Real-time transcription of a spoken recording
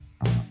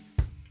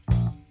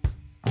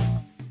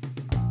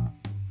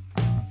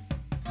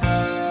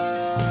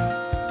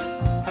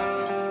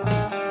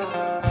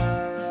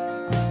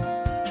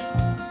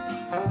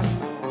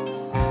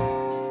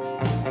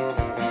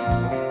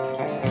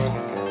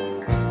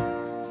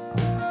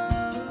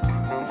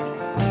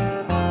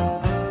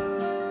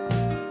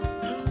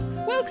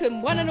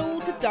Welcome, one and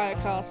all, to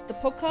Direcast, the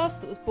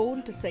podcast that was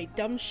born to say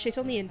dumb shit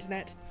on the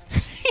internet.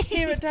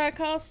 Here at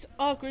Direcast,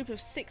 our group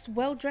of 6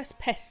 well-dressed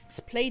pests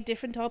play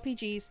different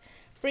RPGs,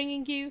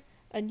 bringing you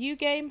a new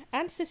game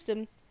and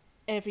system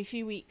every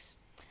few weeks.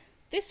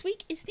 This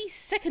week is the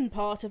second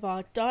part of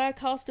our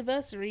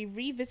Direcast-iversary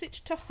revisit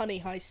to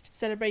Honey Heist,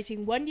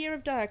 celebrating 1 year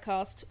of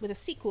Direcast with a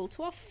sequel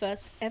to our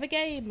first ever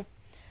game.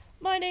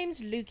 My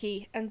name's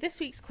Lukey, and this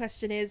week's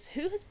question is,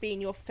 who has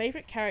been your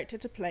favourite character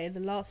to play in the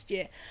last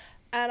year?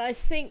 And I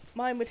think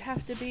mine would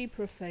have to be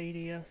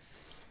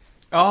Profanius.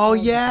 Oh,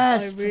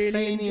 yes! I really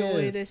Profanius.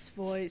 enjoy this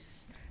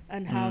voice,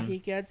 and how he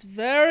gets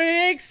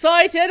very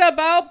excited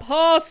about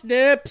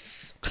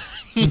parsnips.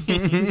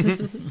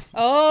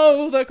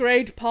 Oh, the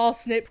great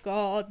parsnip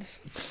god.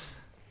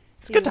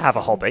 It's good to have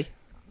a hobby.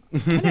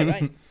 I know,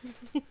 right?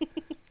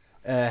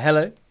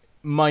 Hello,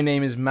 my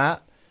name is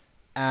Matt,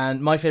 and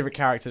my favourite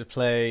character to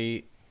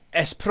play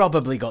has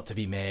probably got to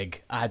be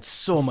Meg. I had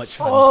so much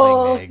fun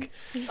playing Meg.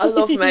 I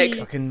love Meg.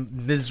 Fucking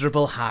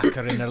miserable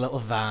hacker in her little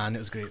van. It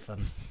was great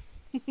fun.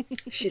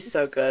 She's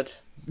so good.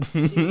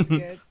 She's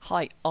good.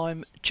 Hi,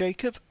 I'm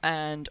Jacob,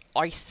 and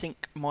I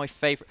think my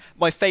favourite character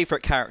my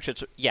favourite character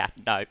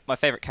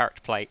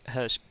to play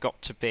has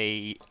got to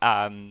be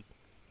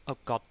oh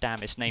god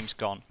damn, his name's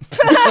gone.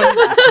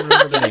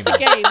 It's a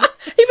game.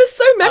 He was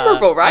so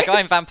memorable, right? The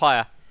guy in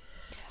Vampire.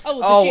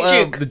 Oh,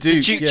 the Duke. The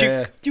Duke. Duke.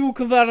 Yeah.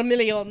 Duke of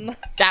Vermilion.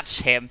 That's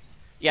him.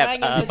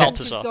 Hang on, Yeah, the Duke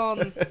is Balthazar.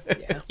 gone.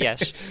 Yeah.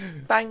 Yes.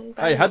 Bang,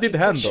 bang. Hey, how did it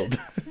handle?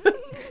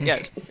 Yeah.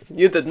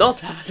 You did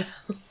not have.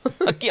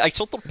 I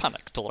sort of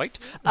panicked, all right.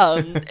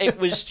 It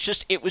was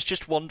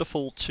just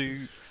wonderful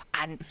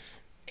and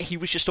he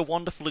was just a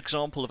wonderful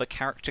example of a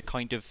character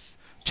kind of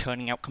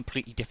turning out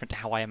completely different to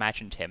how I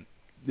imagined him.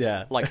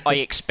 Yeah. Like, I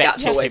expected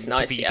That's him always to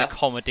nice, be yeah.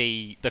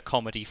 the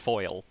comedy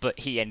foil, but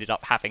he ended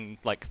up having,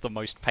 like, the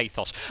most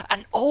pathos.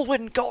 And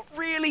Olwen got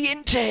really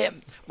into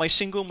him! My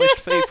single most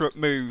favourite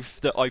move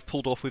that I've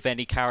pulled off with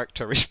any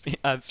character is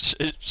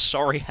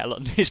sorry,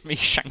 Helen, is me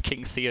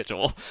shanking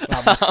Theodore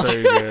That was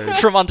so good.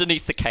 from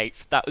underneath the cape.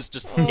 That was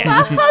just,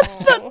 yes.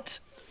 Husband!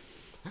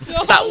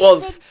 That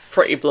was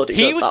pretty bloody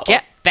good. He would that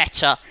get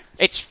better.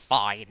 It's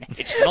fine.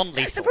 It's The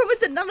non-lethal. problem is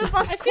that none of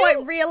us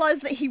quite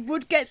realised that he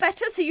would get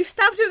better, so you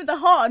stabbed him in the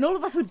heart, and all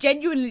of us were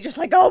genuinely just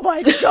like, oh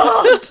my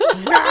god!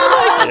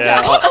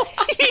 Yeah.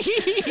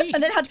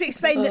 And then had to be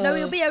explained that no,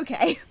 he'll be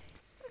okay.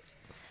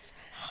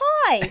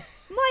 Hi,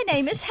 my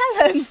name is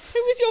Helen. Who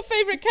was your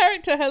favourite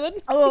character, Helen?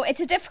 Oh, it's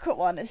a difficult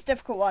one,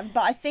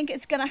 but I think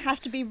it's going to have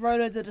to be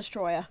Rolo the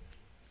Destroyer.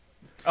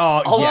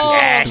 Oh, yeah.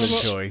 yes.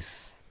 Excellent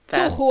choice.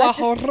 Fair.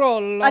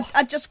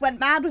 I just went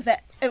mad with it.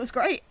 It was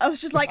great. I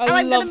was just like, I and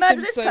I'm going to loved murder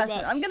him this so person.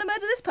 much. I'm going to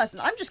murder this person.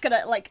 I'm just going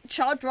to, like,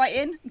 charge right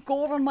in,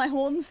 gore on my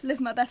horns,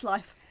 live my best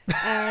life.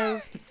 Oh,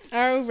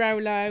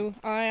 Rolo,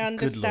 I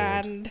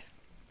understand.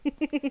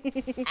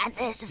 And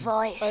this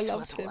voice I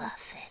loved him.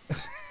 worth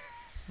it.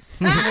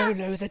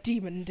 Rolo the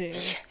demon dude.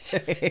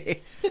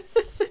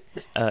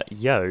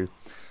 Yo,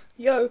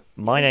 Yo.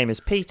 my name is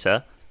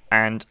Peter,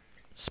 and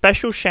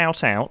special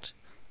shout out,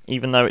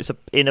 even though it's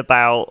in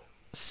about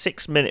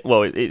 6 minutes,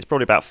 well, it's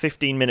probably about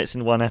 15 minutes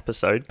in one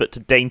episode, but to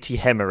Dainty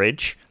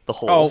Hemorrhage, the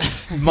Oh,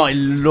 horse. my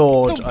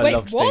lord. Oh, I wait,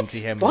 loved what?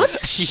 Dainty Hemorrhage. What?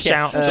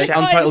 Shout, Is this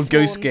Untitled Ice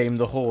Ghost Swan? Game,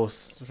 the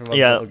horse. From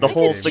Yeah, Untitled the Ghost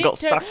horse Game. that got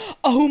stuck.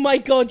 Oh my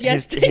god,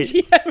 yes, His-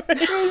 Dainty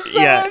Hemorrhage.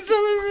 Yeah,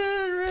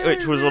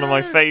 which was one of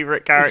my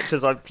favourite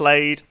characters I've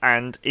played,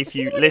 and if Is he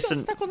you the one who got listen...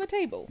 stuck on the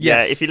table? Yeah,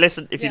 Yes. if you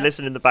Yeah.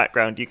 listen in the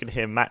background, you can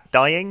hear Matt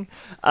dying,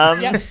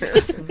 Yep.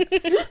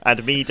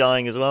 and me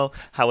dying as well.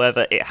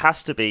 However, it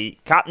has to be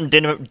Captain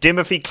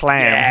Dimothy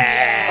Clams.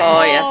 Oh,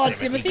 Oh, yes.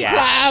 Timothy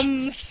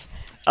Yes.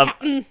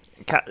 Clams.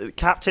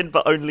 Captain,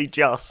 but only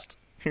just,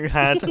 who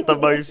had the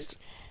most,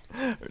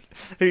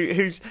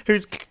 whose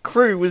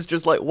crew was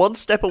just like one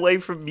step away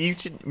from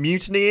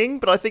mutinying,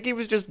 but I think he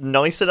was just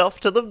nice enough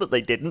to them that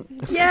they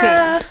didn't.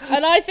 Yeah.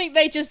 And I think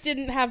they just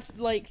didn't have,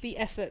 like, the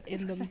effort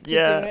in them to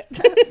Yeah.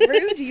 do it.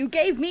 Rude, you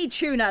gave me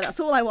tuna. That's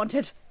all I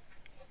wanted.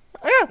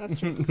 That's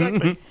true,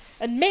 exactly.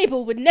 And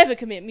Mabel would never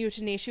commit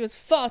mutiny. She was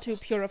far too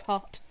pure of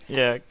heart.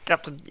 Yeah,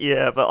 Captain.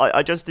 Yeah, but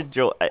I just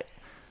enjoy.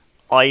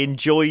 I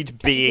enjoyed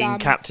being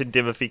Clams. Captain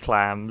Dimothy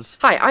Clams.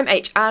 Hi, I'm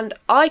H, and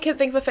I can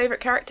think of a favourite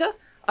character.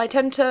 I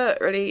tend to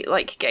really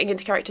like getting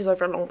into characters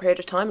over a long period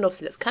of time, and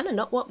obviously that's kind of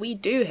not what we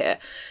do here.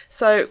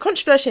 So,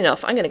 controversially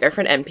enough, I'm going to go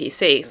for an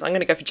NPC. So I'm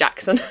going to go for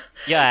Jackson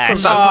Yes. from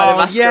Vampire the Oh,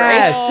 Masquerade.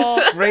 yes.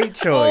 Oh. Great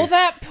choice. Oh,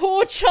 that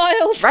poor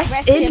child.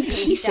 Rest in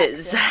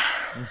pieces.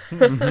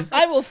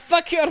 I will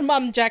fuck your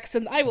mum,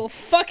 Jackson. I will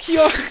fuck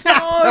your...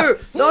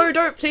 No,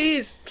 don't,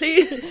 please.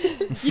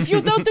 If you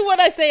don't do what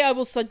I say, I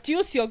will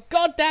seduce your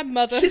goddamn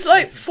mother. She's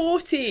like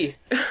 40.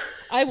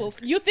 I will...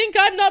 You think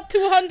I'm not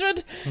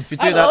 200? If you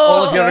do that,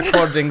 all of your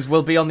recordings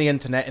will be on the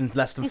internet in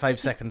less than 5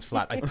 seconds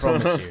flat, I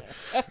promise you.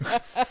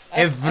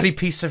 Every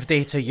piece of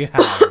data you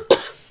have.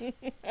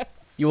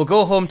 You will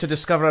go home to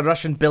discover a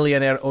Russian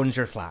billionaire owns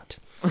your flat.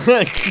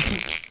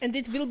 And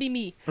it will be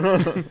me.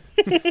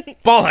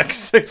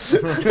 Bollocks!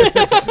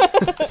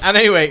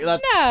 Anyway,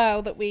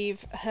 Now that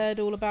we've heard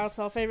all about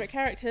our favourite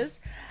characters,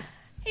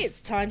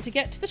 It's time to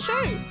get to the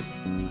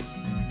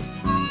show.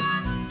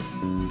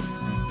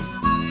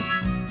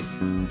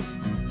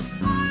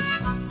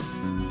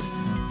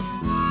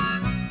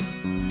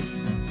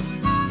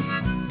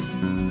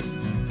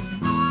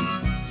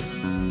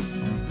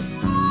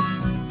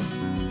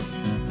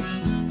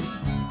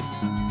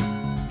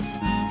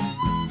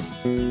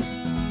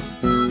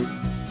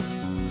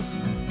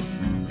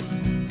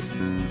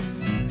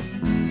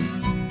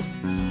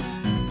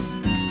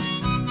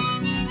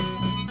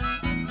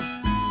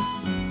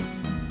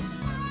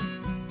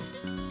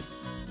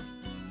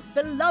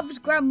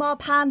 Beloved Grandma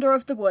Panda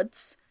of the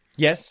Woods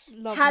Yes.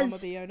 Love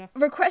has Mama Biona.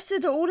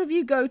 requested all of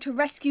you go to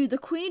rescue the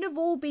Queen of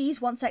all bees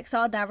once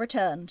exiled, now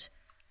returned.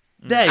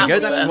 There you go.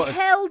 Being That's what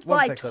Held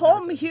by once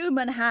Tom accepted.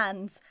 Human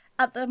Hands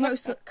at the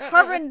most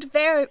current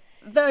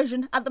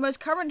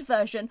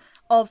version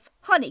of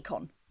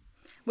Honeycon,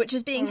 which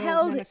is being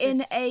held in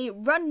nemesis. a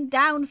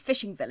run-down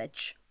fishing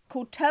village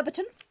called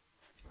Turbiton.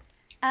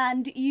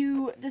 And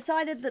you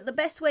decided that the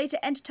best way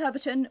to enter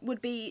Turbiton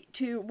would be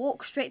to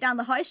walk straight down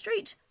the high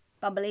street,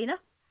 Bumbleina.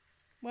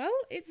 Well,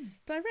 it's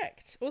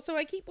direct. Also,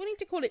 I keep wanting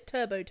to call it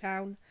Turbo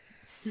Town.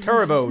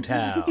 Turbo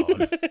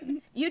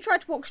Town. You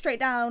tried to walk straight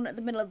down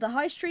the middle of the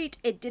high street.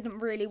 It didn't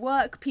really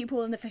work.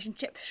 People in the fish and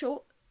chip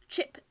shop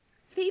The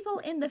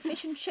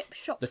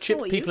saw chip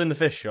you. people in the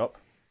fish shop.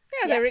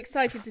 Yeah, Yeah. they're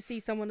excited to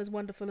see someone as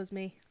wonderful as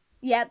me.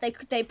 Yeah,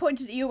 they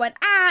pointed at you and went,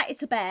 "Ah,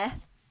 it's a bear."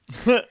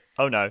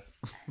 Oh no.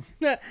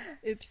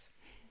 Oops.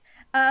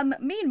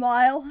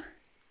 Meanwhile,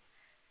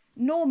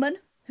 Norman,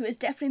 who is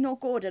definitely not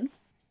Gordon,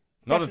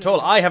 Not at all.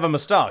 I have a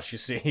moustache, you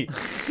see.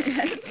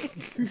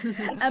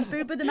 and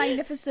Booba the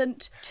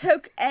Magnificent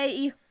took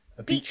a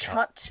beach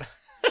hut.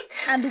 hut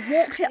and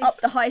walked it up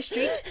the high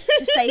street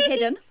to stay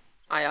hidden.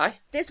 Aye, aye.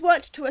 This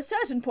worked to a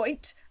certain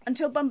point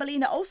until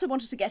Bumbleina also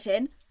wanted to get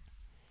in.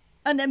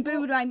 And then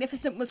Booba the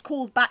Magnificent was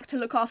called back to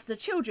look after the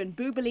children,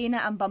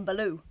 Boobalina and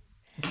Bumbaloo.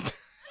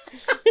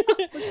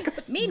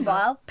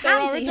 Meanwhile, There are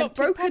Pansy had adopted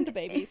broken. panda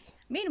babies.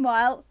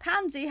 Meanwhile,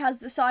 Pansy has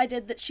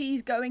decided that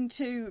she's going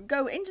to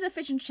go into the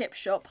fish and chip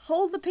shop,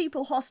 hold the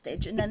people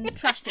hostage, and then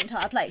trash the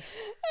entire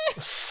place.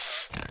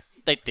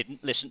 They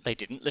didn't listen. They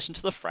didn't listen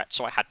to the threat,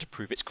 so I had to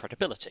prove its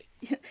credibility.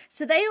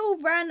 So they all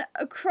ran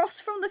across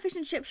from the fish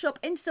and chip shop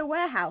into the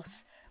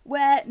warehouse,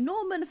 where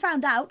Norman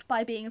found out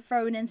by being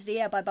thrown into the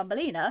air by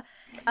Bumbleina,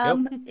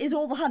 is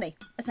all the honey,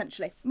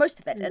 essentially. Most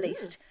of it, at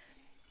least.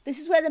 This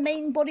is where the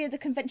main body of the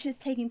convention is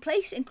taking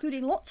place,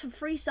 including lots of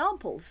free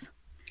samples.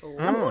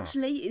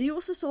 Unfortunately, you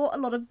also saw a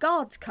lot of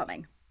guards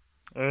coming.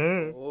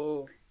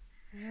 Oh.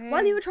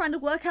 While you were trying to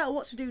work out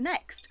what to do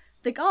next,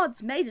 the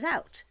guards made it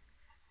out.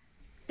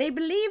 They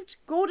believed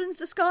Gordon's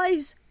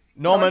disguise...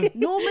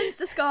 Norman's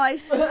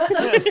disguise so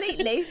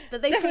completely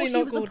that they Definitely thought he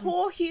not was Gordon. a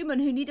poor human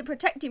who needed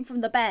protecting from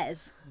the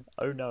bears.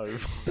 Oh no.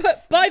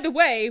 But by the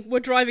way, we're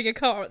driving a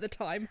car at the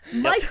time.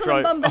 Michael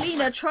right. and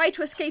Bumbleina tried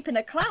to escape in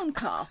a clown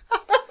car.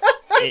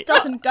 This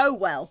doesn't go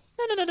well.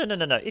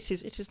 No. It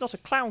is not a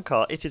clown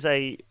car. It is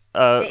a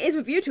It is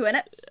with you two in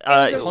it.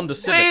 Honda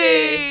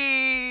Civic.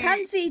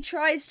 Pansy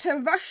tries to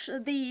rush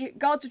the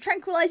guards with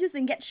tranquilizers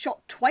and gets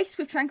shot twice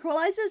with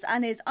tranquilizers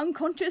and is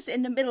unconscious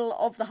in the middle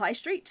of the high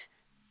street.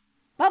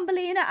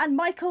 Bumbleina and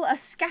Michael are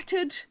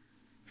scattered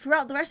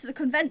throughout the rest of the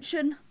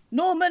convention.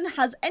 Norman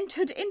has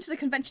entered into the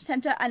convention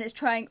centre and is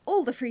trying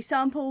all the free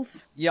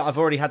samples. Yeah, I've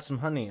already had some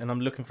honey, and I'm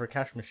looking for a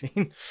cash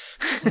machine.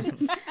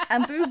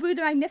 And Boo Boo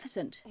the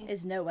Magnificent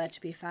is nowhere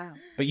to be found.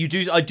 But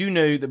I do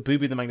know that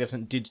Booby the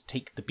Magnificent did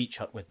take the beach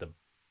hut with them.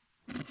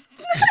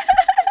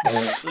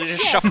 They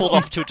just shuffled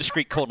off to a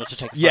discreet corner to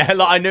take a Yeah, photo.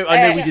 like, I know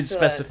we did Excellent.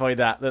 specify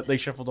that they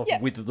shuffled off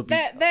with the beach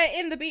hut. They're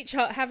in the beach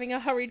hut having a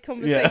hurried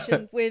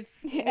conversation with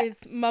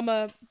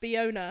Mama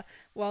Biona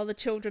while the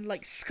children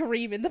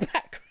scream in the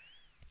background.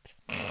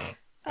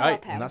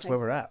 Right, Pansy. and that's where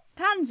we're at.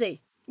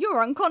 Pansy,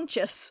 you're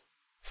unconscious.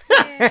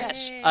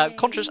 Yes,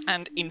 conscious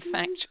and in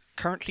fact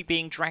currentently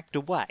being dragged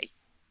away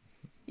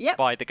Yep.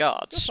 by the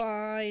guards.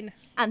 Fine.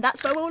 And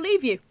that's where we'll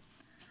leave you.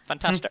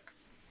 Fantastic.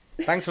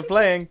 Thanks for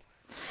playing.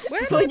 Where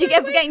That's what you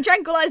get for getting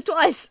tranquilised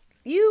twice.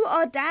 You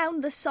are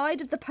down the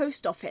side of the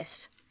post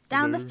office,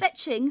 down the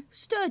fetching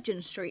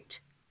Sturgeon Street.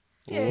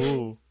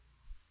 Ooh.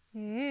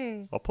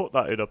 I put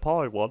that in a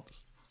pie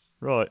once.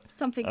 Right.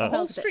 Something Whole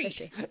smells a bit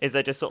street. fishy. Is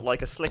there just sort of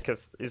like a slick of?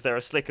 Is there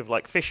a slick of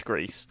like fish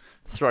grease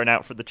thrown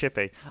out from the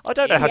chippy? I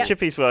don't know how Yeah.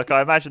 chippies work.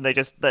 I imagine you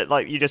just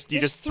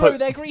throw put.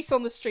 their grease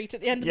on the street at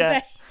the end of Yeah. the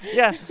day.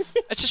 Yeah.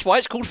 It's just why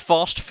it's called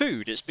fast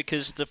food. It's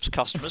because the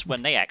customers,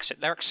 when they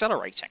exit, they're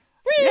accelerating.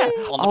 Yeah.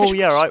 On the Oh fish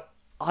yeah. grease. Right.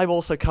 I'm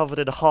also covered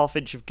in a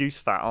half-inch of goose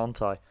fat,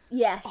 aren't I?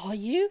 Yes. Are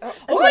you? At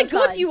Oh my all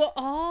god, you times.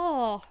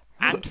 are.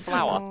 And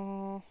flour.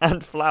 Oh.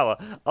 And flour.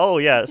 Oh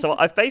yeah. So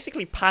I've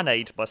basically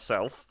panade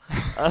myself.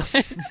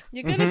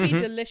 You're gonna be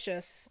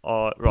delicious.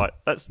 Right.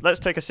 Let's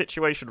take a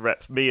situation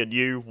rep. Me and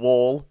you,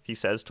 wall. He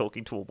says,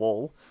 talking to a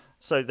wall.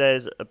 So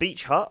there's a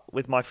beach hut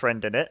with my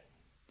friend in it.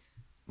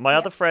 My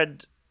other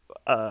friend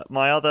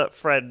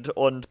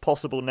and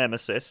possible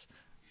nemesis,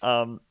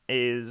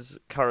 is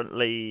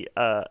currently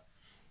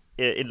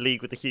in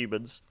league with the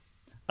humans.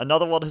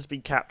 Another one has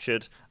been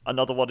captured.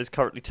 Another one is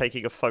currently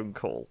taking a phone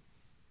call.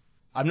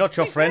 I'm not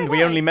your friend.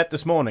 We only met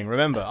this morning,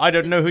 remember? I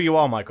don't know who you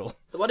are, Michael.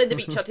 The one in the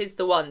beach hut is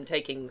the one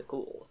taking the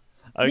call.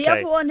 Okay. The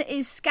other one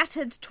is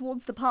scattered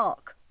towards the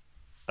park.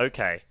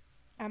 Okay.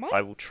 Am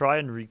I will try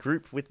and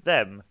regroup with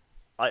them.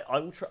 I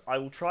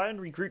will try and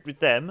regroup with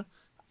them.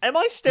 Am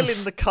I still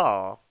in the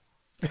car?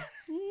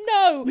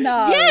 No.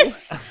 No.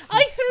 Yes!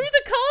 I threw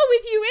the car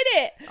with you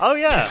in it! Oh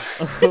yeah.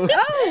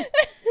 Oh!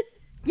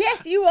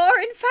 Yes, you are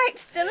in fact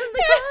still in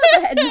the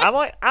car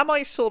then. Am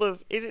I sort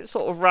of? Is it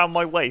sort of round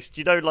my waist?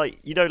 You know, like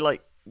Your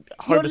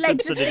Homer legs are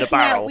Simpson in a sticking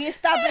out. barrel. We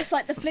established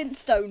like the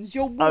Flintstones.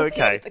 You're walking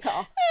Okay. with the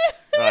car.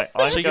 Right.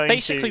 So you're going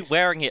basically to...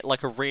 wearing it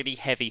like a really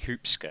heavy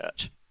hoop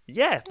skirt.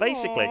 Yeah,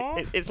 basically,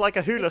 Aw. it's like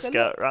a hula It's a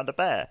skirt look. around a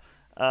bear.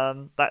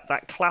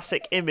 That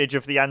classic image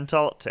of the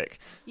Antarctic.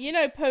 You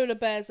know polar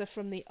bears are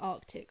from the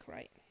Arctic,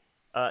 right?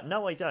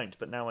 No, I don't,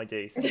 but now I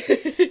do.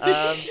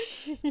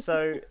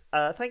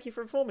 Thank you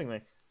for informing me.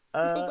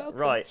 welcome.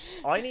 Right,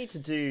 I need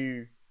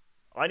to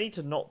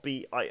not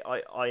be.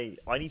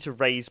 I need to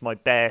raise my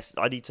bear.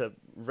 I need to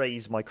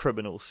raise my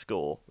criminal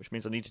score, which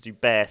means I need to do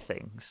bear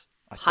things.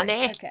 I think.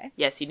 Honey? Okay.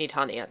 Yes, you need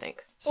honey, I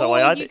think. So or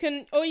I either...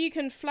 you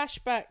can flash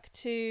back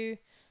to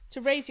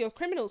raise your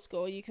criminal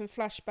score. You can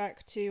flash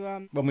back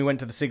to When we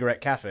went to the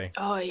cigarette cafe.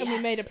 Oh, yes. we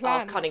made a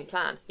plan. Our cunning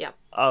plan, yeah.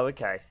 Oh,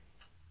 okay.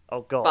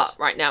 Oh God. But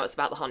right now it's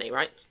about the honey,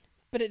 right?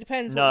 but it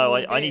depends. No,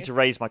 what you I need to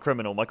raise my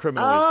criminal. My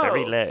criminal is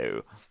very Oh.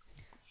 low.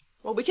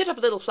 Well, we could have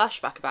a little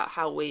flashback about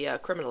how we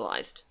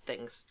criminalised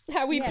things.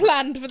 how we Yes.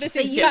 planned for this So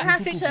you exact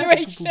have to-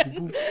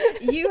 situation.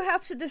 You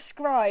have to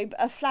describe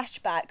a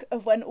flashback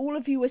of when all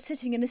of you were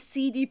sitting in a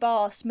seedy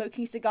bar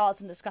smoking cigars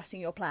and discussing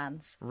your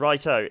plans.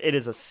 Righto, it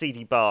is a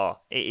seedy bar.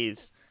 It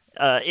is.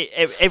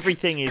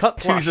 Everything is. Cut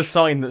to plush. the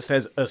sign that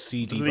says a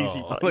CD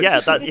Sleazy bar. bar. Yeah,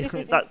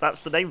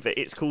 that's the name of it.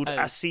 It's called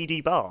a seedy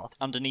bar.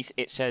 Underneath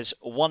it says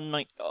one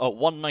night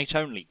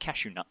only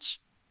cashew nuts.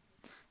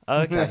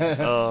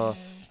 Okay.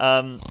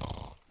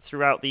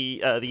 Throughout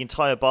the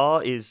entire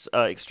bar is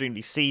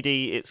extremely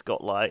seedy. It's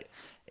got like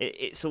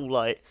it's all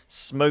like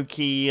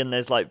smoky, and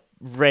there's like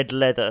red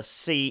leather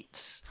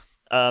seats.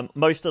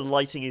 Most of the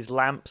lighting is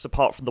lamps,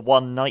 apart from the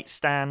one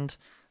nightstand.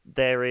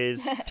 There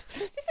is Is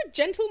this a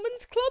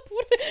gentleman's club?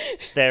 What?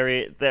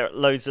 there are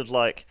loads of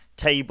like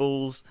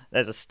tables.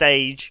 There's a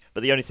stage,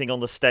 but the only thing on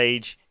the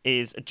stage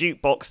is a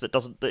jukebox that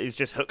is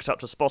just hooked up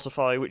to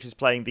Spotify, which is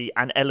playing the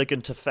An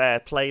Elegant Affair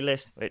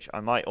playlist, which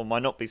I might or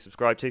might not be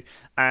subscribed to,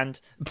 and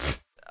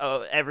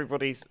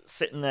everybody's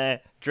sitting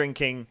there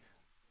drinking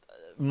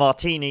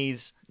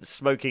martinis,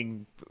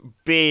 smoking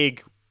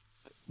big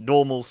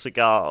normal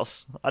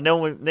cigars. I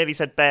nearly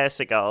said bear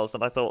cigars,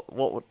 and I thought,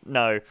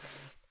 no.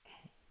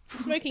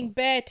 Smoking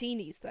bear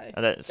teenies though.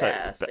 And then, Bear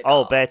bear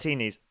cigars.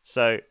 teenies.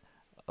 So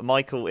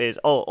Michael is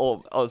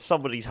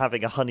somebody's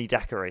having a honey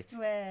daiquiri.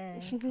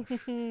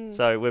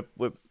 So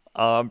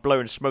I'm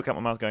blowing smoke out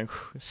my mouth, going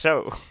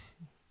so.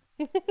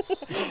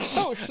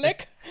 Oh,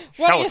 Schlick.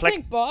 What do you Schlick.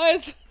 think,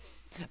 boys?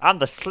 I'm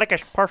the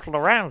slickest person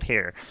around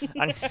here.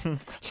 And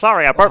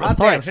sorry, I burnt my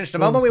throat. Since the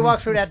moment we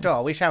walked through that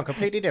door, we sound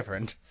completely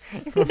different.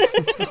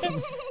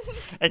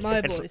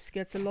 My voice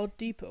gets a lot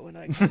deeper when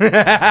I get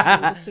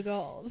the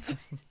cigars.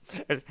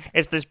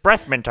 It's this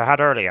breath mint I had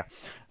earlier.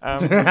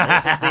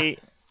 This is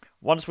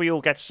once we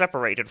all get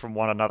separated from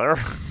one another.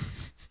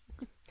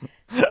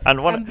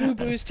 And Boo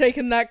Boo's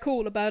taken that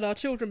call about our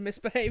children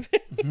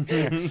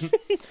misbehaving.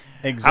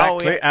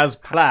 Exactly as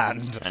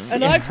planned.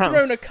 And I've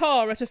thrown a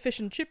car at a fish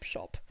and chip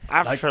shop.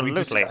 Absolutely.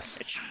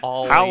 discussed. It's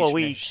always How are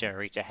we-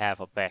 necessary to have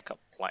a backup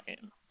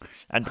plan.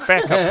 And the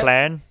backup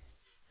plan,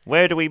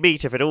 where do we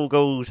meet if it all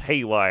goes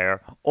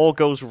haywire or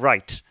goes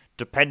right,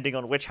 depending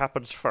on which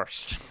happens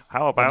first?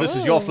 How about... This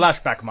is your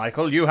flashback,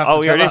 Michael. You have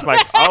Oh, to here tell it is,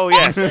 us. Mike. Oh,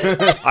 yes.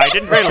 I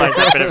didn't realise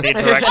that bit of the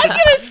interaction. I'm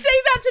gonna say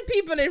that to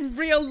people in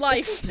real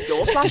life.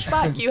 Your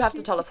flashback, you have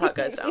to tell us how it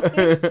goes down.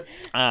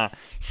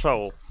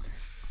 So,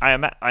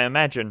 I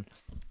imagine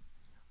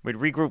we'd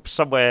regroup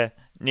somewhere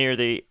near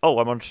the... Oh,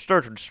 I'm on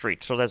Sturgeon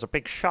Street, so there's a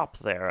big shop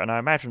there, and I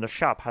imagine the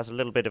shop has a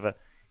little bit of a...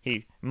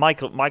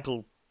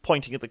 Michael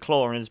pointing at the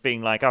claw and is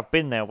being like, I've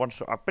been there once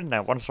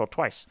or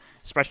twice,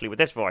 especially with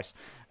this voice.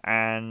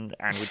 And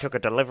we took a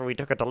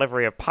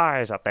delivery of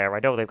pies up there. I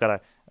know they've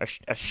got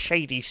a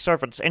shady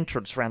servant's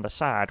entrance around the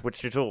side,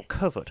 which is all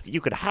covered.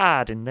 You could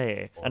hide in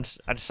there, and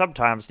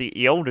sometimes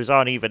the owners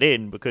aren't even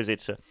in because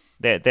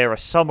they're a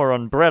summer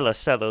umbrella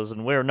sellers,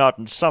 and we're not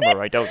in summer.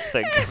 I don't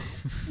think.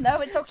 No,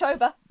 it's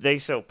October. They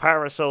sell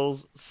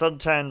parasols,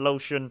 suntan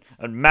lotion,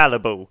 and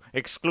Malibu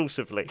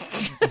exclusively.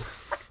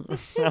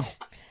 So,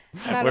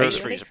 Malibu,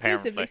 Pastries, an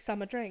exclusively apparently.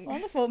 summer drink.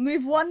 Wonderful.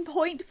 Move 1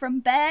 point from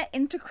bear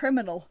into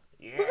criminal.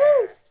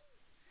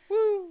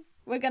 Woo!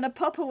 We're gonna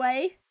pop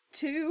away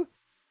to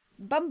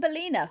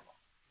Bumbleina.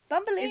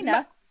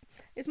 Bumbleina.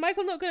 Is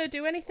Michael not going to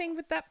do anything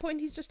with that point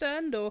he's just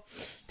earned, or?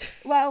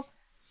 Well,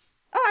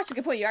 oh, that's a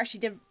good point. You actually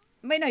did.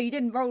 Wait, no, you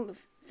didn't roll the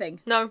thing.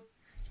 No,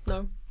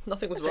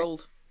 nothing was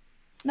rolled.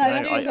 No, No,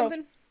 nothing was rolled.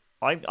 Something?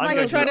 I'm Michael,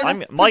 going try to. to.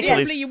 Michael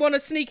Presumably is. you want to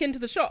sneak into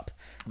the shop.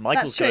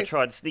 Michael's That's going to true.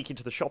 try and sneak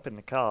into the shop in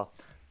the car.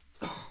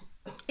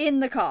 In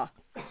the car.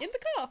 In the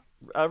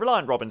car.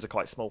 Reliant Robins are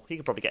quite small. He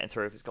could probably get in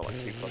through if he's got like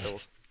 2 front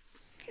doors.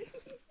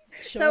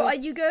 So are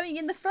you going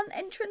in the front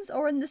entrance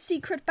or in the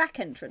secret back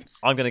entrance?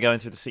 I'm going to go in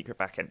through the secret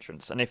back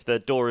entrance, and if the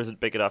door isn't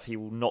big enough, he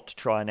will not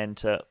try and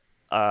enter.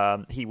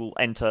 He will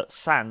enter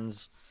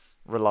sans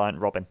Reliant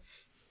Robin.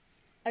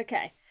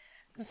 Okay.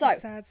 That's So a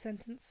sad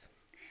sentence.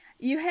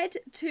 you head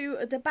to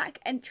the back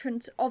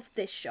entrance of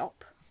this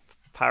shop.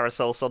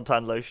 Parasol,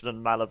 suntan lotion,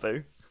 and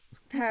Malibu.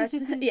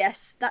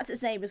 Yes, that's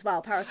its name as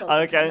well. Parasol.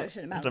 Okay,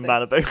 Lotion and the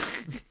Malibu.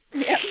 Malibu.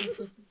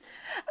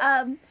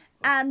 Yep.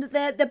 And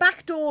the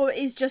back door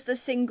is just a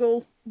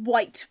single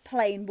white,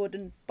 plain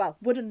wooden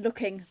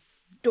looking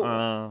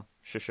door.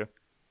 Sure.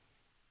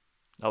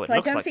 Oh, it so I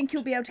looks don't like... think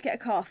you'll be able to get a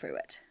car through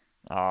it.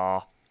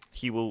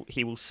 He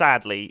will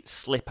sadly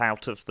slip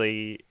out of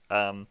the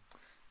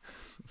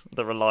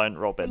Reliant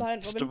Robin.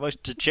 Reliant It's the Robin.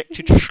 most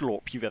dejected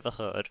schlorp you've ever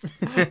heard.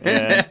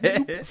 Yeah.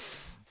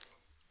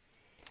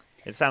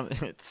 It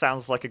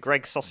sounds like a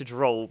Greggs sausage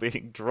roll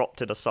being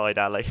dropped in a side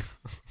alley.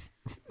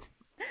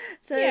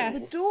 So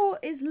Yes. the door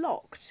is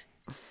locked,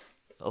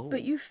 Oh.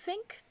 but you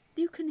think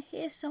you can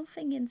hear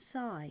something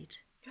inside.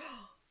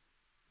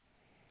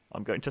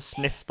 I'm going to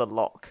sniff the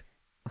lock.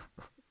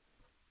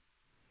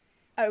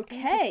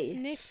 Okay.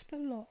 Sniff the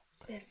lock.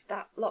 Sniff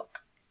that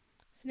lock.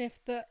 Sniff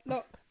the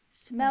lock. My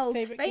Smells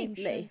favourite game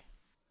faintly.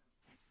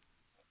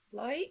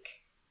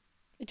 Like?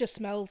 It just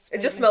smells.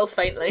 It just faintly. smells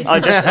faintly. I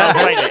just smell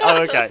faintly.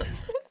 Oh, okay.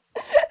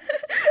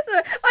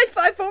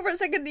 I thought for a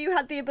second that you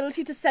had the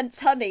ability to sense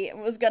honey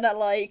and was gonna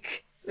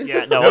like.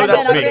 Yeah, no, No, And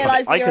that's then I me.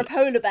 realised that I you're a could...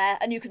 polar bear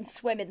and you can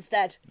swim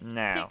instead.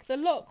 Now, Pick the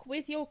lock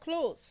with your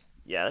claws.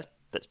 yeah,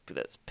 let's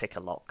pick a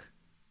lock.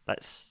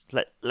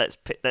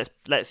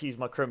 Let's use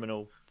my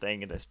criminal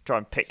thing and let's try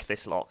and pick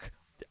this lock.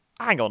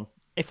 Hang on.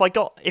 If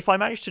I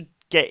managed to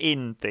get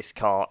in this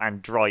car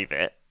and drive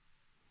it.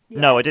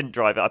 No, I didn't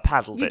drive it. I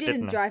paddled You it, didn't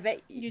didn't I? drive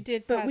it, You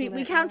did, but we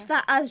paddle it, count yeah.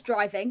 that as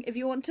driving. If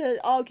you want to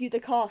argue the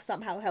car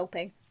somehow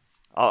helping,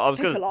 I was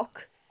pick going a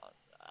lock.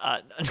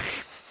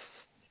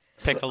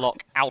 Pick a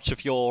lock out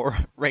of your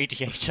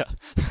radiator.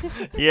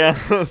 Yeah.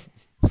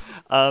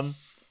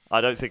 I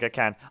don't think I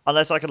can.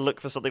 Unless I can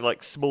look for something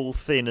like small,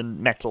 thin, and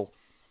metal.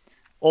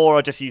 Or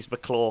I just use my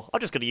claw. I'm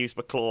just going to use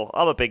my claw.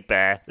 I'm a big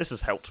bear. This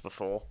has helped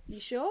before. You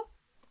sure?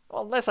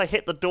 Well, unless I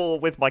hit the door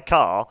with my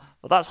car,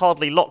 well, that's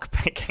hardly lock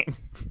picking.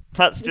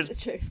 That's This just...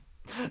 is true.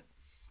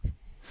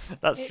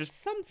 That's It's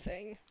just...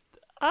 something.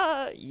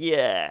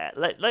 Yeah.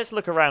 Let's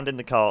look around in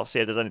the car, see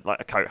if there's any, like,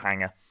 a coat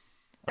hanger.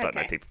 I don't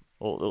know, Okay. people.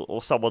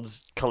 Or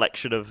someone's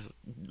collection of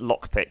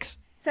lockpicks.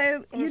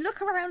 So you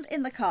look around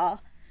in the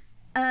car,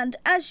 and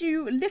as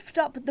you lift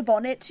up the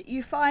bonnet,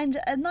 you find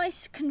a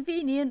nice,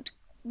 convenient,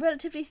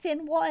 relatively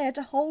thin wire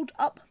to hold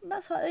up,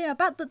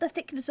 about the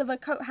thickness of a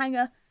coat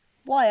hanger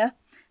wire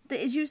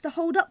that is used to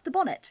hold up the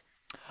bonnet,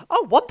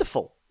 Oh,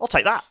 wonderful. I'll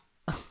take that.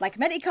 like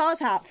many cars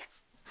have.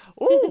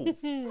 Ooh.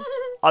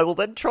 I will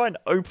then try and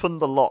open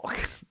the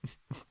lock.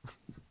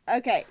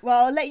 Okay,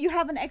 well, I'll let you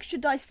have an extra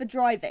dice for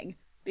driving,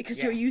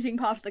 because you're using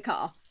part of the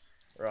car.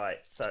 Right,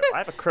 so I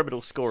have a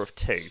criminal score of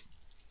 2.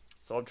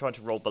 So I'm trying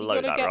to roll below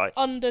you gotta that, get right?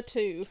 under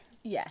 2.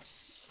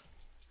 Yes.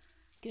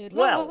 Good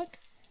Well- luck.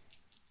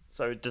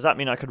 So does that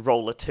mean I could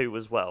roll a 2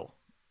 as well?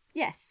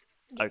 Yes.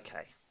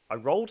 Okay. I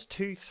rolled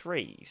 2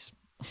 3s.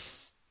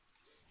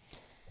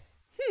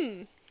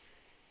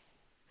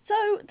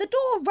 So the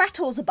door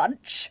rattles a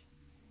bunch,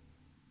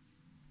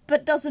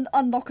 but doesn't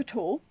unlock at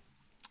all.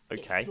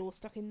 Okay. Claw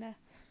stuck in there.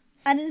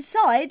 And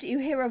inside, you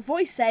hear a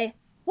voice say,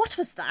 "What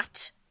was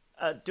that?"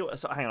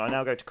 So hang on, I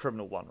now go to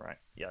criminal 1, right?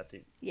 Yeah, I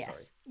do.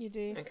 Yes. You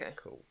do. Okay.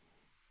 Cool.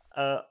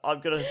 I'm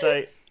gonna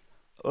say,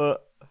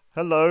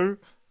 hello,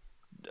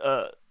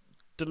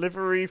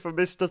 delivery for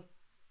Mrs.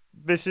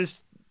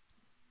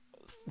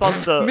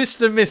 Thunder.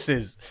 Mr.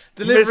 Mrs.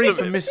 Delivery Mr.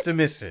 for Mr.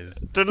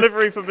 Mrs.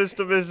 Delivery for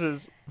Mr.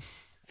 Mrs.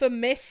 For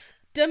Miss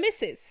de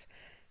Mrs.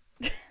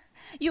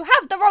 You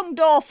have the wrong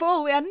door,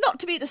 fool. We are not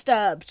to be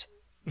disturbed.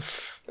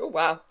 Oh,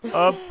 wow.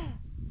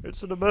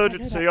 It's an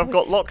emergency. that I've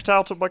got voice. locked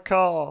out of my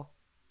car.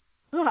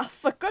 Ah,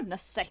 for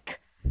goodness sake.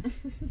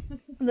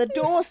 The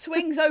door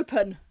swings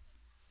open,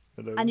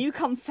 Hello. and you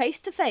come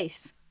face to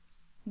face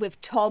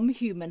with Tom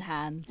Human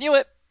Hands. Knew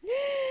it.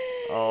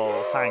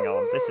 Oh, hang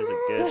on. This isn't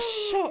The good.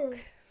 shock.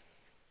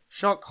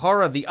 Shock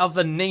horror, the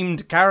other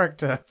named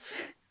character.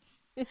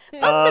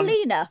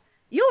 Thumbelina,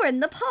 you're in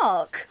the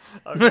park.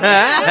 How did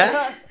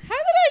I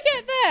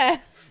get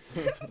there?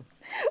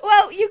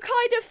 Well, you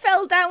kind of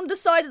fell down the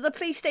side of the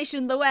police station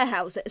and the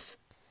warehouses.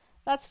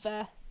 That's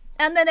fair.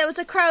 And then there was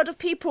a crowd of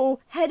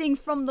people heading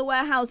from the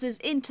warehouses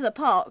into the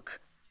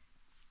park.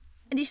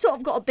 And you sort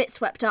of got a bit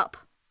swept up.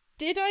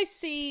 Did I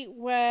see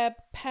where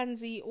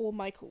Pansy or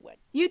Michael went?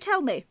 You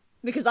tell me,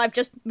 because I've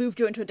just moved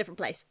you into a different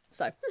place.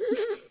 So,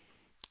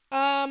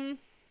 I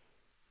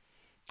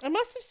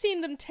must have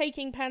seen them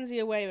taking Pansy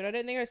away, but I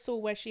don't think I saw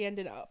where she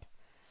ended up.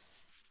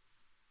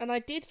 And I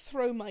did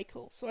throw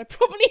Michael, so I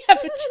probably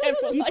have a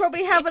general you probably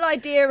idea. have an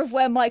idea of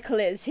where Michael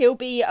is. He'll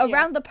be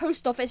around the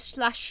post office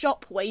 /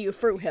 shop where you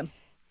threw him.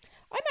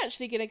 I'm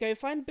actually going to go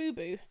find Boo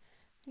Boo.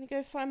 I'm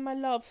gonna go find my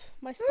love,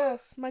 my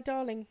spouse, my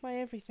darling, my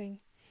everything.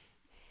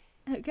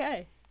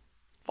 Okay.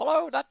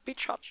 Follow that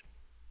beach hut.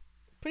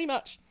 Pretty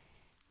much.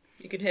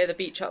 You can hear the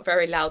beach hut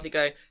very loudly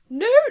going,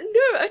 no,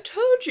 I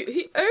told you,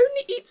 he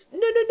only eats,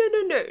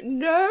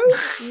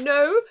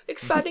 no,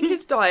 expanding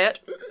his diet.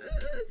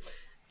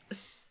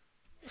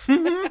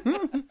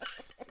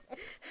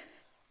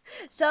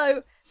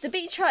 So, the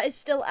beach hut is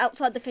still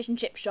outside the fish and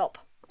chip shop.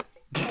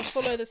 I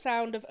follow the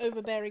sound of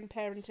overbearing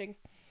parenting.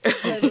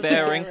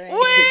 Overbearing.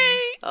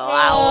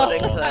 Loud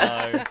and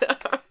clear.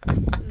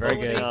 No. Very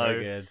good. No.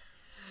 Very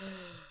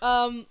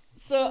good.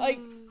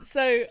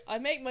 So I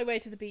make my way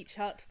to the beach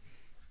hut,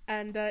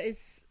 and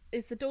is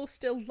the door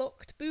still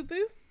locked, Boo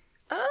Boo?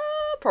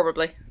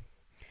 Probably.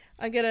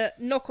 I'm gonna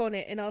knock on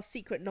it in our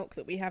secret knock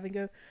that we have and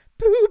go,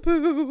 Boo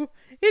Boo,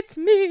 it's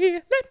me,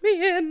 let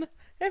me in.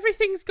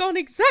 Everything's gone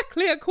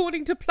exactly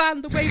according to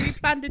plan, the way we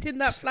planned it in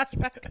that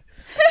flashback.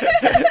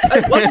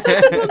 One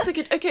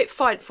second. Okay,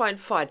 fine.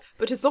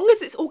 But as long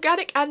as it's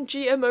organic and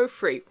GMO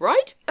free,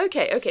 right?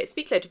 Okay,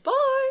 speak later.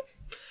 Bye.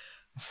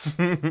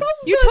 You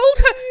told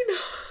her.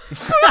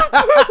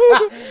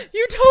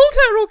 You told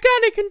her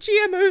organic and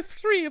GMO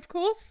free, of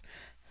course.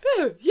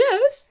 Oh,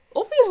 yes.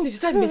 Obviously,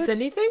 did I miss good.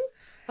 anything?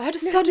 I had a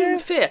sudden no.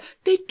 fear.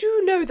 They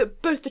do know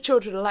that both the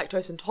children are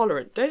lactose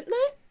intolerant, don't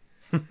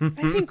they?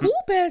 I think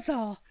all bears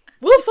are.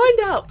 We'll find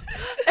out.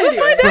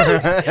 Anyway,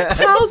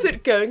 how's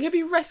it going? Have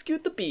you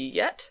rescued the bee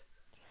yet?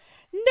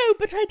 No,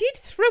 but I did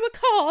throw a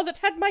car that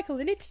had Michael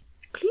in it.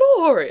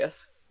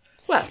 Glorious.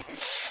 Well,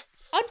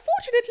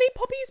 Unfortunately,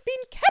 Poppy's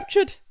been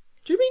captured.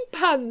 do you mean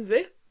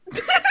Pansy?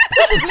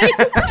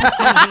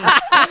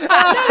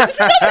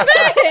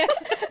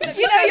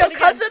 You know your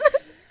cousin?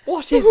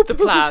 What is the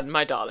plan,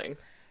 my darling?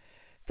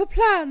 The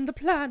plan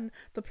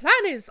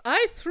is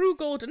I threw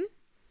Norman.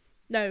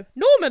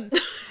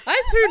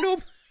 I threw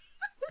Norman.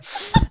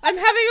 I'm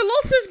having a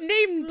lot of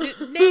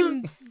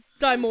name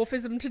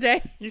dimorphism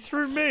today. You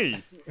threw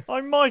me.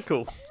 I'm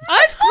Michael.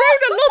 I've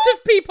thrown a lot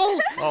of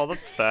people. Oh,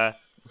 that's fair.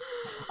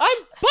 I'm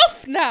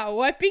buff now.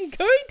 I've been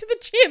going to the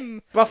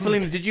gym.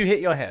 Buffalina, did you hit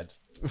your head?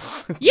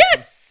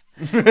 Yes.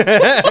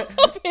 What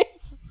of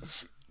it?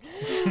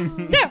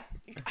 Now,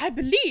 I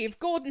believe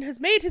Gordon has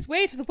made his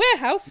way to the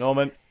warehouse.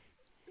 Norman.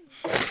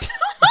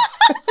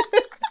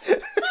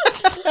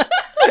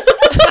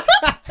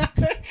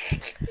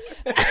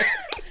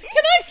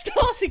 Can I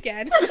start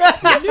again?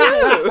 Yes,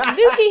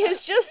 Lukey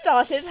has just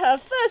started her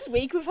first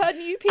week with her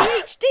new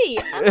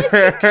PhD, and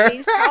I think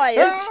she's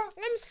tired.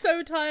 I'm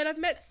so tired. I've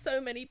met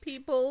so many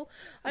people.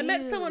 I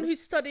met someone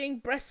who's studying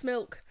breast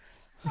milk.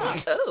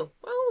 Oh,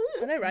 well,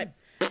 I know, right?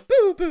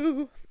 Boo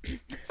Boo.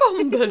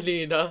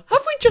 Bumbelina.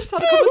 Have we just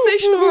had a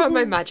conversation or am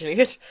I imagining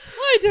it?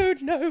 I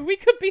don't know. We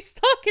could be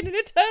stuck in an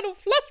eternal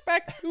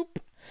flashback loop.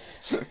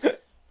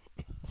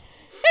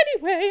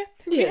 Anyway,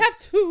 we Yes. have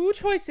two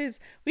choices.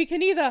 We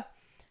can either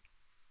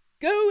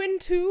go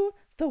into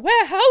the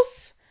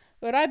warehouse,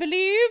 where I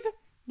believe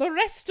the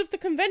rest of the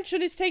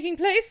convention is taking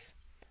place,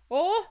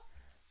 or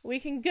we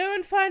can go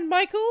and find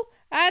Michael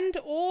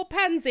or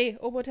Pansy,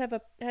 or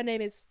whatever her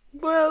name is.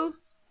 Well,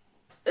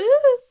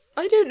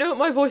 I don't know what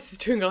my voice is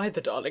doing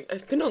either, darling.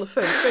 I've been on the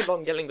phone so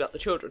long yelling about the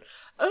children.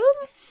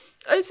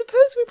 I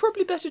suppose we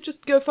probably better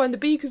just go find the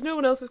bee because no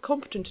one else is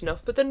competent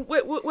enough. But then,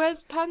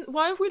 where's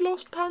why have we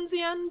lost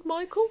Pansy and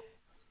Michael?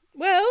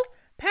 Well,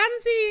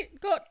 Pansy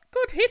got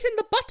hit in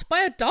the butt by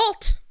a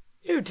dart,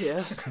 Oh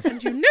dear.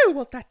 and you know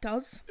what that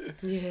does.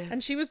 Yes.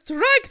 And she was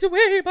dragged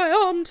away by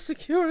armed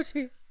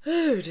security.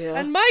 Oh dear.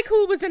 And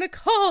Michael was in a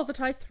car that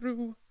I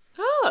threw.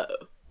 Oh.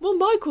 Well,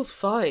 Michael's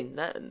fine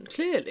then,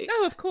 clearly.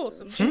 Oh, of course.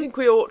 Do you think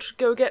we ought to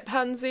go get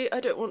Pansy?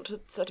 I don't want to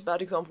set a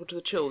bad example to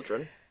the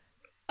children.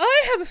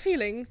 I have a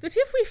feeling that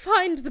if we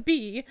find the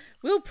bee,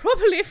 we'll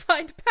probably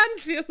find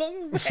Pansy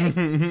along the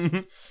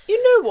way.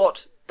 You know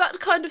what?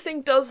 That kind of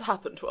thing does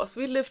happen to us.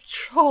 We live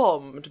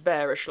charmed,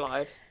 bearish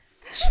lives.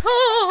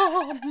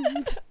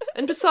 Charmed!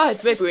 And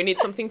besides, maybe we need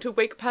something to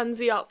wake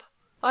Pansy up.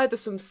 Either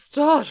some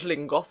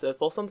startling gossip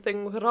or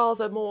something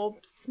rather more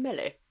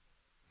smelly.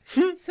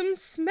 Some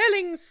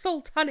smelling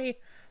salt honey.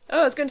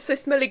 Oh, I was going to say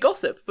smelly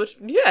gossip, but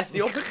yes,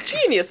 you're a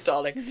genius,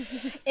 darling.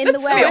 In the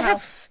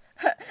warehouse.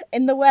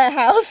 In the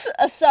warehouse,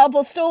 a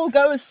sample stall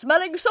goes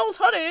smelling salt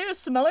honey.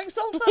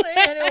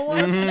 Anyone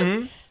want to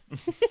sniff?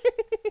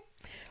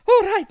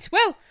 All right,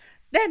 well,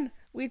 then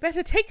we'd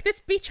better take this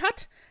beach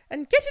hut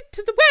and get it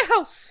to the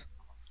warehouse.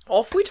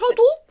 Off we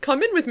toddle.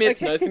 Come in with me,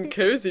 it's Okay. nice and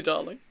cosy,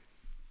 darling.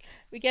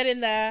 We get in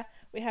there,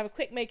 we have a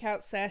quick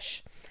make-out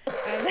sesh,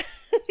 and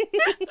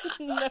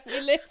we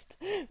lift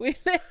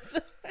the...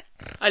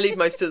 I leave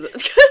most of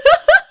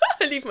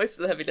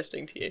the heavy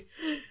lifting to you.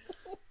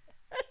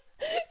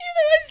 Even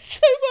though I'm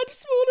so much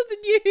smaller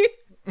than you.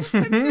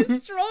 I'm so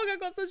strong, I've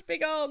got such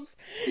big arms.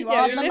 You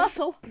Yeah, are we the lift-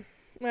 muscle.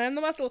 I'm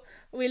the muscle.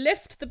 We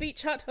lift the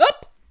beach hut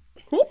up.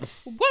 Whoop.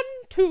 1,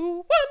 2,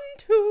 1,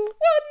 2, 1,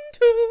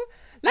 2.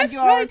 Left, And you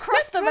are right, across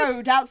left, the right.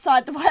 road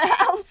outside the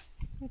warehouse.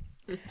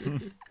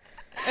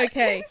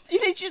 Okay. You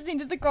literally just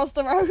needed to cross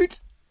the road.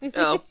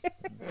 Oh.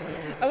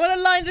 I want to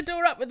line the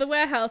door up with the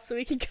warehouse so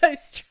we can go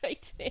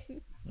straight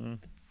in.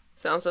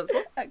 Sounds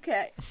sensible.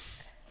 Okay.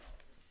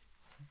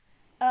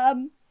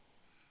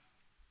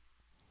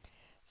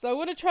 So I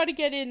want to try to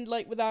get in,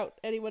 like, without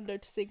anyone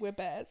noticing we're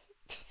bears.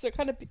 So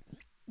kind of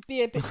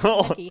be a bit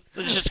sneaky.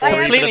 Just I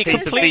am completely gonna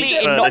say completely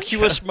that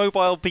innocuous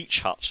mobile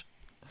beach hut.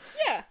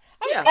 Yeah.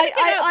 I was Yeah. going to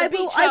get out I the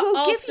will- beach I hut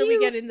will give after we you-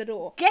 get in the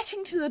door.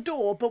 Getting to the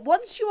door, but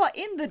once you are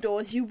in the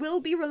doors, you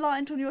will be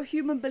reliant on your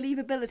human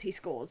believability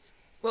scores.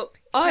 Well,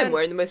 I'm Can-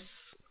 wearing the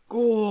most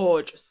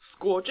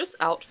gorgeous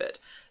outfit.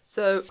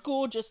 So It's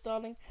gorgeous,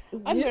 darling.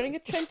 I'm Yeah. wearing a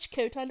trench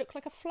coat. I look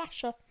like a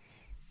flasher.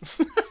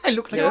 I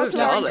look like You're a also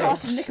wearing darling.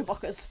 tartan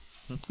knickerbockers.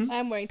 I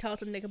am wearing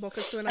tartan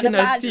knickerbockers, so when And a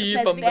I badge that see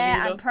says Bumblebee's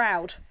bear up? and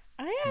proud.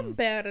 I am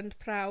bare and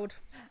proud.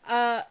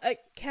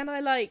 Can I,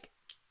 like,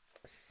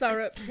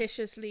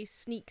 surreptitiously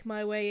sneak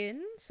my way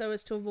in so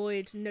as to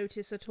avoid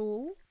notice at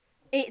all?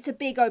 It's a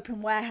big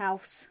open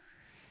warehouse.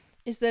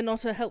 Is there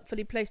not a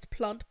helpfully placed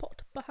plant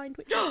pot behind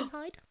which I can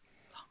hide?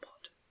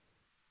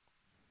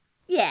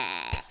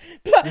 Yeah.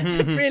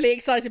 Really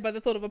excited by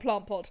the thought of a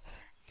plant pot.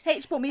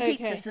 H bought me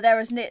pizza, Okay. so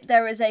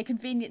there is a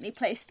conveniently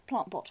placed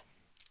plant pot.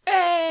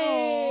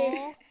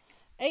 Hey!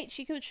 H,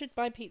 you should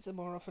buy pizza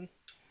more often.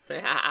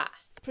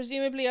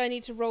 Presumably I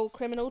need to roll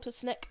criminal to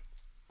sneak.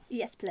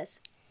 Yes, please.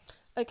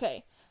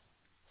 Okay.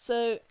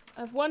 So,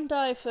 I have one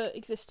die for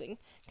existing.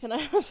 Can I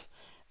have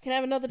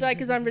another die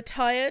because I'm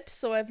retired,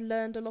 so I've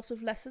learned a lot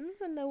of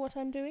lessons and know what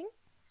I'm doing?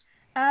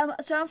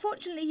 So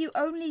unfortunately, you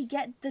only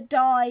get the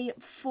die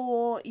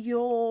for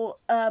your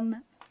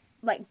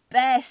like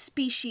bear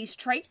species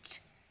trait,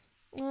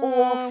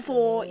 or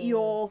for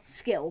your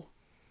skill,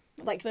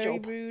 like Very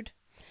job. rude.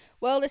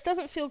 Well, this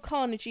doesn't feel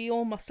carnagey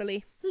or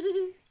muscly.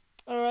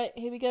 Alright,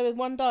 here we go with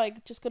one die.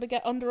 Just gotta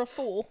get under a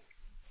 4.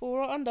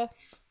 4 or under.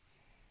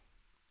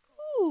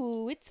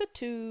 Ooh, it's a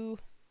 2.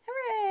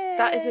 Hooray!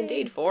 That is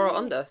indeed 4 or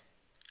under.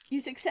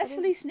 You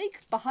successfully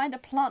sneak behind a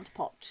plant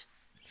pot.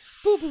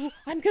 Boo boo,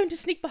 I'm going to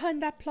sneak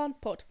behind that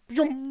plant pot.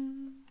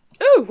 Yum.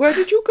 Oh, where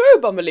did you go,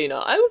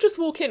 Bumbleina? I will just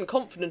walk in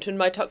confident in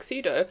my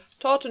tuxedo,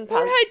 tartan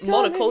pants, right,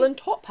 monocle, darling. and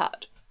top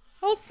hat.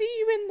 I'll see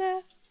you in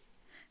there.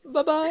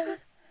 Bye-bye.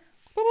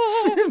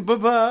 Bye-bye.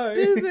 Bye-bye.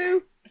 Boo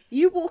boo.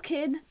 You walk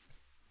in,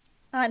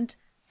 and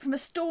from a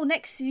store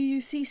next to you,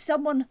 you see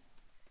someone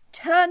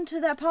turn to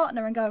their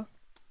partner and go,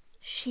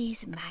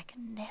 "She's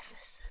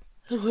magnificent."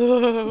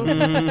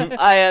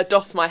 I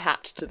doff my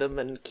hat to them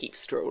and keep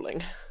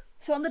strolling.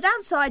 So on the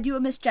downside, you were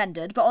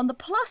misgendered, but on the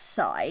plus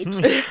side,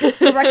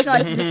 you're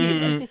recognised as a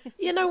human.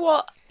 You know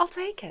what? I'll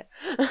take it.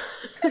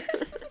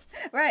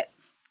 Right,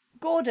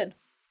 Gordon,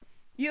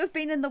 you have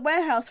been in the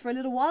warehouse for a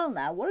little while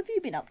now. What have you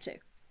been up to?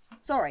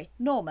 Sorry,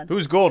 Norman.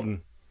 Who's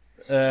Gordon?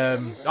 I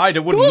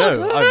wouldn't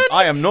know.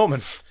 I am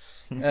Norman.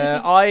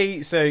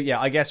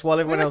 I guess while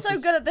We everyone were else so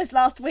was, good at this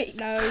last week.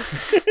 No.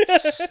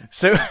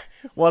 so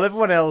while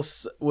everyone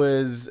else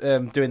was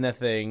doing their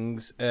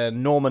things,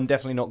 Norman,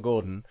 definitely not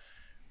Gordon,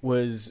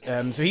 was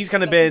so he's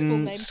kind of That's his full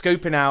been name.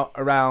 scoping out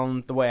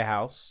around the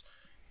warehouse,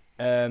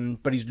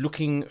 but he's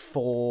looking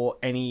for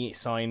any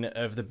sign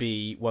of the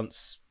bee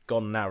once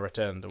gone now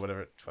returned or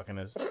whatever it fucking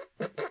is.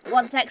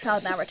 Once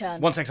exiled, now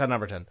returned. Once exiled now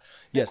returned.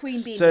 Yes.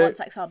 Queen bee, So- once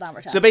exiled, now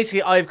returned. So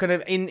basically, I've kind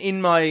of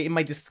in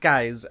my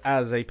disguise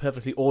as a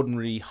perfectly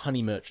ordinary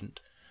honey merchant,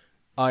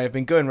 I have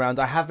been going around.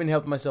 I have been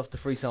helping myself to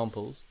free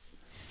samples,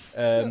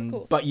 of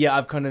course. but yeah,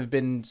 I've kind of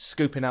been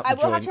scooping out the I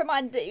will have joint. to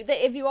remind you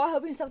that if you are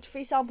helping yourself to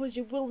free samples,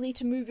 you will need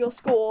to move your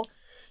score.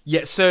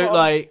 Yeah, so From-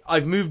 like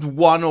I've moved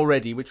one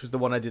already, which was the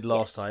one I did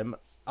last Yes. time.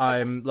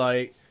 I'm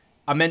like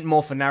I meant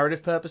more for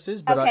narrative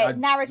purposes, but Okay, I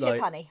narrative like,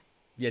 honey,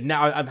 Yeah,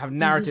 now I have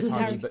narrative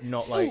honey, but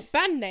not Ooh, like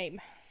band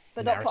name.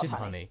 but not plot narrative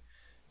honey. honey.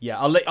 Yeah,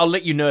 I'll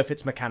let you know if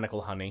it's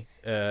mechanical honey.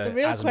 The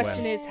real as and when.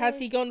 question is, has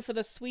he gone for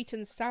the sweet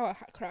and sour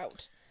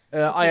kraut?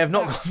 I have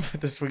not that? gone for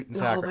the sweet and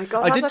sour. Oh my cream. God,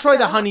 I how'd did I try the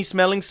forget that? honey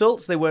smelling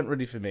salts. They weren't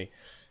really for me.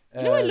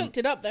 You know, I looked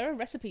it up. There are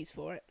recipes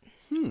for it.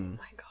 Oh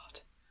my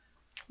god.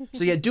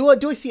 So yeah, do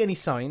I see any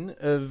sign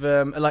of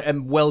like a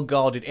well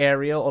guarded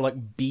area or like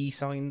bee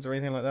signs or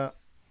anything like that?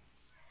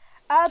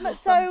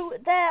 So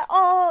there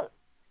are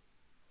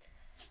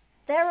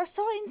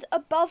signs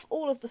above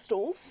all of the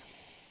stalls,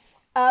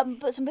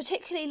 but some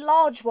particularly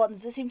large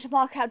ones that seem to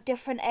mark out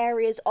different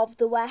areas of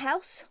the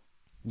warehouse.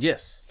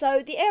 Yes,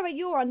 So the area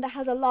you're under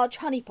has a large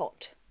honey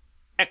pot.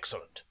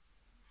 excellent.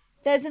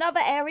 There's another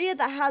area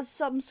that has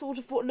some sort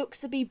of what looks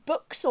to be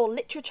books or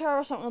literature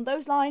or something on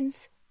those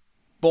lines.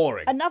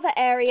 Boring. Another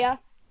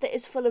area that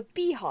is full of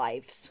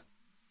beehives.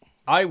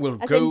 I will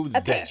As go in a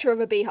there. picture of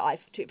a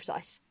beehive, to be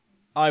precise.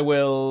 I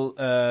will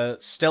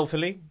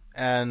stealthily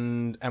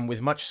and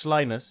with much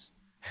slyness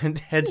and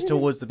head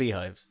towards the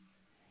beehives.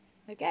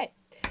 Okay.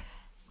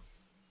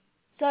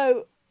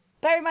 So,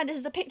 bear in mind this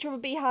is a picture of a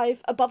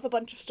beehive above a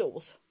bunch of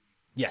stalls.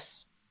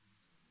 Yes.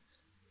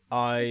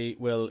 I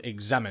will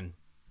examine.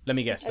 Let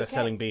me guess, they're Okay.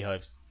 selling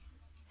beehives.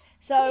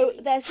 So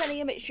they're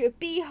selling a mixture of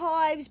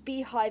beehives,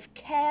 beehive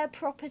care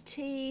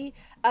property.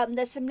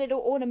 There's some little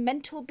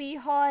ornamental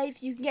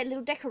beehives. You can get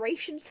little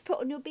decorations to put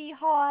on your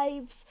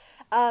beehives.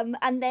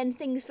 And then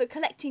things for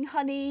collecting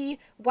honey,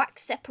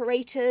 wax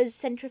separators,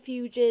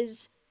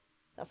 centrifuges.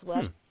 That's the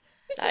word.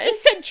 It's That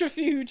just a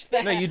centrifuge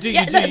there. No, you do. Yeah,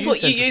 you do that's use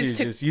what you use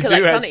to centrifuges. You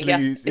collect do honey. actually Yeah,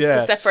 use. it's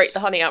to separate the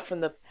honey out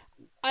from the.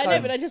 I know,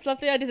 but I just love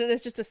the idea that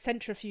there's just a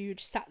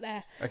centrifuge sat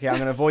there. Okay, I'm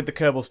going to avoid the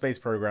Kerbal Space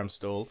Program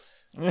stall.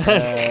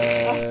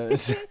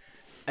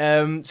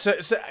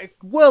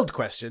 World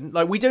question.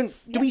 Like, we don't.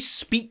 Do we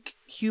speak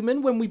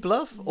human when we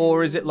bluff,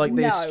 or is it like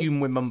they No. assume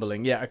we're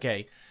mumbling? Yeah.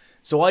 Okay.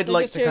 So I'd They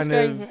like just to hear us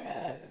kind of. going,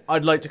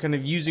 I'd like to kind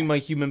of using my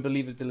human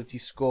believability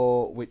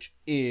score, which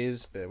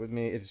is, bear with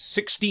me, it's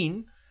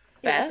 16.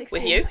 Bear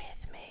 16. with you.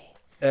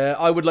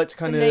 I would like to The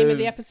kind name of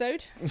the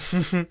episode.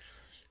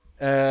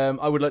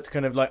 I would like to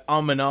kind of like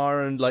and ah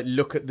and like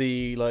look at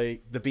the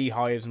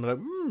beehives and be like,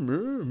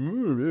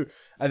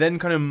 and then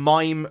kind of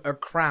mime a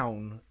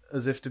crown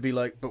as if to be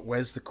like, but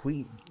where's the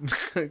queen? kind of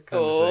thing.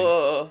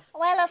 Oh,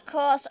 Well, of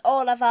course,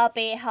 all of our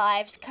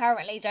beehives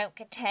currently don't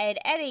contain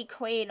any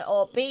queen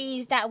or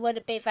bees. That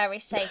wouldn't be very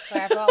safe for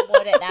everyone,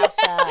 would it now,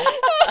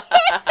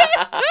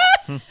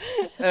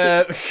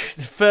 sir?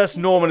 First,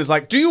 Norman is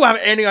like, do you have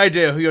any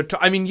idea who you're?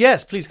 I mean,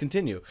 yes. Please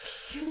continue.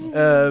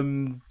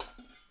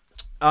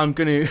 I'm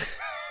gonna.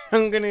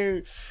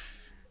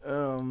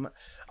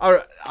 All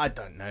right, I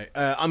don't know.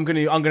 I'm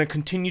gonna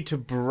continue to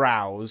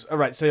browse. All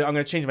right, so I'm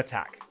gonna change my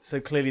tack. So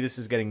clearly, this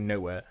is getting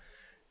nowhere.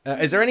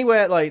 Is there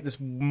anywhere like that's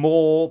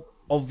more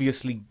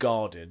obviously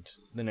guarded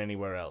than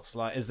anywhere else?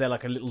 Like, is there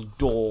like a little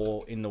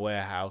door in the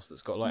warehouse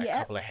that's got like a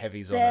couple of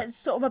heavies on it? There's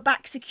sort of a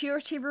back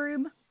security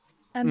room,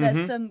 and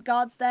there's some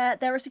guards there.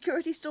 There are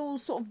security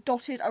stalls sort of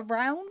dotted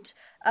around,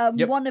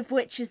 Yep. one of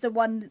which is the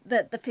one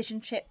that the fish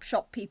and chip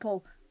shop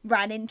people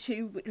ran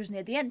into, which was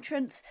near the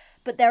entrance.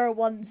 But there are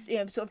ones,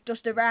 sort of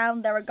dotted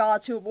around. There are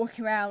guards who are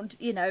walking around,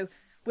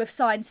 with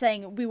signs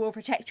saying, "We will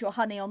protect your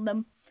honey" on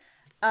them.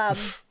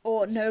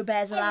 Or "No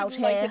bears I allowed would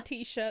like here." a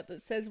T-shirt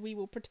that says "We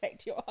will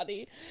protect your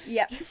honey."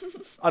 Yep.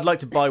 I'd like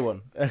to buy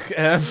one.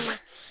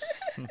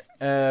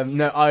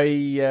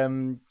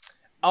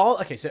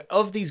 Okay, so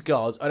of these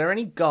guards, are there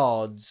any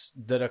guards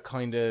that are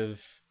kind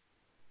of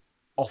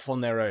off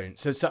on their own?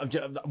 So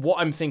what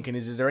I'm thinking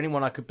is there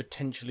anyone I could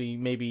potentially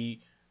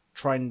maybe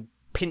try and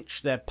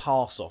pinch their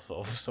pass off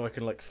of so I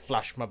can like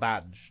flash my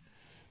badge?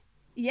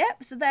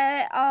 Yep, so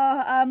there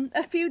are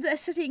a few that are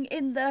sitting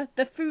in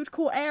the food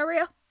court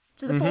area.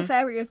 So the fourth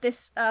area of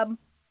this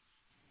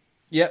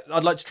Yeah,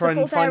 I'd like to try the and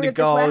fourth find area a of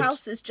this guard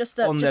warehouse is just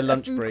a on their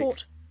lunch food break.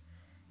 court.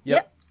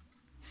 Yep.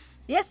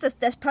 Yes,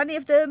 there's plenty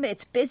of them.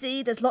 It's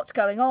busy. There's lots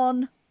going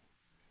on.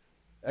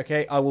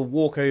 Okay, I will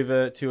walk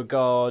over to a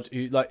guard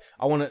who,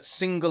 I want to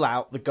single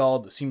out the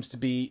guard that seems to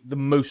be the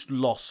most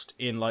lost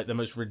in, the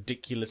most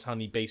ridiculous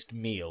honey-based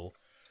meal.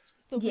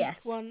 The weak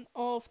Yes. one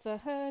of the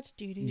herd.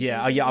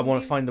 Yeah, I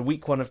want to find the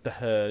weak one of the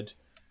herd,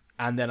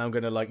 and then I'm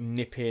going to,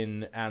 nip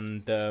in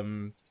and,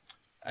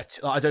 I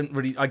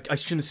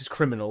assume this is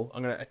criminal.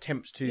 I'm going to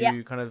attempt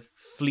to kind of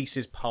fleece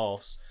his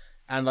pass,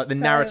 and, the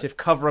narrative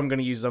cover I'm going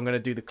to use is I'm going to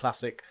do the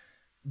classic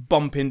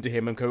bump into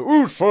him and go,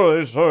 "Ooh,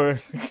 sorry."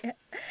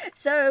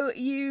 So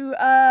you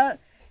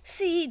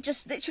see,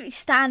 just literally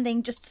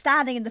standing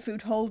in the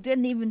food hall,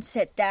 didn't even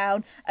sit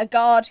down, a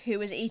guard who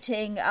was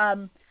eating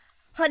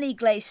honey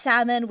glazed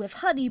salmon with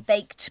honey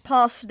baked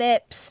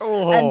parsnips,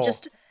 and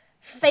just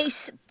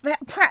face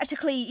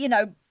practically,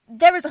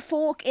 there is a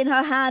fork in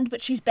her hand,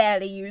 but she's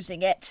barely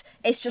using it.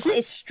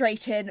 It's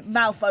straight in,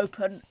 mouth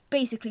open,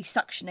 basically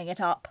suctioning it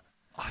up.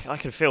 I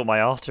can feel my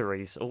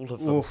arteries, all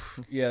of them. Oof,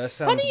 yeah, that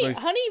sounds both...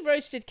 Honey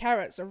roasted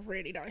carrots are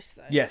really nice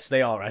though. Yes,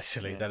 they are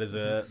actually. That is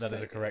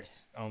a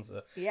correct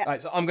answer. Yeah.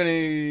 Right, so I'm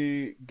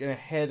gonna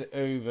head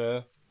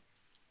over.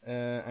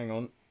 Hang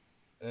on.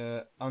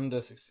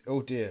 Under 60.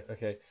 Oh dear.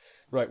 Okay.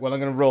 Right. Well, I'm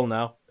gonna roll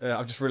now.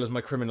 I've just realised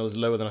my criminal is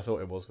lower than I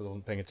thought it was because I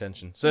wasn't paying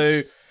attention.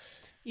 So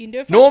You can do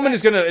it. Norman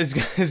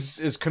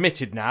is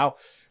committed now.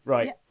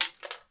 Right. Yeah.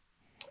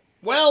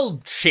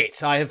 Well,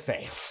 shit. I have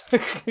failed.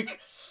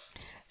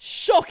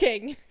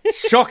 Shocking.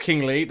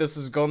 Shockingly, this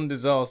has gone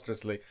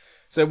disastrously.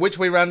 So which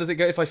way round does it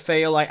go? If I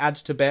fail, I add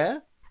to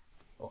bear?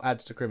 Or add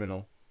to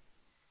criminal?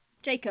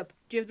 Jacob,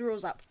 do you have the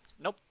rules up?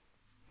 Nope.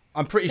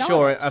 I'm pretty Darn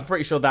sure. it. I'm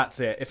pretty sure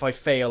that's it. If I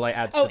fail, I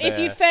add to Oh, bear. if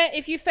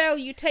you fail,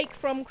 you take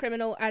from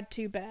criminal, add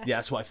to bear. Yeah,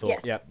 that's what I thought.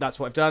 Yes. Yeah, that's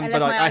what I've done. I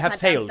But left my I have iPad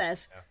failed.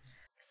 downstairs.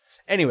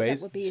 Anyways,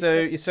 That would be so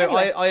useful.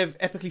 I Anyway. have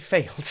epically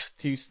failed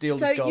to steal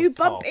So this guard's you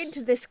bump pass.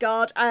 into this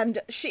guard, and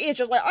she is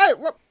just like,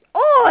 "Oh,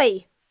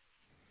 oi!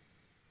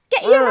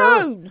 Get your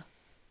own!"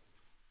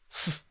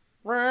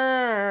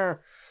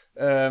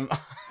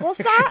 What's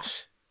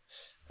that?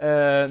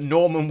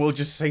 Norman will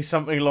just say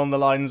something along the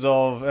lines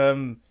of,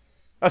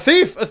 a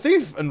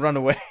thief, and run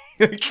away.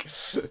 I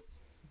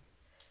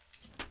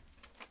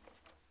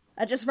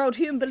just rolled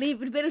human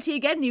believability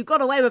again. You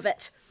got away with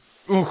it.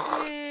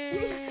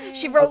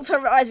 She rolls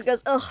her eyes and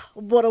goes, "Ugh,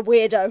 what a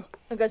weirdo,"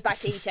 and goes back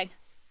to eating.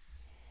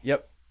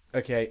 Yep.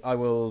 Okay, I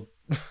will.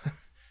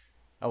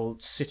 I will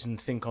sit and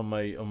think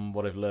on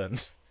what I've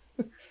learned.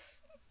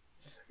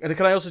 And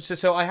can I also say,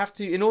 so I have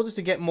to, in order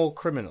to get more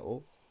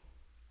criminal,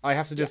 I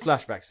have to do Yes. a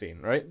flashback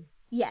scene, right?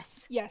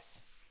 Yes.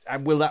 Yes.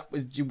 And are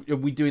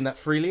we doing that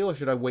freely, or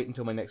should I wait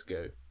until my next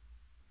go?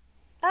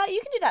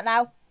 You can do that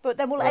now. But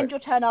then we'll Right. end your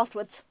turn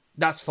afterwards.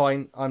 That's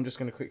fine. I'm just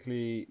going to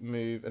quickly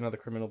move another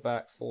criminal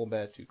back.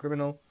 Forbear to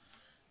criminal.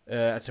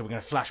 So we're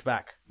going to flash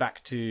back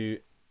to,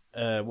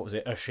 what was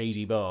it? A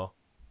shady bar.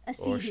 A Or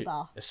seedy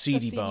bar. A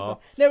seedy bar.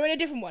 No, we're in a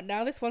different one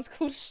now. This one's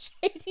called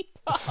Shady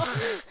Bar.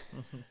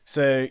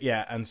 So,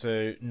 yeah, and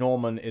so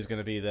Norman is going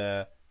to be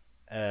there.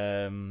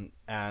 And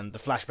the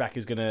flashback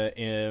is going to...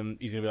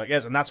 he's going to be like,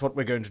 yes, and that's what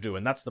we're going to do.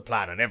 And that's the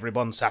plan. And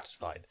everyone's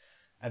satisfied.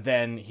 And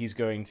then he's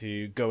going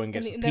to go and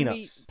get some and then we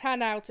peanuts.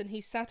 pan out and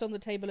he's sat on the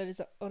table on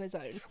his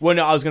own. Well,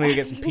 no, I was going to go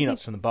get some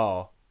peanuts from the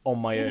bar on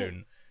my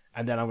own,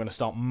 and then I'm going to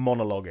start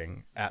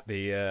monologuing at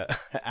the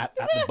at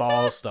the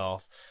bar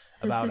staff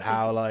about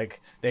how like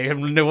they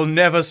will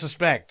never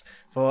suspect.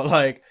 For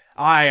like,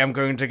 I am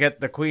going to get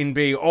the queen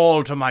bee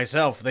all to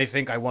myself. They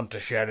think I want to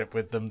share it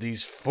with them.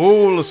 These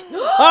fools.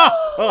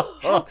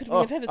 How could we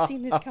have ever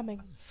seen this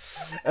coming?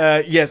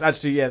 Yes,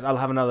 actually, yes. I'll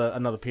have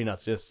another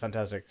peanuts. Yes,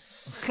 fantastic.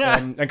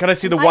 And can I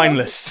see the wine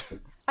also- list?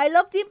 I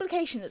love the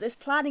implication that this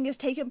planning has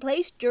taken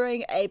place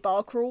during a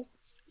bar crawl.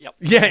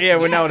 Yeah.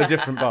 We're now at a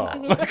different bar. How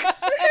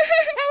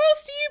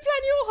else do you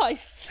plan your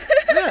heists?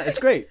 Yeah, it's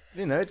great.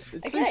 You know, it's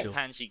social.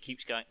 Pansy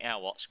keeps going, "Yeah,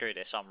 what? Screw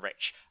this, I'm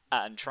rich,"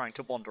 and trying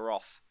to wander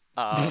off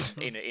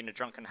in a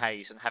drunken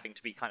haze and having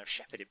to be kind of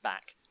shepherded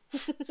back.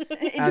 Into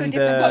a And,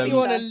 different Got you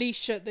on a bar.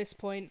 leash at this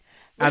point.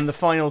 And the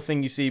final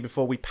thing you see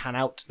before we pan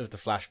out of the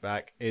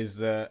flashback is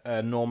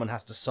that Norman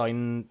has to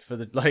sign for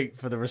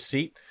the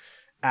receipt,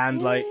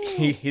 and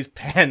his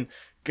pen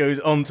goes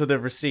onto the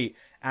receipt,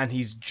 and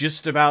he's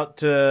just about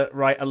to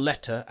write a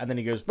letter, and then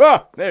he goes,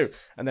 "Ah, no,"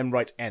 and then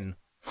writes N.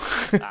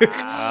 Oh.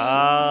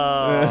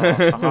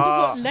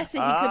 What letter he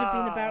could have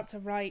been about to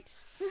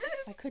write.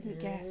 I couldn't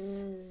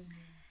guess.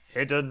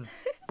 Hidden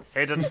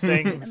A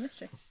things.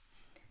 mystery.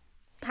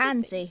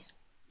 Pansy.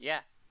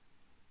 Yeah.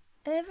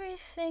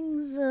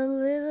 Everything's a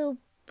little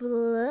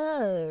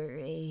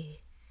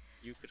blurry.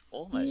 You could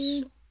almost.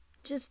 You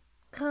just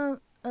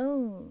can't.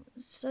 Oh,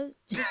 you're so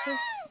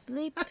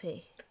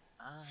sleepy.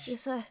 You're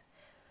so.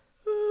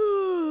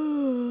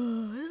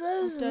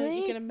 You're so Don't,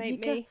 you're gonna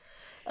make me.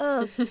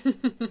 Oh,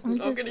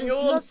 I'm gonna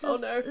yawn. Oh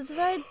no. It's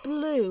very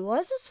blue. Why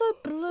is it so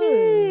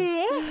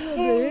blue?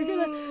 You're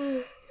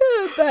gonna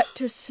go back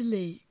to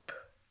sleep.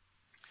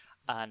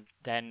 And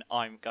then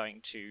I'm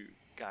going to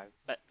go.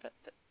 But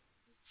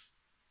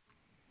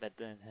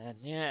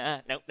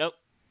yeah, nope.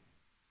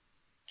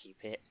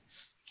 Keep it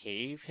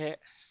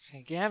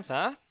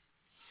together.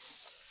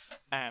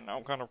 And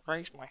I'm gonna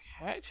raise my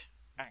head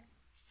and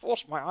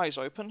force my eyes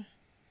open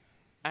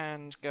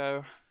and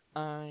go,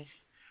 "I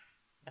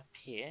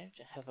appear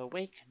to have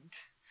awakened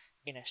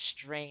in a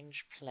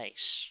strange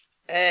place."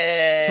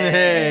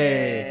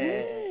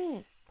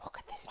 Hey. What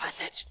could this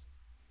Was it?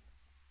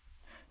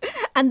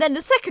 And then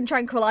the second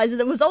tranquilizer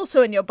that was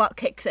also in your butt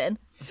kicks in.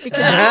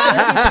 Because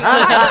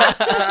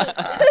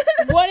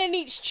One in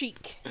each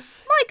cheek.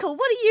 Michael,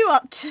 what are you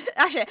up to?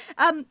 Actually,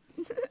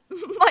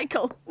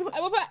 Michael. What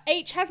about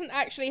H hasn't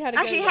actually had a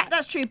go Actually, yet.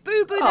 that's true.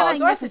 Boo Boo the Oh,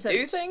 do I have to Magnificent.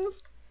 do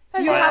things?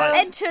 You have Hello.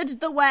 entered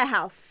the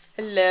warehouse.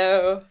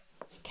 Hello.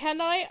 Can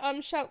I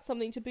shout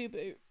something to Boo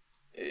Boo?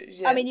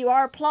 I mean, you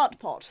are a plant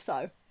pot,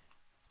 so.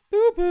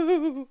 Boo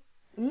Boo!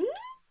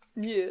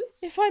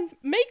 Yes. If I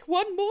make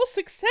one more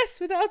success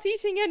without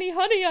eating any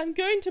honey, I'm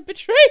going to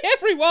betray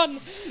everyone!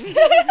 Please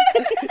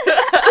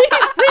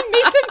bring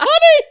me some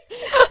honey!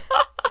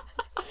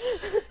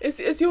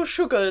 Is your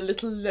sugar a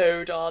little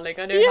low,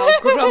 darling? I know Yes.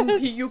 how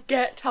grumpy you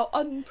get, how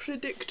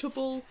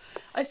unpredictable.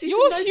 I see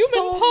Your some nice human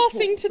samples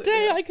passing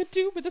today over I could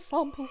do with a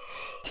sample.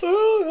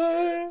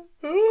 here.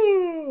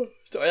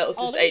 Sorry, that was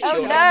just H. Oh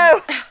yawning.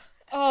 no!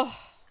 Oh,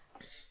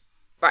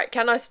 Right,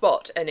 can I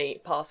spot any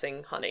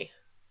passing honey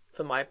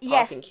for my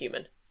Yes. passing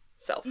human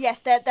self?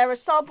 Yes, there are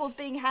samples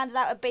being handed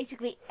out at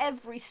basically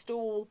every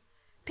stall.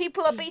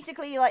 People are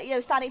basically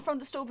standing in front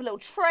of the stall with a little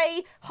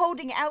tray,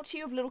 holding it out to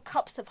you with little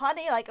cups of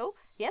honey. Like, oh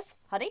yes,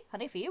 honey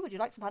for you. Would you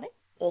like some honey?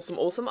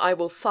 Awesome. I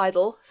will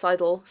sidle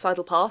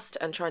past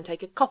and try and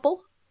take a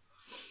couple.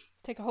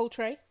 take a whole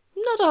tray.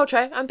 Not a whole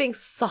tray. I'm being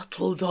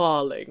subtle,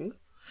 darling.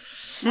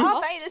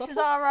 Okay, this is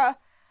our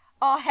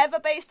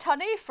heather-based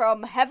honey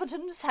from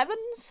Heaven's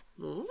Heavens.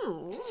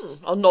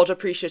 I'll nod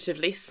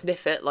appreciatively,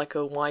 sniff it like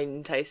a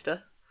wine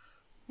taster.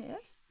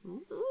 Yes.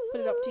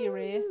 Put it up to your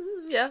ear.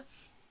 Yeah.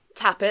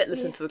 Tap it,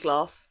 listen to the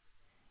glass.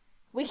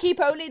 We keep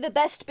only the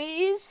best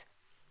bees.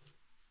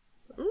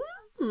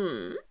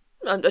 And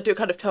do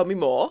kind of tell me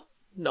more.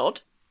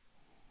 Nod.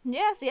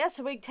 Yes,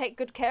 so we take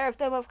good care of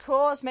them, of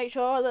course, make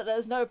sure that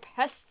there's no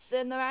pests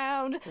in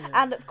around,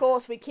 and of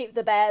course we keep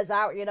the bears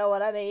out, you know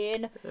what I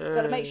mean?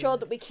 Gotta make sure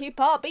that we keep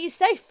our bees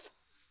safe.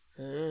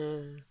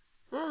 I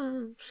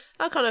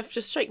kind of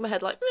just shake my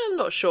head like, I'm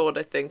not sure what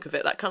I think of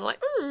it. That kind of like,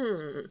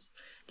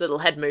 little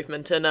head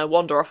movement and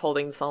wander off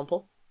holding the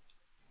sample.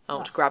 I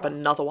want to grab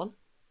another one.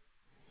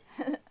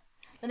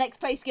 The next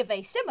place give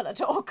a similar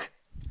talk.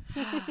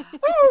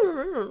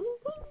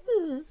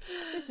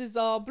 This is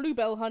our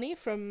bluebell honey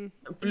from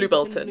Bluebelton,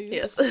 Bluebelton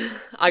yes. Blues.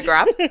 I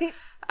grab.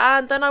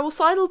 And then I will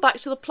sidle back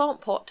to the plant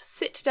pot,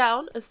 sit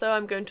down as though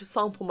I'm going to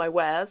sample my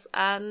wares,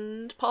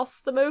 and pass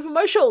them over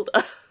my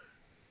shoulder.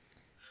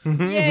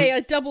 Yay,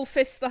 I double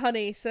fist the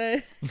honey,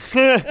 so...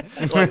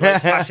 like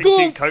smashing Go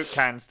two on. Coke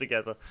cans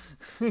together.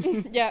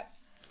 yeah.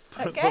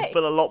 Okay.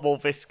 But a lot more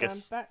I'm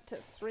viscous. back to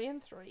 3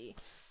 and 3.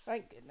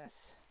 Thank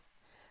goodness.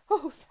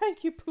 Oh,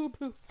 thank you, Poo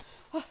Poo.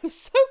 I was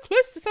so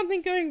close to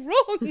something going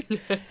wrong.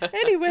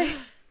 Anyway,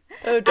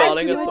 Oh,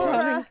 darling, as it's you're,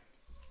 alright.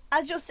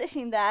 as you're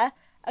sitting there,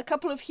 a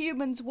couple of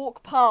humans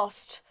walk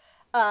past,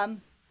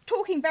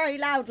 talking very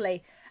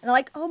loudly. And they're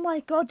like, oh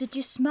my god, did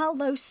you smell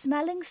those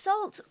smelling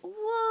salts?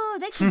 Whoa,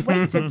 they can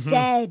wake the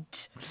dead.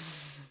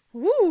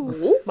 woo.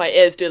 Ooh, my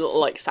ears do a little,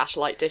 like,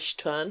 satellite dish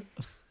turn.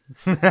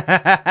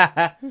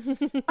 I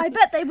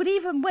bet they would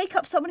even wake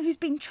up someone who's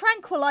been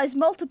tranquilized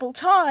multiple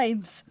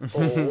times.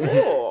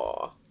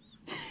 Oh.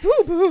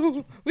 Boo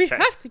Boo, we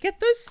Check. have to get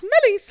those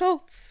smelling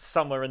salts.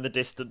 Somewhere in the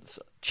distance,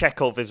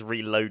 Chekhov is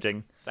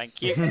reloading.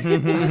 Thank you.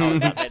 Oh,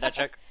 that made that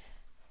joke.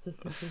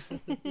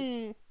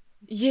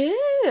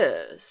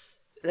 Yes.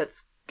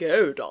 Let's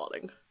go,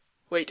 darling.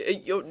 Wait,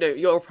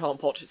 your plant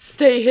pot.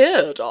 Stay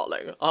here,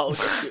 darling. I'll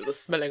get you the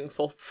smelling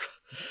salts.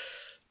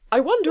 I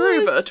wander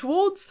over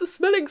towards the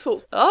smelling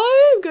salts.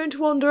 I'm going to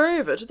wander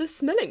over to the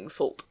smelling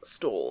salt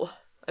stall.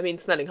 I mean,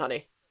 smelling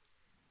honey.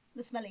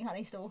 The smelling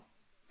honey store.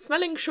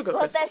 Smelling sugar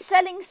Well, they're crystals.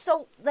 selling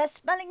salt. They're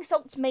smelling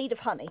salts made of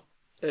honey.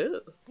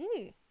 Ooh.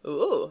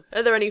 Ooh.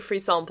 Are there any free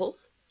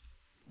samples?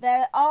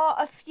 There are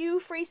a few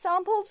free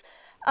samples,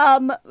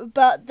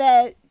 but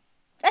they're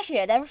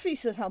actually there are a few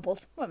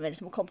samples. Well, maybe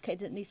it's more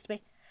complicated than it needs to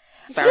be.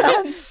 Fair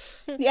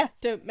enough. Yeah.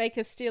 Don't make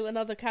us steal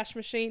another cash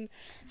machine.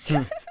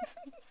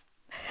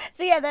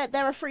 So yeah,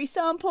 there are free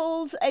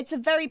samples. It's a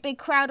very big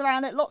crowd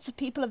around it. Lots of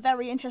people are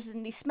very interested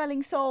in these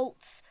smelling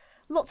salts.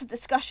 Lots of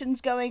discussions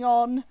going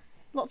on.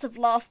 Lots of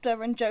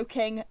laughter and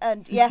joking.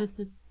 And yeah,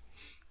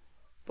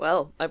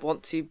 Well, I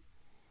want to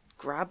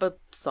grab a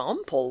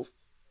sample.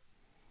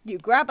 you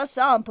grab a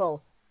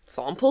sample.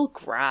 Sample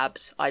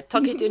grabbed. I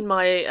tuck it in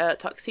my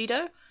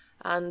tuxedo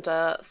and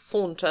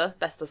saunter,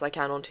 best as I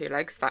can on two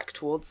legs, back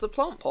towards the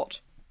plant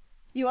pot.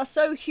 You are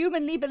so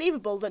humanly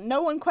believable that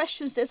no one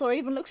questions this or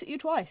even looks at you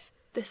twice.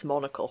 This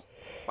monocle.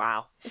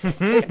 Wow.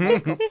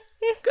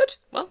 Good.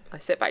 Well, I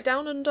sit back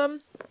down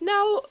and,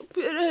 now,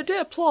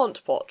 dear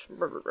plant pot,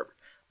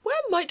 where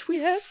might we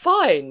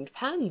find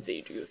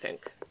Pansy, do you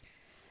think?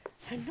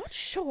 I'm not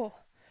sure.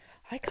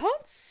 I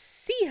can't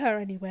see her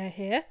anywhere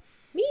here.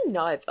 Me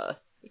neither,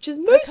 which is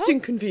most can't-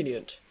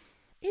 inconvenient.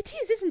 It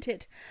is, isn't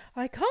it?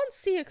 I can't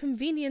see a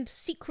convenient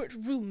secret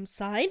room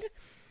sign.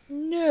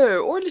 No,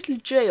 or a little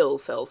jail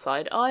cell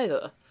side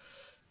either.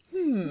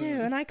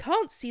 No, and I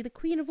can't see the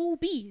Queen of all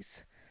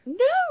Bees.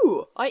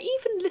 No! I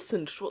even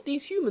listened to what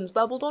these humans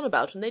babbled on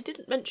about, and they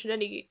didn't mention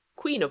any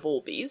queen of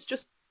all bees,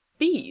 just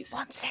bees.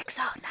 Once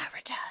exiled, now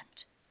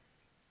returned.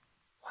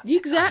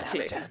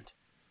 Exactly. Did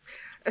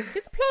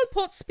the plant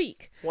pot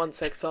speak?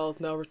 Once exiled,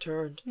 now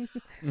returned.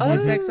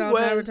 Once exiled,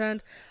 now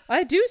returned.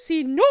 I do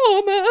see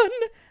Norman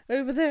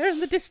over there in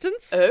the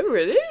distance. Oh,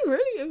 really?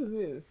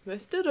 Really? Oh, I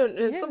still don't...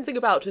 There's something Yes.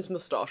 about his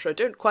moustache. I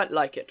don't quite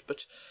like it,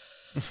 but...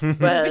 But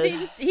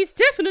Well, he's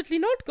definitely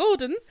not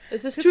Gordon.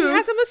 this is 'Cause true. he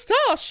has a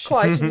moustache.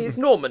 Quite, and he's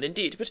Norman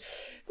indeed, but...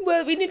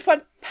 Well, we need to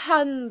find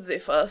Pansy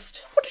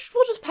first.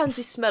 What does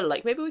Pansy smell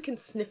like? Maybe we can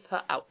sniff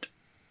her out.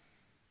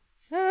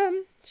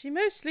 She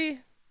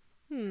mostly...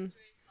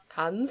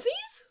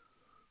 Pansies?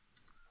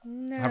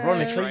 No.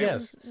 Ironically,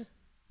 yes.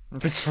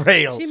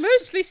 Betrayal. She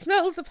mostly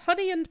smells of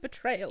honey and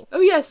betrayal.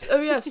 Oh yes,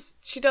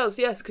 she does,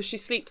 yes, because she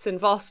sleeps in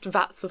vast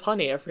vats of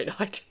honey every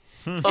night.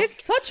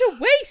 It's such a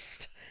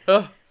waste.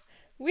 Ugh.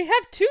 We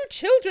have 2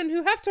 children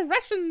who have to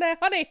ration their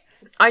honey.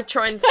 I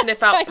try and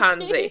sniff out Thank you.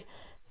 Pansy.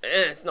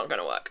 It's not going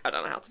to work. I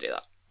don't know how to do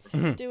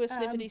that. Do a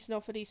sniffity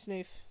snoffity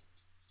snoof.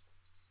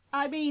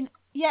 I mean,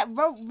 yeah,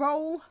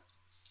 roll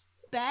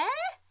bear?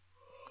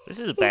 This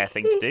is a bear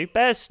thing to do.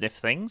 Bears sniff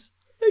things.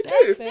 They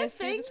Bears do. sniff Bears do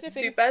the things?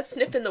 sniffing. Do bears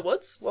sniff in the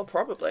woods? Well,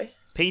 probably.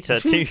 Peter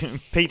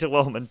Peter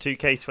Wellman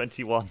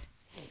 2K21.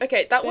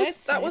 Okay, that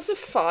Bears was a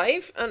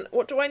 5. And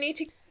what do I need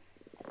to?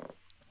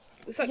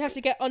 Is that You have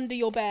to get under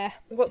your bear.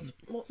 what's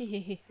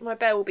my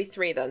bear will be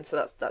 3 then, so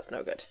that's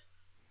no good.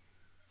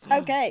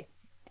 Okay.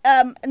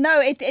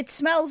 No, it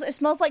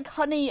smells like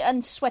honey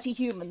and sweaty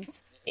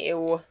humans.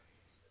 Ew.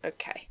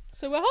 Okay.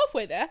 So we're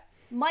halfway there.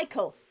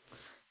 Michael,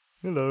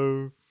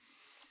 Hello.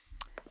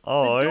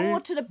 the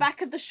door to the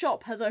back of the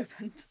shop has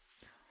opened.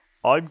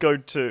 I'm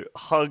going to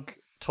hug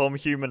Tom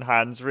Human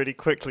Hands really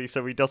quickly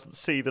so he doesn't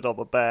see that I'm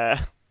a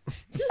bear.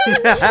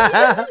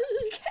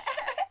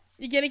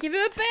 You're gonna give him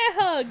a bear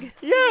hug.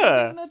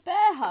 Yeah. A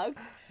bear hug.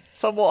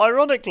 Somewhat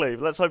ironically,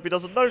 but let's hope he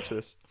doesn't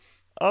notice.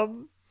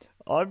 I'm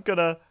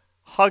gonna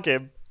hug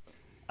him,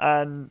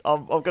 and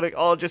I'm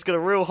just gonna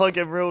real hug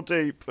him real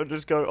deep, and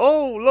just go,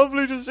 "Oh,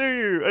 lovely to see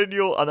you," and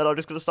then I'm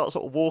just gonna start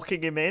sort of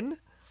walking him in,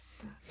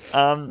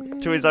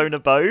 to his own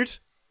abode.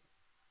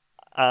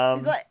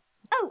 He's like,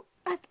 oh,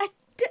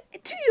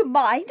 do you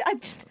mind? I'm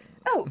just,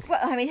 oh, well,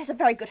 I mean, it's a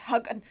very good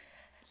hug, and,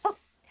 oh,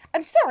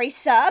 I'm sorry,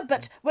 sir,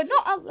 but we're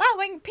not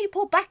allowing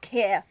people back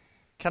here.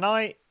 Can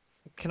I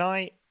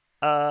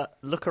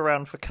look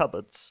around for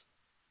cupboards?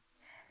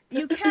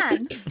 You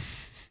can.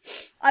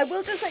 I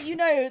will just let you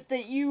know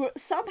that you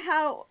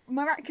somehow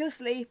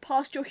miraculously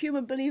passed your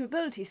human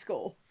believability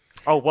score.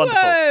 Oh,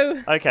 wonderful.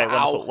 Whoa! Okay,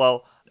 Wow. wonderful.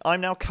 Well,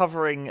 I'm now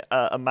covering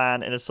a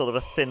man in a sort of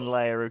a thin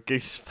layer of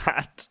goose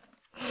fat.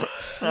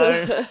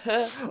 So,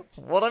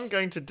 what I'm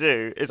going to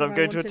do is I'm I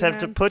going to wanted attempt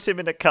to man. put him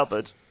in a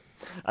cupboard.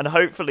 And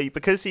hopefully,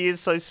 because he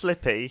is so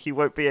slippy, he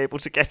won't be able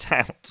to get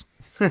out.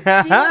 Do you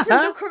want to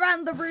look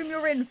around the room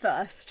you're in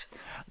first?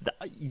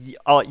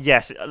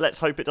 Yes, let's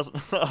hope it doesn't.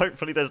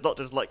 Hopefully, there's not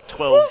just like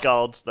 12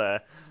 guards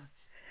there.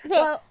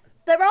 Well,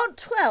 there aren't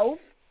 12,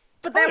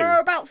 but there Oh. are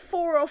about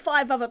 4 or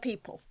 5 other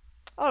people.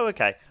 Oh,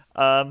 okay.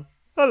 There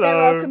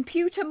Hello. are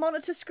computer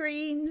monitor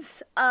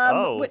screens,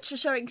 Oh. which are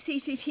showing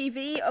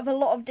CCTV of a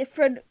lot of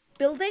different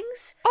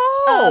buildings.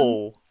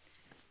 Oh.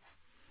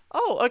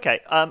 Oh, okay.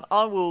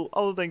 I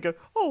will then go.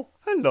 Oh,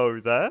 hello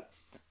there.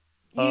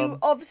 You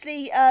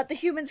obviously, the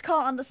humans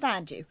can't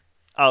understand you.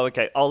 Oh,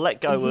 okay. I'll let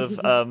go of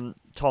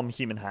Tom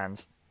Human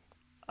Hands,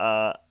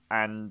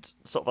 and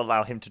sort of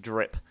allow him to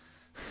drip.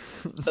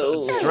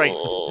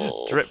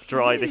 Drip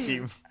dry the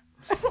human.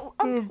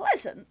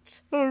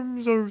 Unpleasant.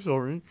 I'm so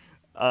sorry.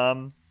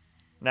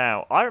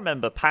 Now I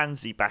remember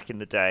Pansy back in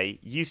the day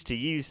used to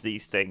use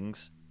these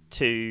things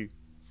to.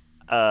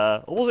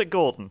 Or was it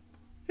Gordon?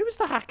 Who was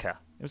the hacker?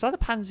 It was either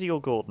Pansy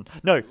or Gordon.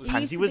 No,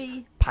 Pansy to was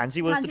be-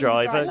 Pansy was the Pansy was the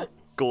driver. driver.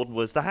 Gordon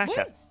was the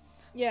hacker.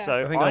 Yeah.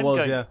 So I think I was,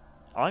 going, yeah.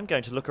 I'm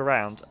going to look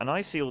around, and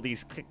I see all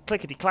these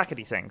clickety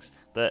clackety things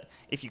that,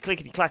 if you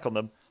clickety clack on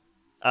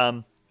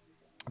them,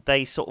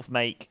 they sort of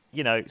make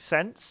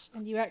sense.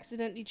 And you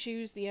accidentally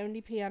choose the only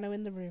piano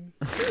in the room.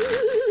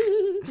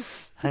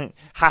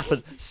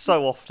 Happen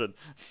so often.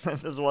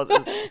 That's why.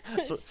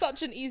 It's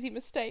such an easy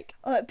mistake.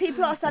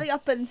 People are standing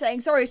up and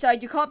saying, "Sorry, sir,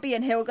 you can't be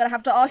in here. We're going to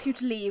have to ask you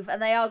to leave,"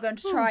 and they are going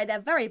to try their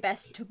very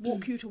best to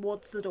walk you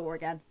towards the door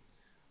again.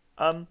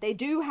 They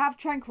do have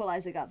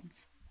tranquilizer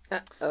guns.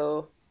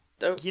 Uh-oh.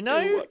 Don't You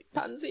know- do what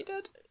Pansy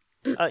did.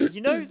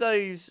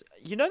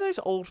 those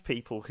old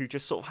people who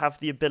just sort of have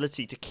the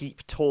ability to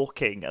keep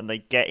talking and they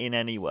get in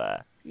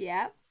anywhere.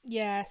 Yeah.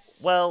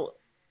 Yes. Well,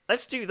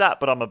 let's do that,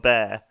 but I'm a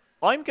bear.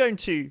 I'm going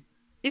to.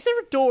 Is there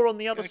a door on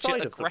the other Going to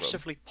side of the room?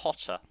 aggressively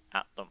potter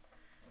at them.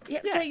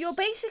 Yep. So Yes. you're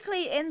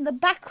basically in the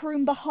back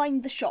room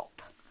behind the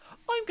shop.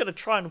 I'm going to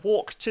try and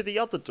walk to the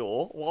other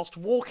door whilst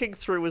walking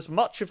through as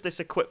much of this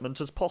equipment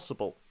as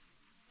possible.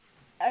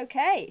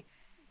 Okay.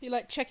 You're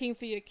like checking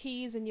for your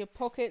keys in your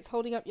pockets,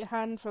 holding up your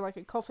hand for like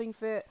a coughing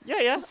fit.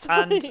 Yeah.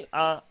 Sorry.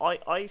 And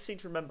I seem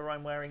to remember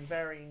I'm wearing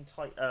varying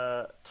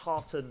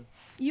tartan.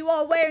 You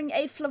are wearing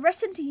a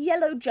fluorescent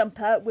yellow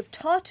jumper with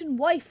tartan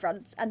Y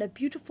fronts and a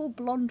beautiful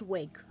blonde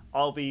wig.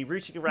 I'll be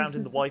rooting around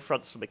in the Y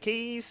fronts for the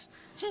keys,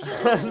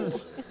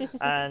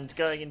 and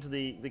going into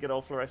the good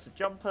old fluorescent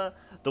jumper.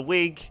 The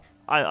wig,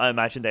 I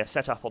imagine they're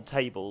set up on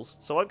tables,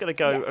 so I'm going to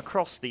go Yes.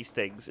 across these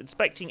things,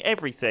 inspecting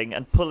everything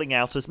and pulling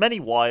out as many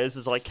wires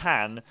as I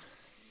can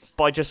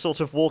by just sort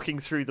of walking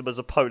through them as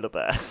a polar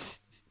bear.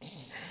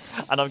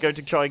 And I'm going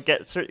to try and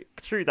get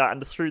through that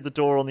and through the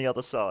door on the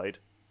other side.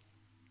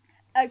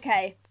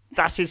 Okay.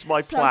 That is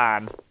my So-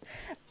 plan.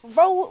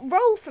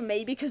 Roll for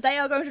me because they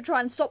are going to try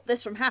and stop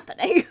this from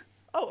happening.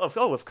 Oh,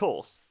 of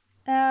course.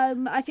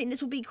 I think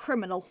this will be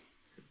criminal.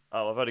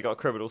 Oh, I've only got a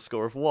criminal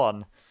score of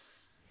 1.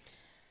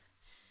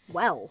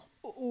 Well.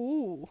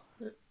 Ooh.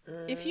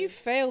 If you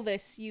fail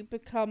this, you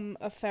become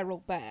a feral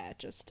bear,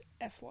 just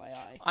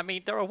FYI. I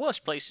mean, there are worse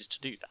places to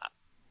do that.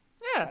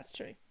 Yeah. That's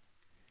true.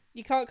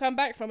 You can't come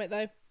back from it,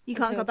 though. You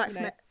can't until, come back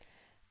from it.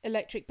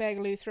 Electric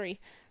Beargaloo 3.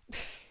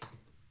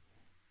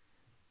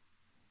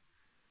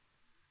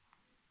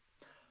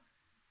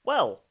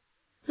 Well.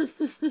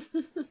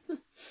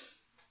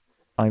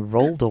 I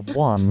rolled a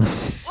 1.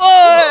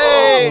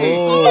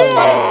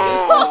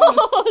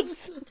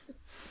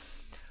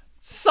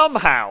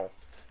 Somehow.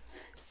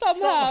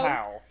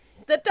 Somehow.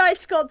 The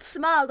dice god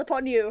smiled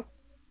upon you.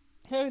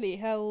 Holy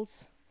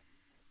hells.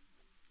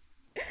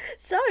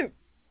 So,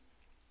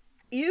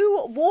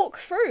 you walk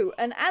through,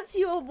 and as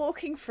you are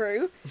walking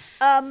through,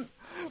 Oh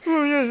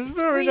yes,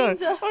 very nice.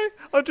 Screens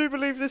I do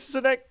believe this is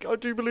an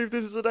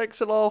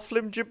XLR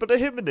Flim Jib and a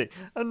Himini,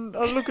 and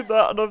I look at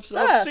that and I've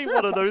seen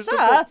one of those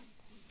sir,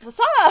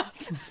 before.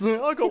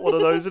 I got one of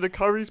those in a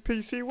Curry's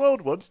PC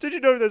World once. Did you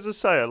know there's a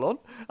sale on?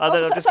 And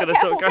then I'm just going to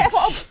sort of go.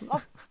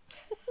 Careful.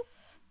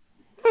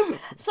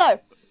 So,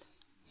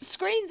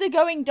 screens are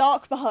going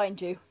dark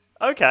behind you.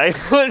 Okay,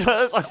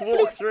 as I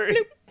walk through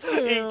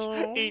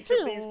each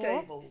of these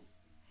cables.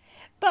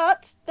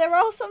 But there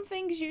are some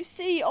things you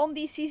see on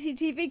these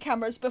CCTV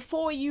cameras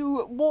before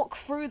you walk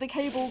through the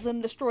cables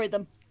and destroy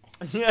them.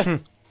 Yeah.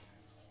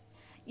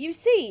 You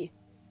see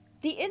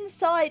the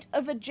inside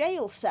of a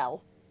jail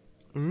cell.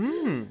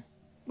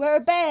 Where a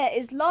bear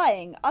is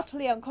lying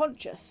utterly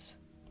unconscious.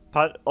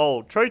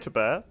 Traitor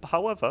bear,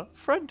 however,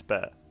 friend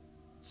bear.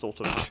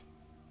 Sort of.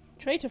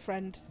 Traitor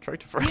friend.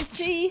 Traitor You friend.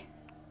 see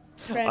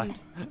Friend.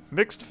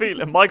 Mixed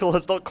feeling. Michael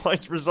has not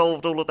quite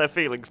resolved all of their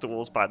feelings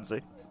towards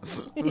Pansy.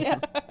 Yeah.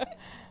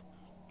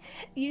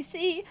 You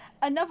see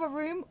another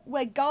room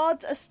where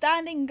guards are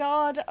standing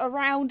guard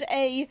around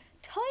a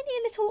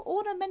tiny little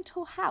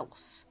ornamental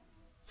house.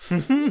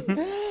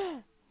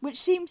 Which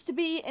seems to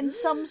be in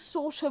some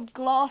sort of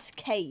glass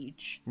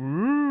cage.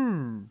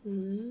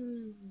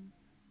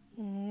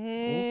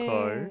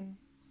 Okay.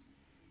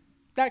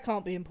 That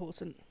can't be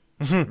important.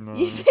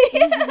 You see,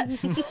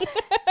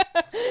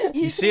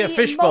 You see a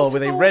fishbowl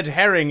with a multiple- red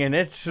herring in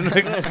it.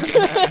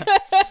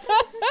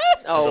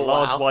 Oh, The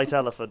large wow. white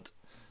elephant.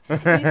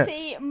 You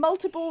see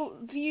multiple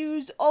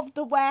views of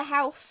the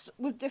warehouse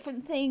with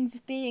different things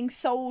being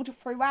sold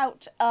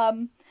throughout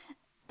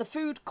the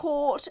food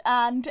court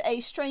and a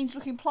strange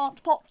looking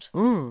plant pot.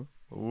 Ooh.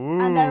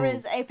 And there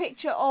is a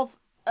picture of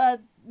a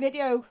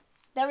video.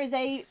 There is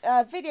a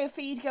video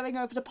feed going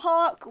over the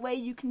park where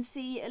you can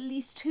see at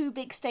least 2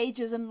 big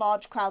stages and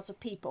large crowds of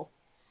people.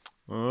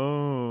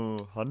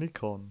 Oh,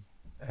 honeycomb.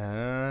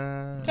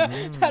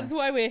 That's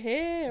why we're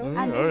here.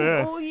 And this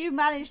yeah. is all you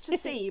manage to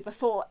see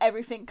before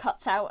everything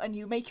cuts out and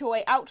you make your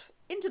way out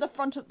into the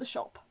front of the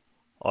shop.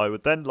 I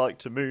would then like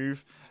to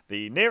move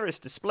the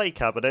nearest display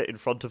cabinet in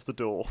front of the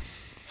door.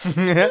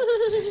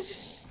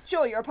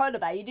 Sure, you're a polar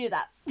bear, you do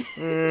that.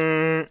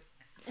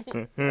 Oh,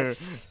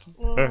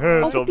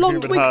 the Tom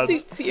blonde Human wig Hands.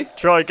 suits you.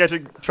 Try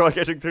getting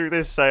through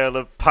this sale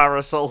of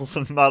parasols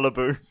and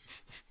Malibu.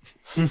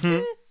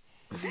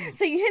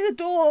 So you hear the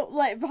door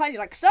like behind you,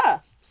 like,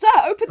 Sir,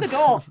 open the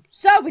door.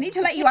 Sir, we need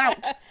to let you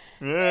out.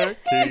 Yeah,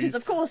 Because, keys.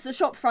 of course, the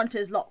shop front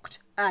is locked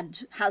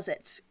and has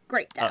its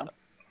grate down.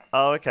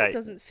 Oh, okay.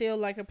 Doesn't feel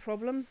like a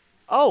problem.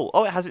 Oh,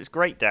 it has its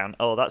grate down.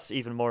 Oh, that's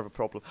even more of a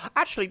problem.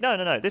 Actually,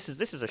 no. This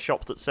is a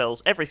shop that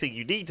sells everything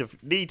you need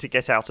to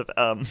get out of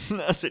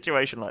a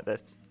situation like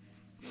this.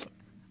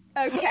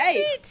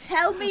 Okay,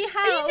 tell me Are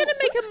how. you going to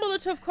make a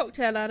Molotov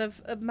cocktail out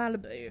of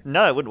Malibu?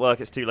 No, it wouldn't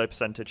work. It's too low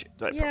percentage.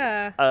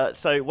 Yeah.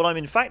 So what I'm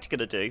in fact going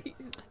to do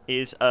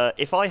is,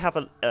 if I have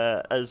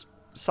as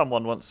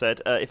someone once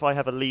said, if I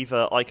have a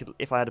lever,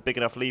 if I had a big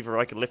enough lever,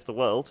 I could lift the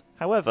world.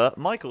 However,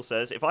 Michael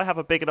says, if I have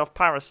a big enough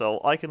parasol,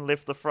 I can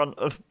lift the front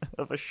of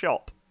a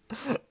shop.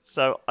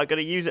 So I'm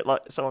going to use it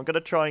so I'm going to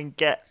try and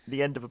get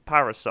the end of a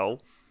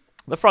parasol.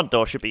 The front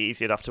door should be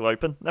easy enough to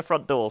open. The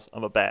front doors,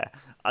 I'm a bear.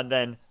 And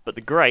then, but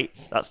the grate,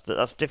 that's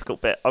the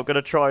difficult bit. I'm going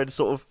to try and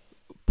sort of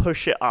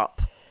push it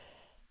up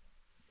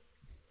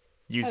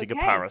using a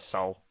Okay.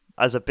 parasol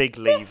as a big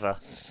lever.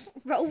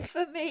 Roll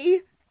for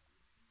me.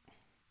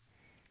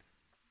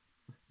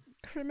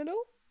 Criminal?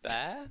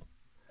 There.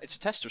 It's a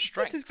test of This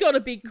strength. has got to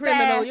be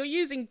criminal. There. You're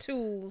using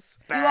tools.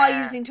 You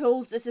are using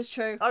tools, this is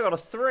true. I got a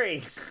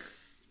 3.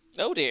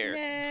 Oh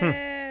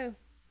dear.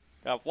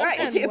 No. Right,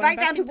 And so you're one back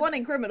down back to into- 1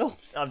 in criminal.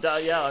 I'm now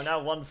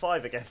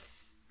 1-5 again.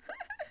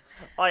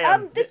 I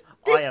am. This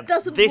I am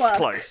doesn't this work.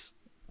 close.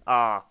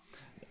 Ah.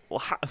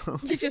 Well,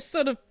 You just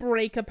sort of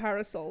break a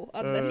parasol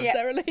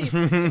unnecessarily.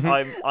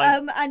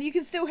 And you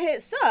can still hear,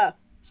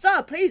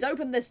 Sir, please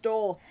open this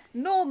door.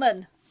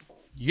 Norman,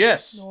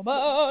 Yes.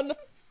 Norman.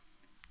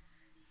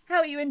 how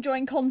are you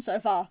enjoying con so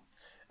far?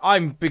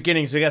 I'm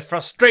beginning to get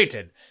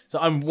frustrated. So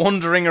I'm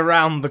wandering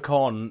around the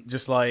con,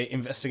 just like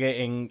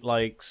investigating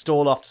like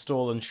stall after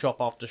stall and shop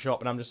after shop,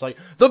 and I'm just like,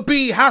 the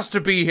bee has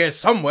to be here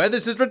somewhere.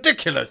 This is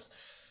ridiculous.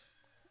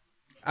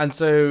 And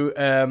so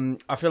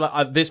I feel like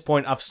at this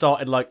point I've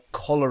started like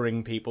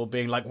collaring people,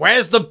 being like,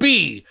 "Where's the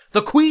bee?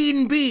 The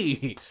queen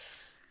bee!"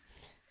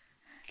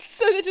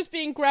 So they're just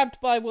being grabbed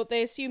by what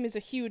they assume is a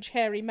huge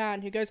hairy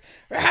man who goes,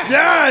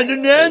 Yeah,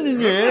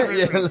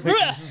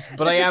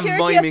 but I am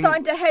Security are miming.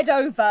 starting to head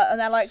over, and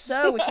they're like,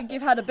 Sir, we think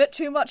you've had a bit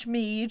too much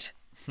mead.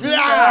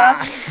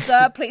 Yeah!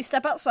 Sir, please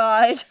step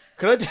outside.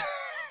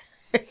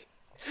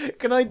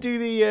 Can I do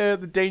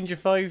the Danger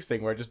 5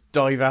 thing where I just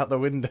dive out the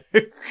window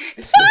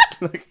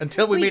like,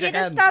 until we meet did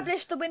again?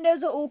 establish the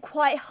windows are all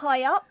quite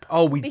high up.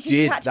 Oh, we because did.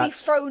 you had to be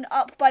That's thrown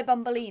up by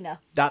Bumbleina.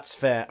 That's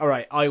fair. All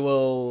right, I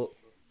will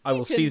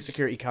see can the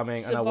security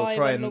coming, and I will survive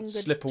try a and longer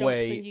slip jump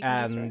away. than you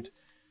can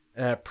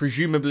And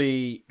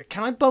presumably,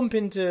 can I bump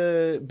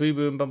into Boo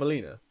Boo and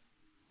Bumbleina?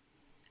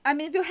 I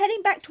mean, if you're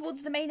heading back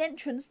towards the main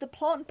entrance, the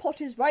plant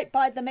pot is right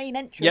by the main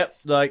Yep,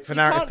 entrance. like for You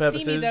narrative can't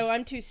purposes. see me though,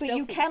 I'm too But stealthy.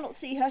 you cannot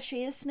see her,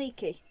 she is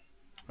sneaky.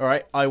 All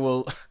right, I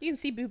will You can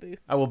see Boo Boo.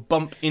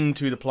 bump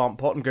into the plant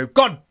pot and go,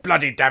 God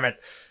bloody damn it!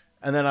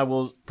 And then I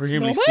will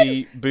presumably Norman?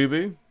 see Boo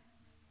Boo.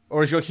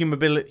 Or is your human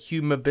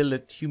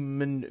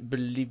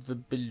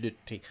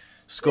believability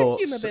score?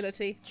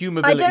 Humability. I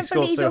Humability don't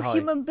score believe so your high.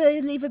 human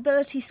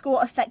believability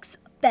score affects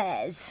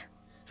bears.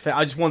 Fair,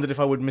 I just wondered if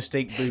I would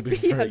mistake Boo Boo Be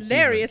for a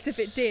hilarious if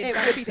it did. It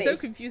That would would be be. so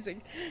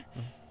confusing.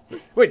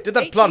 human. Wait, did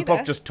that HQ plant pot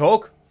there. just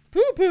talk?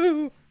 Boo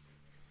Boo.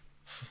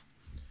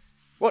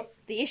 What?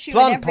 The issue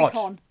Plant in every pot.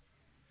 con.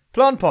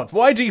 Plant pot,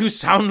 why do you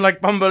sound like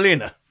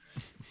Bumbleina?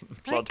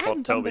 Plant I pot,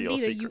 am tell me your Bumbleina,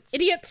 you secrets.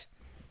 idiot.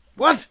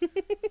 What?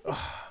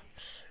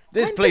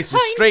 This I'm place is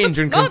behind strange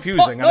the and plant confusing,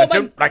 pot, and I Norman.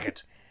 don't like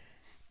it.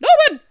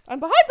 Norman! I'm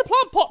behind the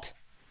plant pot.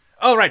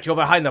 Oh, right, you're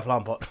behind the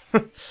plant pot.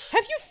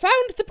 Have you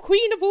found the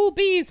queen of all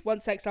bees?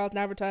 Once exiled,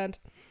 now returned.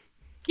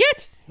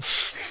 Yet?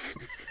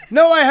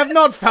 No, I have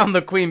not found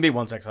the queen bee.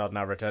 Once exiled,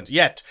 now returned.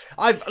 Yet.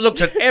 I've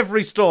looked at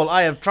every stall.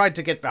 I have tried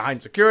to get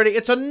behind security.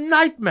 It's a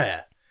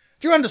nightmare.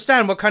 Do you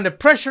understand what kind of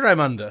pressure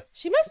I'm under?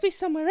 She must be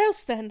somewhere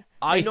else then.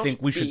 I Not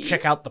think we should bee?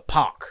 check out the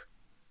park.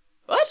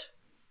 What?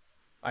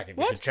 I think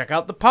we What? should check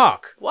out the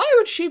park. Why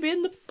would she be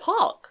in the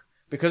park?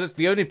 Because it's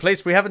the only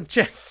place we haven't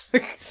checked.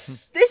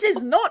 This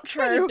is not I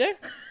true. don't know.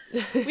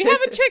 We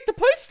haven't checked the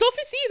post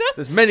office either.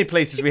 There's many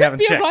places we haven't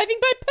Be checked. arriving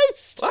by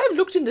post. I have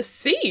looked in the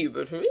sea,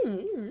 but...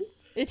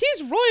 It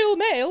is Royal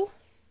Mail.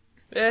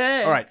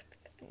 Eh. All right.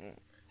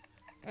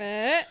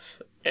 Ah.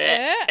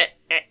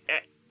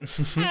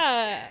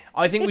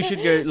 I think we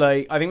should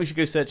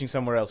go searching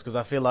somewhere else because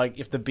I feel like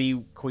if the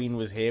bee queen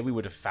was here, we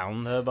would have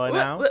found her by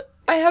now. But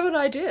I have an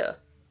idea.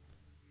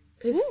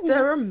 Is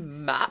there a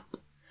map?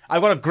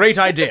 I've got a great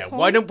idea.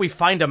 Why don't we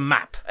find a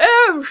map?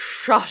 Oh,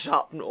 shut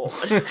up,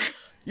 Norman.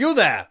 You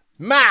there,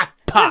 map?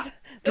 There's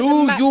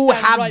Do a map you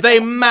stand have right the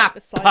beside map?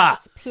 this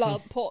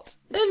plant pot.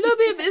 There's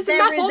a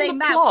There map is on a the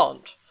map.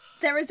 plant.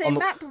 There is a On the-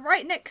 map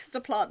right next to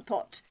the plant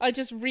pot. I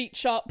just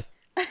reach up.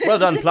 Well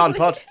done, plant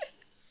pot.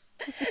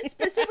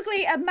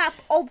 Specifically, a map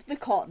of the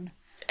con.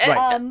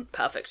 Right.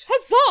 Perfect.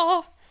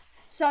 Huzzah!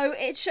 So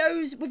it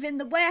shows within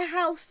the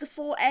warehouse the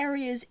 4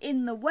 areas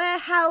in the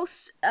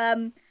warehouse: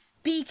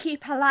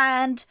 beekeeper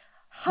land,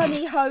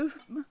 honey home,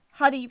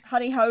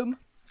 honey home.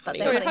 That's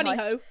it, Sorry, honey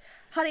heist. ho.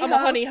 Honey I'm ho. a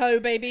honey ho,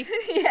 baby.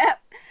 Yeah.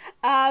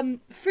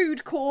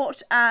 Food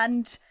court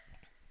and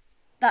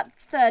that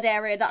third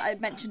area that I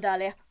mentioned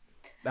earlier.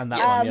 And that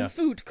one, yeah.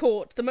 Food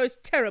court, the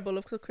most terrible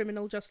of the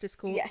criminal justice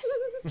courts.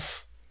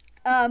 Yes.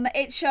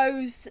 It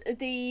shows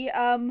the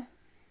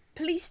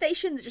police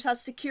station that just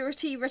has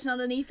security written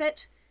underneath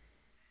it.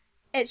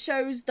 It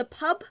shows the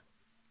pub,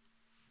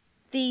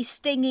 the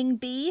stinging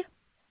bee.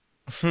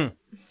 And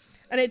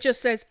it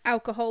just says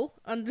alcohol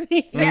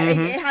underneath. Yeah,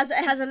 it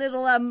has a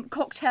little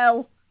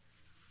cocktail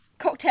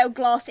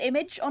glass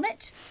image on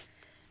it.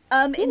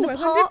 In Ooh, the I wonder if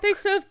park, they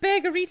serve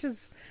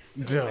bergaritas.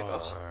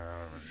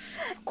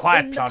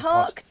 Quiet, in the plant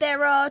park, pot.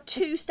 there are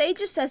 2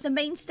 stages. There's the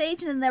main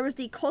stage, and then there is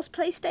the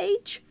cosplay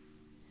stage.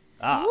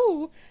 Ah.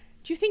 Ooh,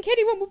 do you think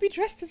anyone will be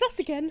dressed as us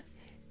again?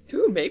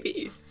 Ooh,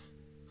 maybe.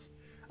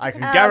 I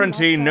can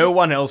guarantee last time. no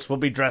one else will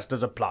be dressed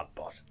as a plant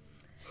pot.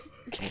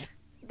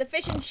 The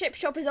fish and chip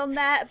shop is on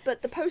there,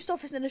 but the post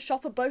office and the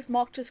shop are both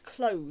marked as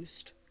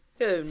closed.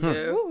 Oh, no.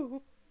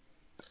 Ooh.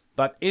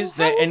 But is Well, how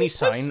there will any we post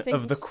sign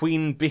of the things?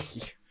 queen bee?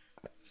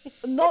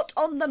 Not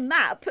on the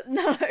map,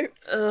 no.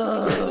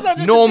 Is that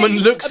just Norman a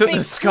big- looks a at the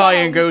big sky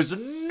and clown? goes,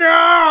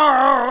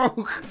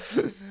 "No!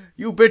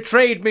 You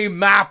betrayed me,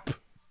 map!"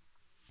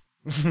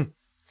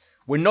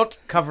 We're not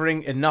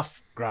covering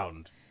enough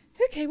ground.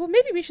 Okay, well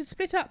maybe we should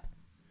split up.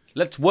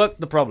 Let's work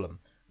the problem.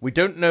 We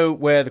don't know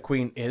where the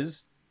queen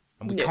is,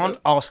 and we No. can't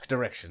ask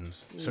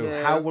directions. So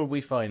No. how will we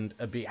find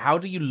a bee? How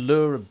do you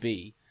lure a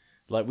bee?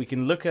 Like, we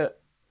can look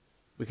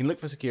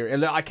for security.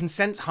 And I can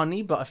sense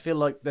honey, but I feel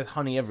like there's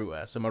honey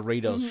everywhere, so my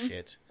radar's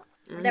shit.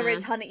 There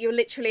is honey. You're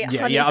literally at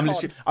Yeah, honey yeah. I'm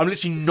con.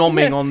 literally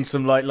nomming on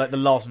some like the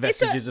last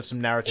It's a- vestiges of some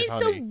narrative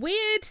It's a honey.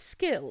 weird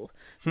skill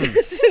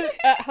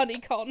at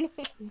HoneyCon.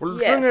 Well, the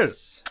thing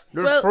is,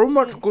 there's Well- so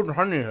much good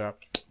honey here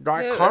that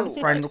I can't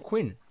find the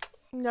queen.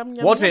 Yum,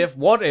 yum, What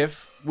yum.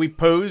 if we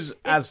pose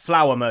as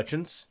flower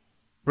merchants,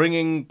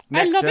 bringing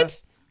I love nectar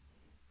it.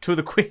 to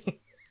the queen?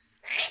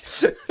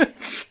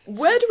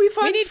 Where do we We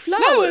find need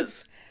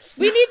flowers.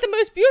 We need the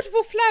most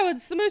beautiful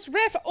flowers, the most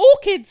rare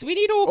orchids. We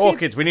need orchids.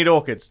 Orchids, we need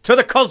orchids. To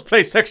the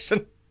cosplay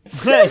section.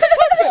 What?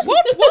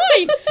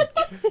 Why?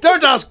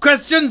 Don't ask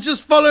questions,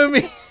 just follow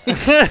me.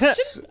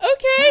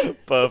 Okay.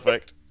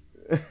 Perfect.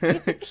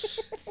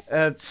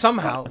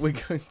 Somehow we're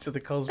going to the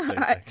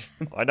cosplay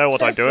section. I know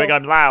what I'm First of doing. all-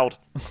 I'm loud.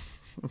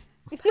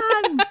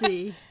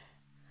 Pansy.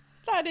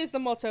 That is the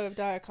motto of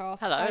Diacast.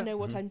 Hello. I know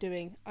what I'm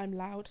doing. I'm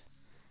loud.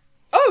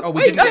 Oh, we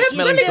wait, didn't I get have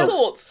smelling smelling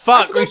salts. salts. Fuck, I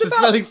we forgot should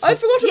smelling I salts.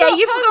 forgot Yeah, about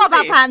you forgot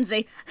about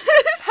Pansy. Pansy.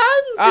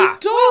 Pansy, Ah.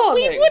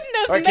 darling. We wouldn't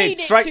have Okay, made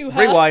it strike. to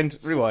her. Rewind.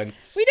 We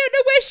don't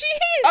know where she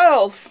is.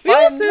 Oh, we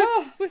find also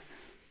her.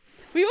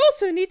 we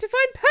also need to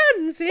find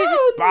Pansy.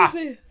 Bah.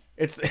 Pansy.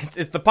 It's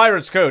the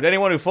pirate's code.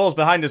 Anyone who falls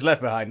behind is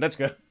left behind. Let's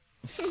go.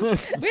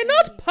 We're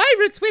not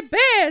pirates. We're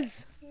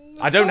bears.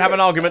 I don't have an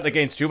argument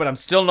against you, but I'm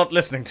still not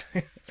listening to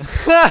you.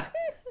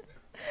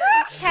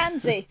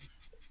 Pansy.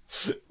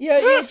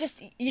 You're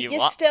just You you're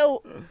what?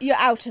 still you're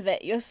out of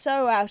it. You're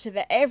so out of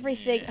it.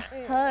 Everything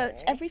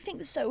hurts.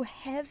 Everything's so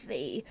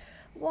heavy.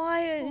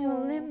 Why are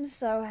your limbs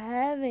so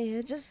heavy?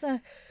 You're just so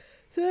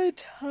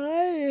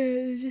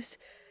tired.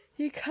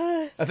 You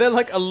can't. Are there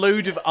like a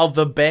load of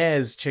other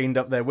bears chained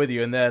up there with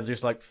you, and they're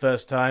just like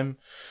first time?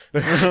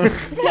 You're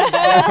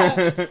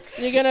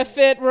gonna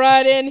fit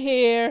right in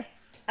here.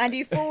 And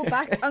you fall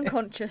back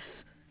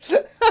unconscious.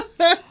 Pansy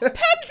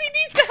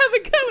needs to have a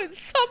go at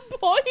some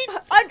point.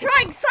 I'm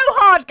trying so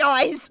hard,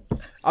 guys.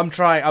 I'm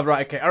trying. I'm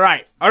right. Okay. All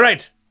right.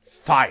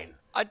 Fine.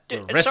 I do,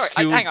 We'll sorry,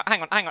 rescue-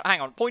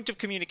 hang on. Point of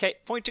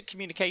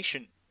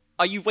communication.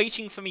 Are you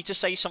waiting for me to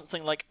say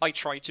something like, I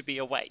try to be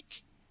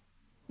awake?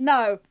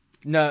 No.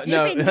 No,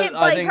 You've been hit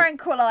by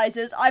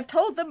tranquilizers. I've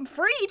told them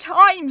 3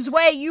 times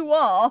where you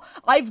are.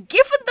 I've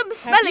given them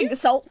smelling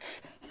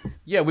salts.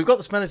 Yeah, we've got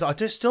the smelling salts.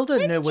 I still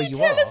don't know where you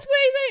Tell are. us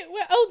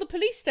where oh, the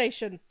police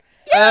station.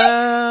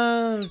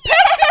 Yes!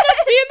 Patsy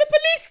must be in the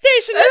police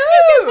station. Let's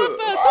go get her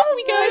first. Off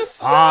we go.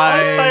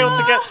 I failed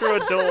to get through a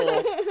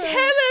door.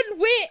 Helen,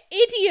 we're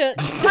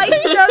idiots. I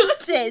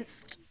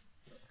noticed.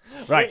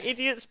 Right. We're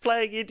idiots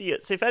playing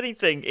idiots. If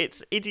anything,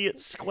 it's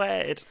idiots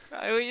squared.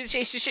 We're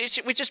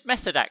just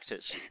method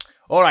actors.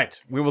 All right,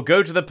 we will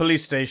go to the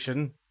police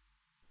station.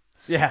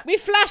 Yeah. We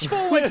flash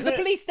forward to the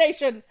police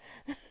station.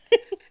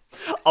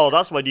 Oh,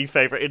 that's my new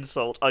favourite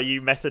insult. Are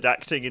you method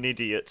acting an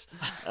idiot?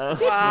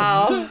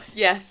 Wow.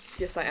 Yes,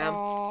 I am.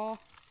 Aww.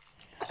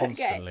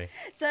 Constantly.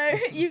 So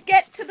you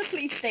get to the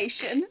police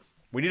station.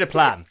 We need a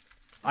plan.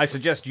 I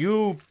suggest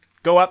you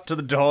go up to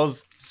the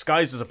doors,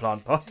 disguised as a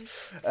plant pot.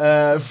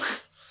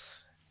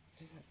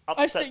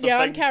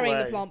 I'm carrying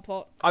the plant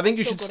pot. I think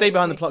you should stay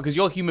behind the plot because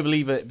your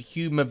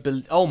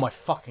oh my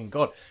fucking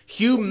god,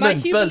 human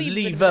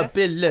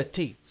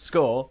believability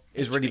score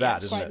is really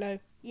bad, isn't Quite it? low.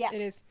 Yeah.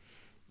 It is.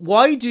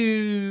 Why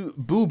do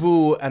Boo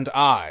Boo and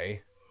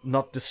I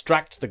not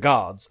distract the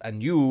guards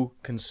and you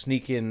can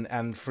sneak in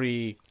and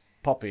free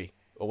Poppy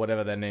or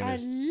whatever their name I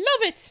is?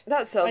 love it.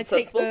 That sounds I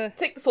take sensible. the-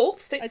 Take the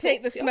salts. I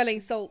take the smelling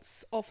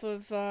salts off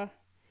of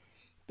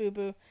Boo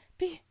Boo.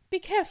 Be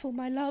careful,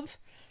 my love.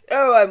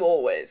 Oh, I'm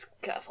always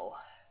careful.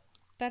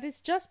 That is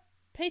just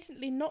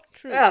patently not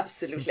true.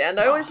 Absolutely, and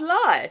I always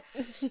lie.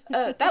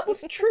 That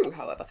was true,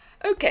 however.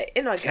 Okay,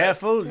 in I go.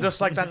 Careful,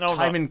 just like that No,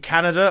 time no. in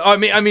Canada. I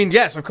mean,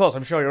 yes, of course.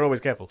 I'm sure you're always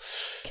careful.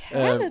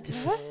 Canada?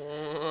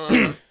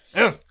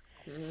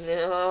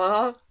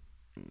 Yeah.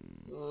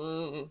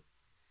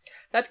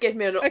 That gave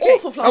me an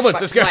awful Onwards,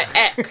 flashback let's to go. my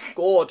ex,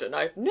 Gordon.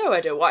 I have no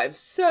idea why. I'm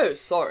so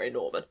sorry,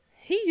 Norman.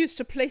 He used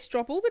to place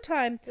drop all the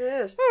time.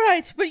 Yes. All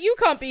right, but you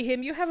can't be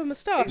him. You have a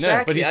moustache. Exactly.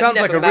 No, but he I'd sounds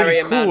like never a marry really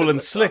a man cool with and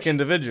a slick moustache.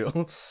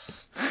 individual.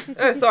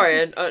 Oh,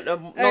 sorry, a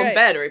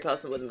non-binary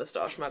person with a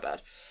moustache. My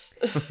bad.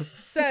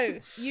 So,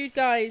 you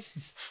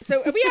guys...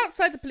 So, are we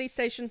outside the police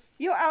station?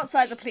 You're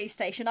outside the police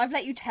station. I've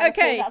let you teleport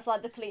Okay.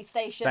 outside the police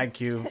station. Thank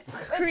you.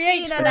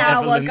 Create been for an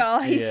hour, us... Benevolent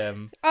guys.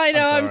 DM. I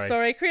know, I'm sorry.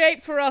 sorry.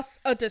 Create for us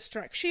a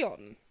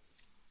distraction.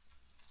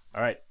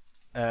 All right.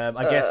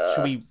 I guess,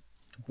 should we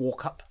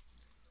walk up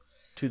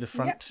to the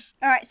front?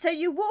 All right, so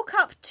you walk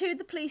up to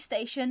the police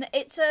station.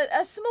 It's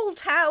a small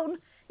town,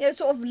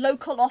 sort of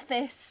local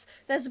office.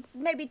 There's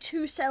maybe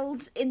 2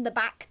 cells in the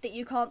back that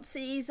you can't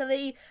see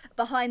easily.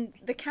 Behind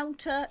the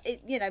counter,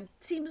 it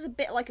seems a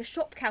bit like a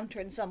shop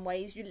counter in some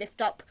ways. You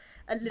lift up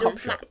a little Cop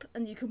flap shop.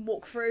 and you can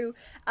walk through.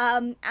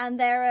 And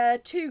there are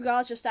 2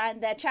 guards just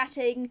standing there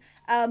chatting,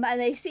 and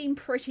they seem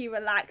pretty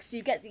relaxed.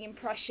 You get the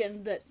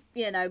impression that,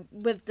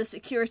 with the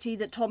security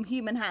that Tom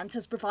Humanhands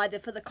has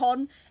provided for the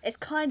con, it's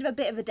kind of a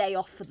bit of a day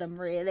off for them,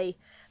 really.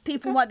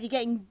 People might be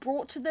getting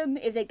brought to them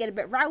if they get a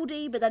bit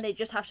rowdy, but then they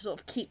just have to sort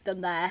of keep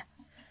them there.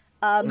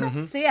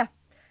 So yeah,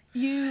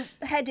 you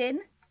head in.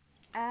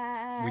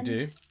 And... We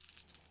do.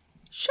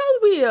 Shall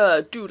we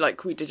do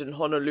like we did in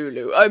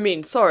Honolulu? I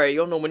mean, sorry,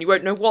 you're Norman. You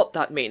won't know what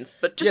that means,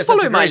 but just Yes, follow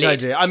that's a my great lead.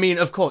 idea. I mean,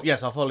 of course,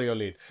 yes, I'll follow your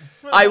lead.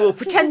 I will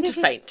pretend to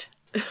faint.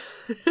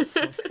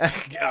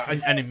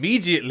 And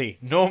immediately,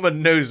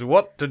 Norman knows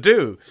what to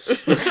do.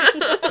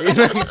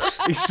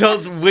 He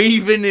starts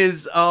waving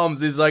his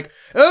arms. He's like,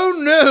 oh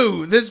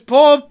no, this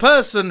poor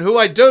person who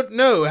I don't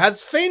know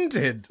has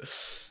fainted.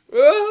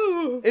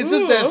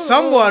 Isn't there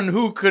someone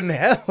who can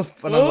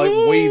help? And I'm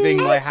like waving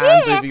my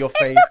hands over your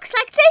face. It looks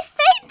like they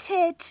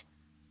fainted,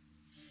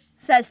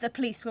 says the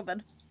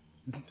policewoman.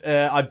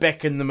 I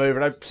beckon them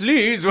over. And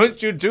please,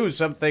 won't you do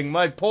something?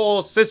 My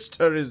poor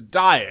sister is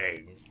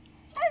dying.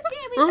 Oh dear,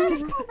 we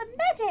better call the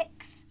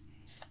medics.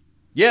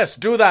 Yes,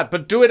 do that,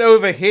 but do it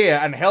over here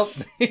and help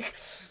me.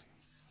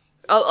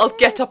 I'll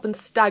get up and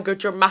stagger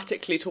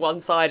dramatically to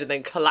one side and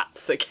then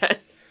collapse again.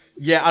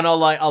 Yeah, and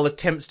I'll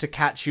attempt to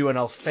catch you and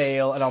I'll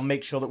fail and I'll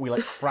make sure that we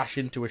crash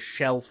into a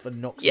shelf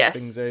and knock some Yes,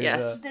 things over.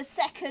 yes. The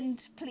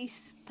second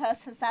police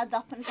person stands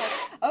up and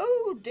says,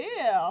 "Oh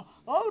dear,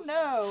 oh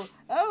no,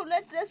 oh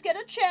let's get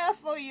a chair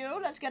for you.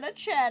 Let's get a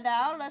chair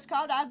now. Let's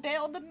calm down. Bit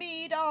on the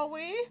mead, are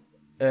we?"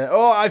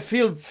 I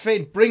feel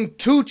faint. Bring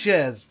 2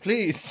 chairs,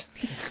 please.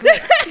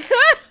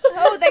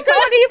 Oh, they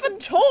can't even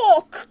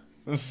talk.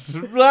 Not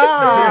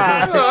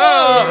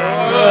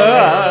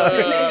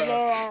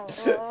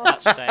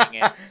staying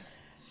in.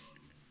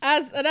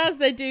 As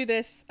they do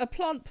this, a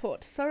plant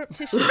pot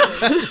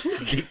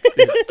surreptitiously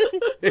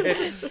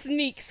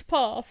sneaks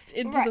past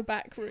into Right. the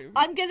back room.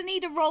 I'm gonna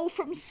need a roll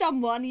from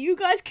someone. You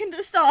guys can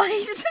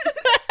decide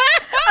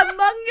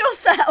among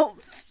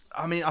yourselves.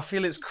 I mean, I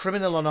feel it's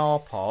criminal on our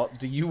part.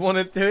 Do you want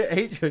to do it,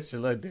 H, or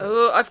shall I do it?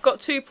 Oh, I've got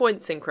 2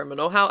 points in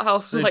criminal. How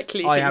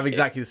likely? I are have you?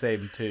 exactly the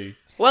same too.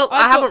 Well,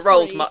 I've I haven't got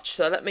rolled 3. much,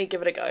 so let me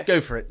give it a go. Go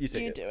for it. You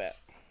take You it. do it.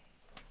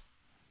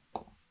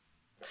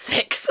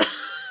 6.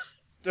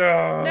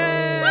 Oh.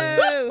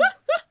 No!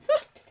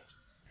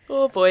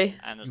 Oh boy.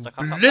 And it's like,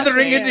 I'm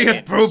Blithering into his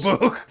bro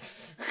book.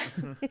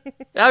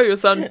 Now you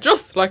sound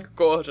just like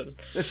Gordon.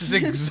 This is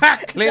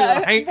exactly So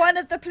like one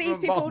of the police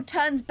people Bond.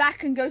 turns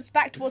back and goes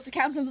back towards the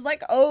counter and was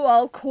like, "Oh,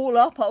 I'll call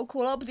up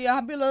the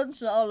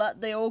ambulance. I'll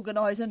let the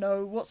organizer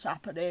know what's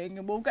happening,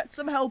 and we'll get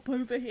some help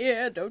over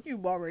here. Don't you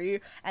worry."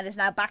 And is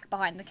now back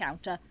behind the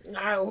counter.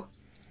 No.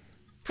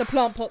 The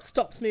plant pot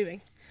stops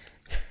moving.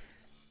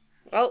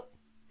 Well,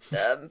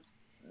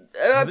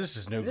 Oh, this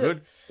is no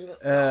good.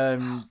 I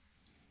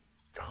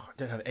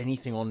don't have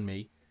anything on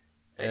me.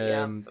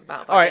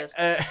 about All right.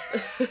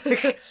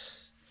 ideas.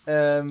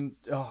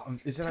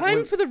 Is it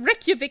Time for the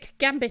Reykjavik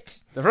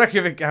Gambit. the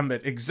Reykjavik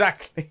Gambit?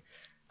 Exactly.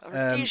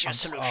 Rhodesia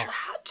solution.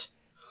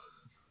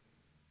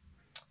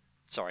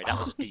 Sorry, that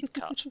was a deep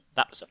cut.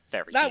 That was a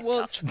very That deep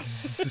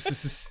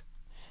was.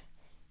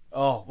 cut.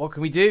 Oh, what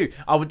can we do?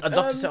 I'd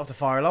love to set off the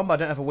fire alarm, but I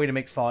don't have a way to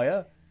make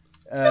fire.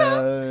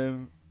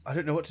 I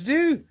don't know what to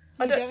do.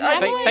 I don't.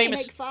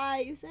 Famous- Make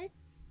fire, you say?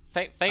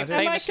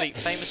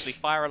 Famously,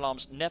 fire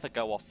alarms never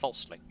go off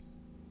falsely.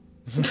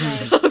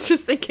 I was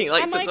just thinking,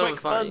 like, Am something I-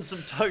 funny. Burn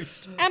some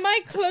toast. Am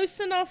I close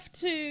enough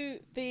to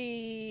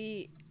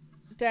the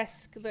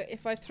desk that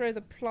if I throw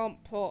the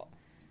plant pot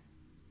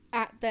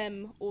at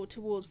them or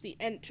towards the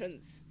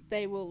entrance,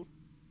 they will,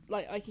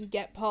 like, I can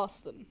get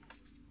past them?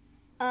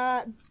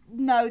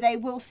 No, they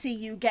will see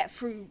you get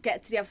to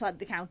the other side of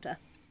the counter.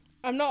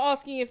 I'm not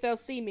asking if they'll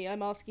see me,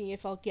 I'm asking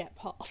if I'll get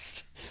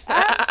past.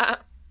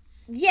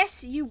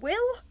 Yes, you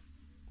will.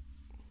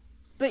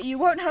 But you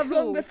won't have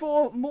long Cool.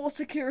 before more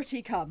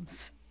security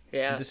comes.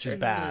 Yeah. This true. is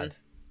bad.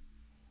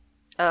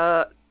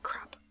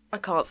 Crap. I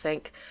can't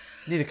think.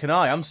 Neither can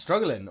I. I'm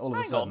struggling all of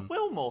a Hang sudden. on,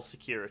 will more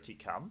security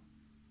come?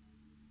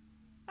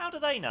 How do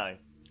they know?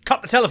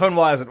 Cut the telephone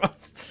wires at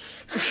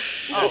once.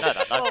 Oh,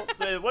 no. well,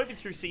 they won't be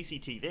through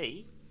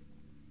CCTV.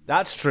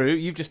 That's true.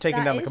 You've just taken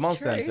That down the is command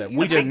true. center. You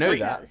We don't don't know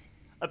think that.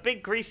 A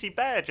big greasy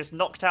bear just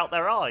knocked out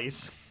their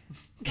eyes.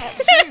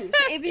 That's true.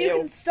 So if you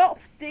can Ew. stop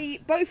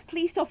both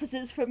police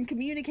officers from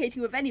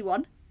communicating with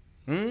anyone,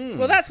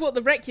 Well, that's what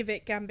the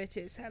Reykjavik Gambit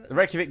is, Helen. The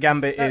Reykjavik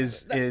Gambit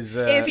That's- is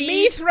Is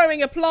me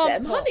throwing a plant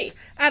them pot honey.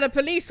 at a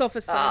police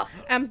officer Ah.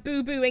 and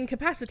Boo Boo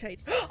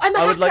incapacitated. I'm a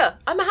I hacker. would like-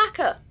 I'm a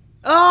hacker.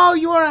 Oh,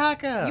 you are a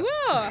hacker. You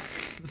are.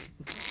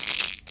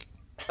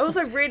 I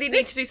also really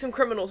need to do some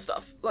criminal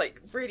stuff,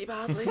 like, really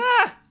badly.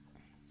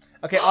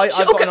 Okay, I've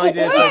got an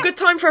idea. For... Good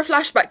time for a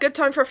flashback. Good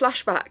time for a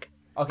flashback.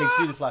 Okay,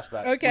 do the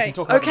flashback. Okay. We can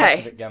talk about the Okay.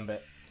 Reykjavik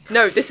Gambit.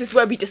 No, this is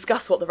where we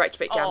discuss what the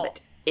Reykjavik Gambit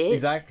is.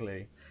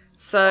 Exactly.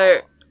 So,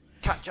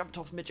 Cat jumped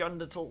off my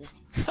genitals.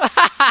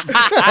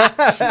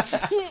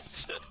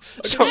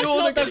 That's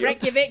not the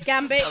Reykjavik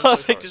Gambit.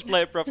 Perfect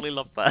display of brotherly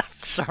love there.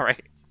 Sorry.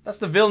 That's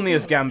the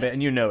Vilnius Gambit,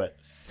 and you know it.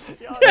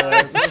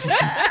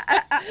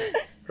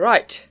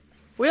 right.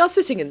 We are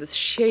sitting in this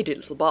shady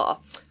little bar.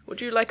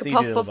 Would you like a Seedy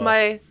puff little of bar.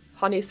 my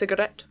honey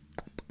cigarette?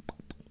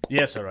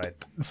 Yes, all right.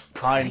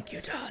 Fine.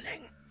 You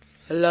darling.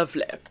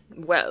 Lovely.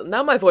 Well,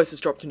 now my voice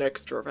has dropped an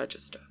extra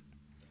register.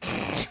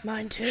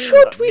 Mine too.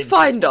 Should we minty as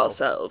find well.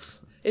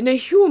 ourselves in a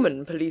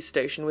human police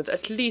station with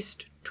at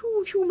least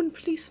 2 human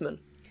policemen?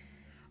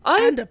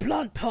 And a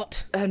plant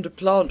pot. And a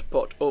plant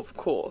pot, of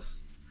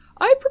course.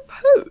 I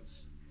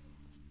propose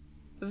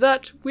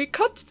that we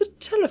cut the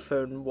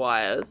telephone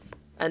wires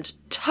and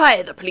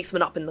tie the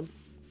policemen up in them.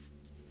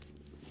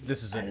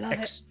 This is an love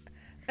it.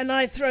 And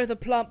I throw the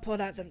plant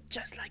pot at them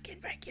just like in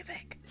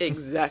Reykjavik.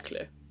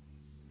 Exactly.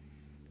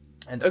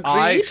 And Agreed.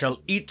 I shall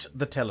eat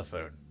the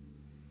telephone.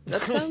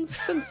 That sounds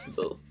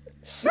sensible.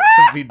 To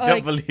be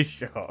doubly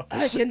sure.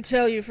 I can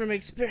tell you from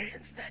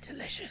experience, they're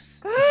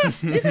delicious.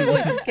 This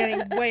voice is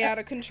getting way out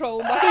of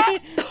control.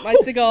 My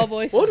cigar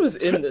voice. What was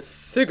in this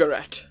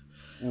cigarette?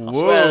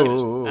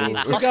 Whoa. And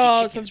that husky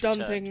Cigars have chicken's done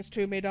returned. things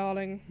to me,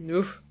 darling.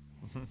 Oof.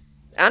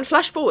 And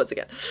flash forwards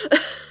again.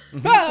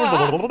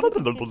 Ah!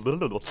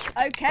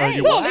 okay.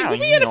 Darling, were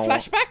we in a no.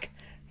 flashback?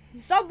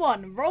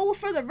 Someone roll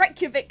for the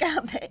Reykjavik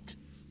Gambit.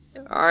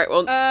 Alright,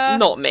 well,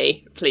 not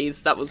me,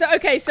 please. That was... So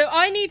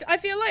I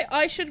feel like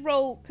I should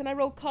roll. Can I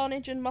roll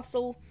Carnage and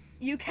Muscle?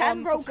 You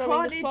can For roll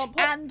throwing this Carnage plant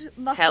pot? and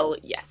Muscle. Hell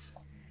yes.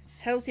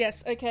 Hells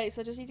yes. Okay,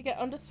 so I just need to get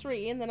under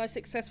 3, and then I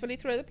successfully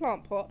throw the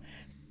plant pot.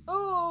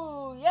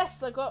 Oh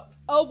yes, I got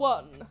a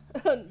 1,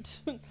 and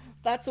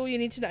that's all you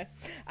need to know.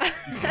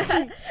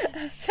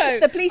 So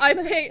The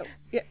policeman- I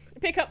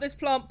pick up this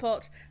plant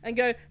pot and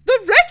go, the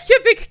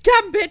Reykjavik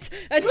Gambit,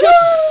 and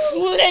just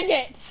fling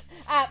it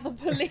at the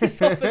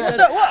police officer,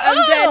 and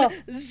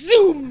then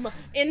zoom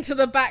into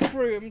the back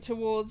room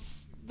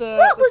towards the.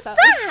 What the was cells.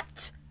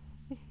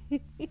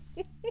 that?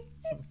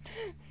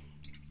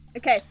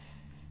 Okay.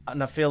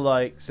 And I feel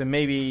like, so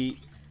maybe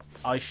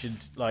I should,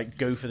 like,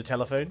 go for the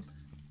telephone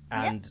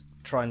and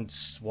try and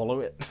swallow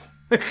it.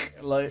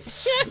 Like,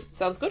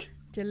 Sounds good.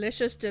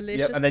 Delicious, delicious.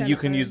 yep, and then you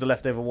can telephone. use the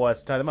leftover wires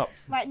to tie them up.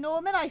 Right,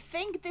 Norman, I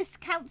think this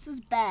counts as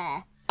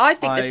bear. I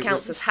think this I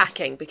counts was- as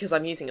hacking because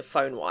I'm using a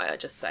phone wire,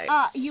 just saying.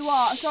 You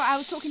are. Sorry, I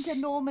was talking to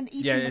Norman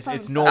eating Yeah, the it's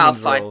phone. Norman's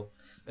fine. roll.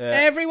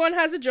 Everyone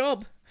has a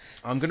job.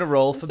 I'm going to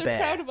roll for So bear.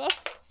 proud of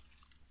us.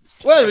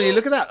 Well,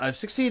 look at that. I've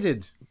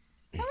succeeded.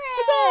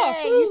 Huzzah!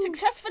 Yay! You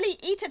successfully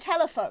eat a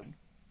telephone.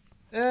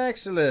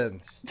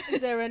 Excellent. Is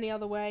there any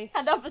other way?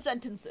 And other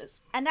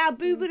sentences. And now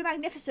Boo Boo the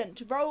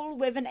Magnificent, roll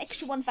with an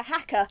extra one for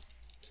Hacker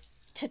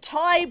to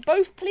tie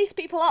both police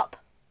people up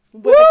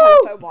with a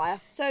telephone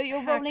wire. So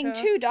you're rolling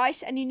Hacker. 2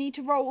 dice and you need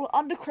to roll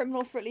under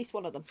criminal for at least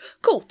one of them.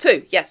 Cool.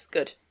 2. Yes,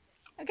 good.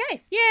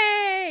 Okay.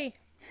 Yay!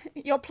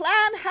 Your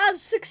plan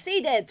has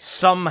succeeded.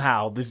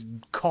 Somehow, this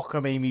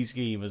cockamamie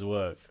scheme has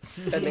worked.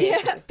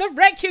 Amazing. The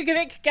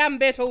Reykjavik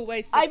Gambit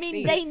always I succeeds.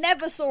 mean, they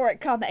never saw it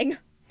coming.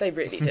 They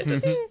really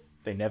didn't.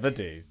 They never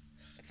do.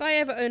 If I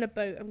ever own a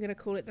boat, I'm going to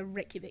call it the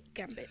Reykjavik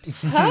Gambit.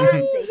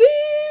 Pansy!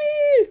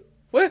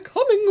 We're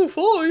coming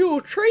for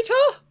you, traitor!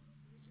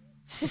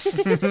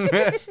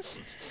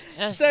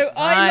 So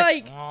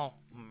I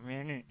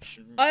minutes.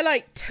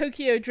 like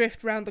Tokyo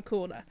Drift round the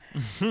corner,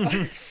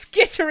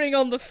 skittering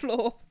on the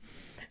floor.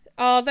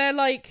 Are there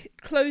like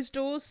closed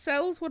doors,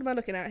 cells? What am I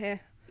looking at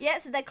here? Yeah,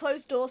 so they're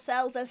closed door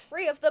cells. There's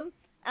 3 of them.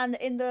 And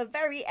in the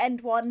very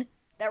end one,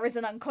 there is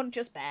an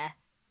unconscious bear.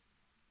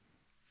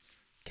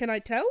 Can I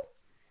tell?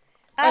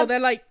 Oh, they're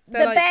like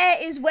Bear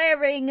is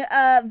wearing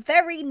a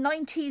very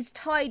 90s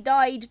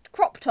tie-dyed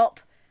crop top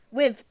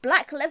with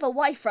black leather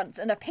Y fronts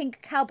and a pink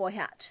cowboy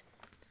hat.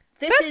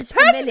 This That's is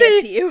familiar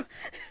Pansy! to you.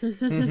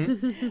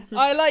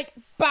 I like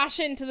bash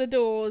into the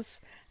doors,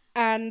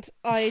 and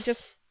I'm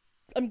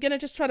gonna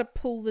just try to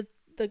pull the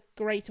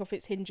grate off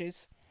its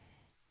hinges.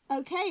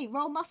 Okay,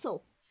 roll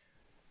muscle.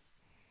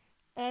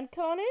 And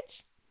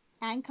carnage.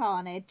 And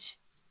carnage.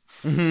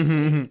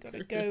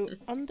 Gotta go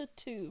under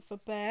 2 for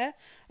bear.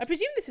 I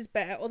presume this is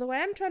bear, although I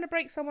am trying to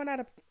break someone out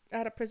of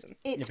prison.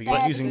 It's but you're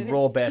bear using because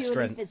raw it's bear purely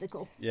strength.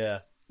 physical. Yeah.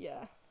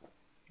 Yeah.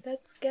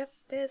 Let's get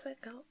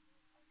physical.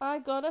 I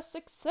got a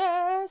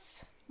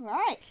success.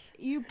 Right,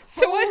 you pull...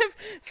 So I have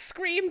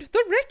screamed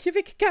the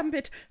Reykjavik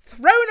Gambit,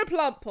 thrown a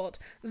plant pot,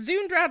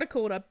 zoomed round a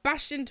corner,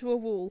 bashed into a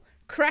wall,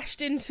 crashed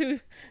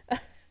into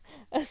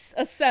a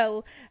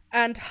cell,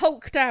 and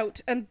hulked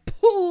out and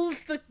pulled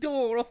the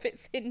door off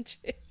its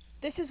hinges.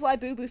 This is why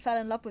Boo Boo fell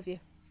in love with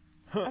you.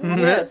 I'm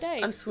having a Yes, good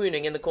day. I'm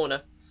swooning in the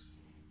corner.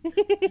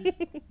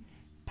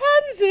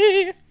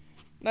 Pansy!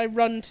 And I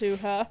run to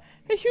her.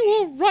 Are you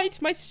all right,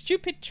 my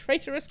stupid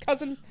traitorous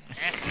cousin?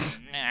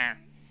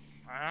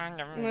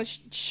 And I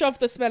shove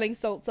the smelling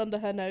salts under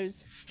her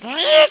nose.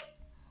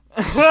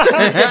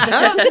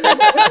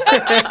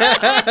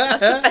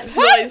 Best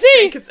noise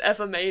Jacob's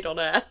ever made on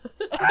air.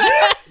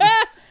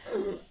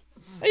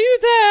 Are you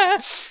there?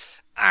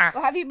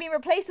 Or have you been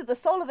replaced with the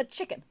soul of a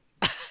chicken?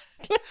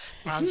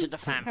 Runs in the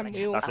Can family.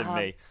 we all That's in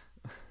me.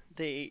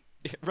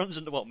 It runs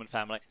in the Watman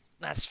family.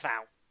 That's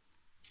foul.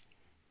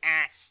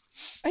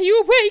 Are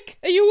you awake?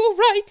 Are you all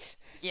right?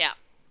 Yeah.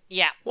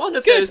 Yeah. One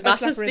of Good, those I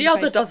slap matters, her in the the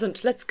other face.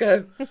 doesn't. Let's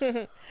go.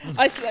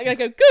 I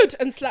go, good,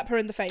 and slap her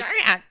in the face.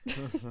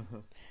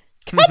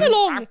 Come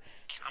along!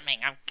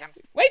 I'm coming.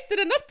 Wasted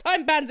enough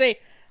time, Bansy!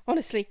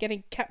 Honestly,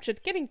 getting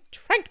captured, getting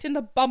tranked in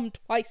the bum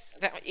twice.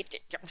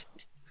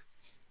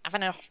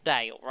 Having a off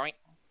day, alright?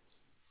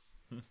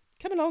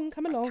 Come along,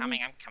 come along. I'm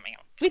coming.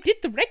 We did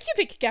the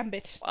Reykjavik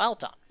Gambit. Well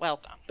done.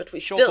 But we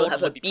Sure, still Gordon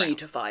have will a be bee proud.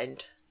 to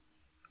find.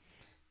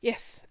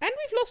 Yes, and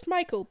we've lost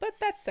Michael, but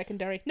that's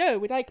secondary. No,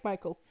 we like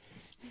Michael.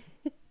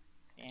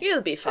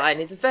 He'll be fine.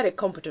 He's a very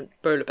competent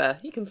polar bear.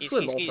 He can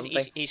swim or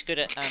something. He's good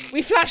at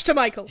We flash to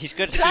Michael. he's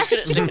good Flash at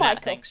to looking Michael.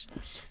 at things.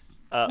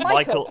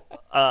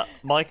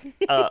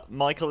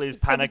 Michael is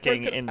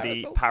panicking broken in the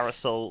parasol.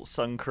 Parasol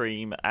sun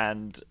cream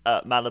and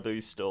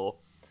Malibu store,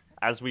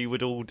 as we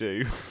would all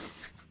do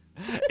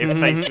if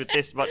faced with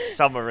this much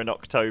summer in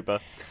October,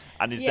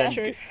 and is Yeah, then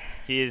true.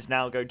 he is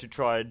now going to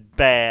try and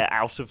bear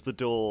out of the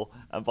door,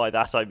 and by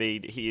that I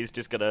mean he's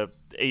gonna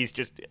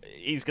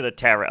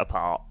tear it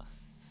apart.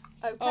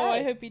 Okay. Oh,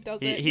 I hope he does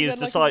He- it. he has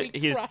Then, decided- we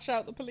he is- crash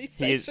out the police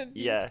he is- station.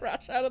 yeah. You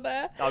crash out of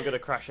there. I'm gonna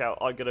crash out.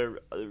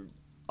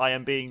 I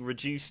am being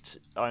reduced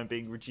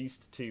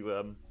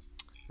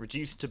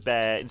to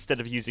bear instead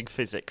of using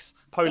physics.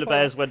 Polar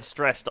bears, when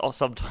stressed, are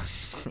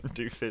sometimes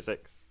do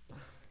physics.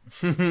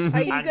 Are you And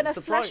going to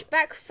surprise- flash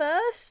back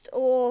first,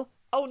 or...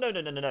 Oh no!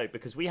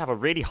 Because we have a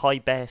really high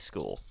bear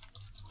score.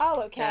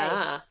 Oh, okay.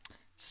 Ah,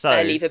 So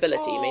bear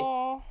leavability, you mean?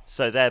 Aw.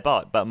 so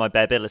thereby, but my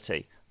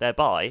bearability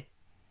thereby,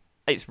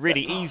 it's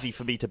really easy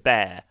for me to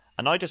bear,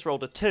 and I just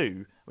rolled a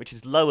 2, which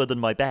is lower than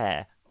my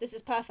bear. This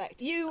is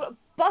perfect. You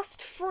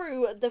bust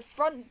through the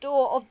front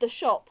door of the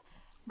shop,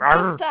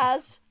 just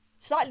as,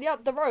 slightly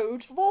up the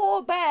road,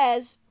 4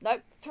 bears. No,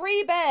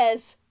 3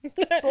 bears.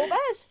 4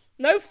 bears.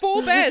 No,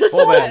 4 bears.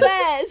 Four Four bears.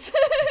 bears.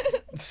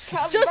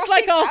 Just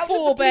like our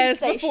 4 bears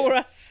before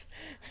us.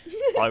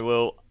 I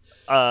will.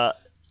 I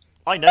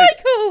know.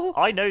 Michael!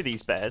 I know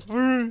these bears.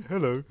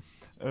 Hello.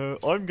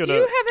 I'm gonna. Do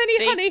you have any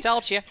See, honey?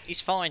 told you,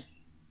 he's fine.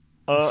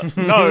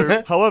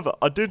 No. However,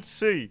 I did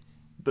see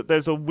that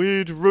there's a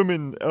weird room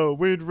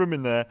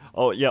in there.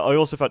 Oh yeah, I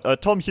also found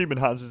Tom Human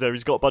Hands is there.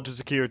 He's got a bunch of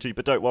security,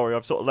 but don't worry,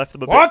 I've sort of left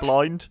them a What? bit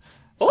blind.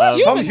 Tom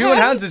Human Human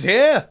Hands? Hands is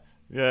here!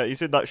 Yeah,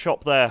 he's in that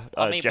shop there.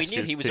 I mean, we knew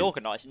gestures he was to-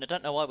 organising. I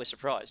don't know why we're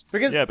surprised.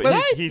 Because, Yeah, but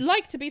well, he's- I'd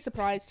like to be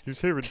surprised.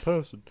 He's here in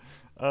person.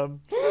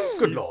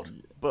 good lord.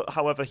 but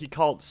however, he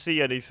can't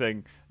see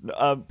anything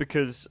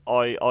because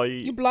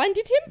You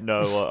blinded him?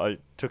 No, I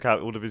took out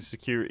all of his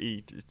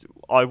security.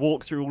 I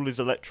walked through all his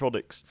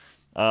electronics,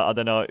 and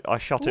then I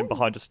shut him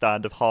behind a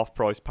stand of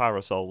half-price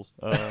parasols.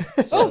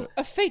 Oh,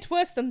 a fate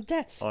worse than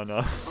death. I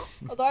know.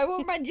 Although I will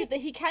remind you that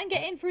he can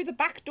get in through the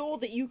back door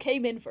that you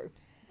came in through.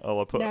 Oh,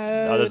 I put.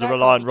 No, There's that a can't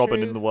Reliant be Robin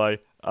true. in the way.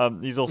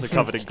 He's also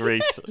covered in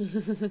grease.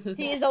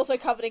 He is also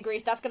covered in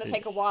grease. That's going to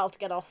take a while to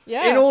get off.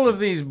 Yeah. In all of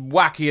these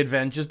wacky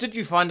adventures, did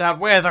you find out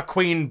where the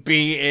Queen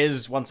Bee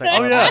is once I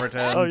Oh yeah.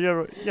 return? Oh yeah.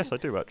 Right. Yes, I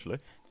do actually.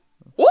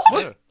 What?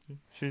 Yeah.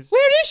 She's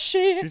Where is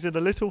she? she's in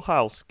a little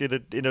house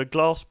in a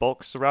glass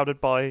box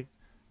surrounded by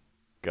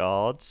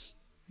guards.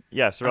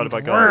 Yeah, surrounded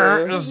by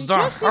guards. Where is We the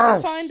just need to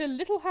house? find a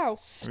little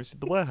house. It's in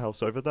the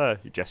warehouse over there.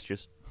 He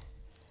gestures.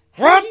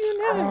 How do you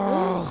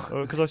know?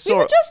 Because I We saw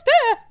were it. just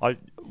there.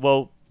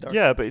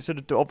 Yeah, but it's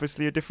in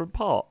obviously a different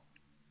part.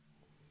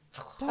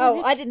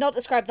 Oh, I did not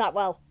describe that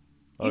well.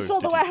 You Oh, saw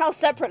the did you? warehouse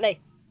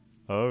separately.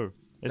 Oh,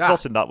 it's Ah.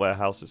 not in that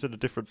warehouse. It's in a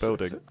different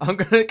building. I'm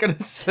gonna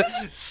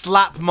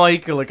slap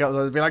Michael a couple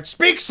and be like,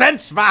 "Speak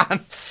sense,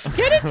 man."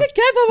 Get it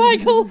together,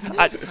 Michael.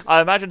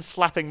 I imagine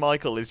slapping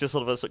Michael is just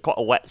sort of quite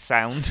a wet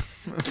sound.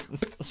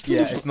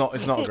 Yeah, it's not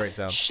a great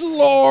sound.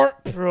 Slorp.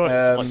 Right,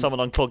 it's Um, like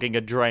someone unclogging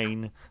a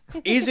drain.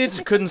 Is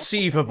it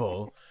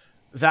conceivable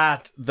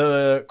that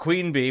the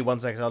Queen Bee,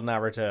 once exiled now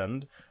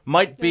returned,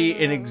 might be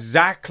in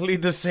exactly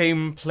the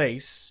same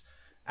place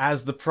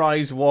as the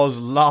prize was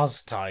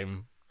last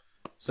time?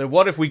 So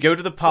what if we go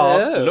to the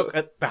park, Oh. look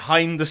at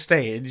behind the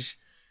stage,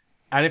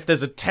 and if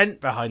there's a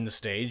tent behind the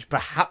stage,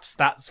 perhaps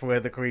that's where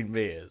the Queen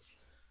Bee is?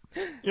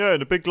 Yeah,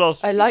 in a big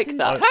glass. I like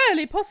that.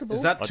 Entirely possible.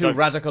 Is that I too don't-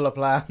 radical a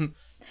plan?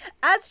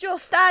 As you're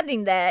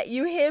standing there,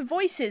 you hear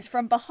voices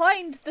from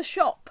behind the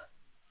shop.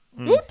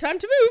 Ooh, time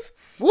to move.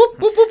 Whoop,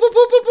 whoop, whoop, whoop,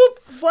 whoop,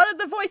 whoop. One of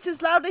the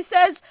voices loudly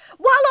says,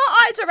 "While our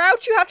eyes are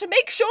out, you have to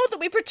make sure that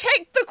we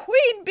protect the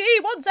Queen Bee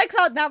once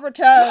exiled now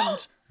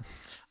returned."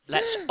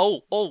 Let's.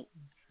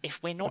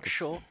 If we're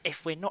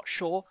not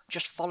sure,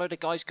 just follow the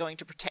guys going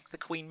to protect the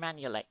Queen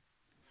manually.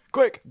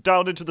 Quick,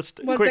 down into the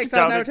Once quick exiled,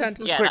 down now in- returned.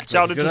 Yeah, quick that's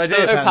down a into good idea.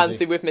 Sturgeon. Oh,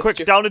 Pansy, we've missed Quick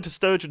you. down into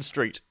Sturgeon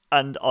Street,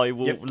 and I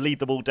will Yep. lead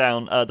them all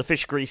down the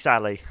Fish Grease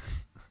Alley.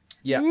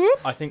 Yeah, Whoop.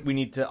 I think we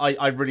need to.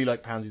 I really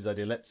like Pansy's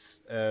idea.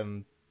 Let's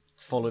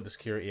follow the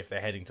security if they're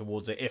heading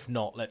towards it. If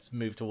not, let's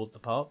move towards the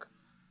park.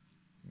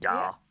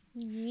 Yeah.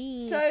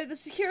 So the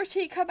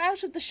security come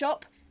out of the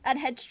shop and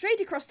head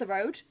straight across the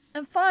road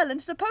and file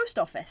into the post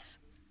office.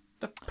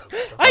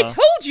 I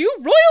told you,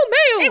 Royal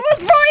Mail. It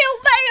was Royal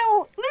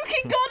Mail!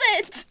 Lucan got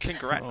it!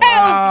 Congrats.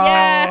 Hells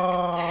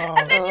yeah.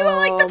 And then you were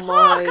like, the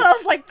park! And I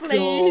was like, please.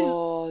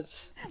 God.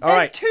 All There's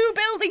right. 2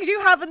 buildings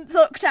you haven't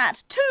looked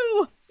at.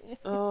 2!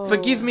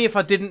 Forgive me if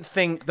I didn't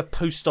think the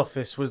post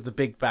office was the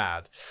big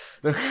bad.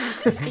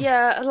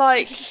 Yeah,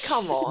 like,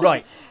 come on.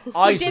 Right,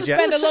 I Did suggest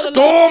spend a lot of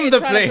storm life the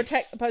trying to place.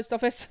 protect the post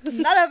office.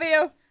 None of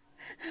you.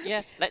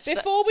 Yeah, let's.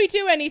 Before we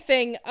do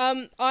anything,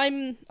 I'm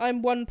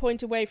 1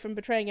 point away from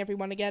betraying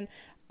everyone again.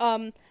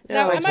 Now,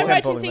 thanks am I for right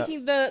in templing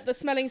thinking the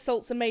smelling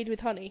salts are made with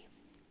honey?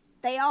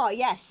 They are,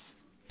 yes.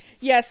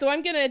 Yeah, so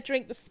I'm gonna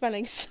drink the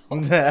smelling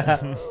salt.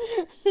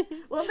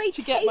 Well, they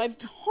get my-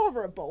 taste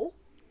horrible.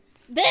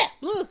 There.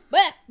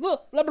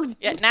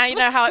 Yeah, now you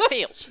know how it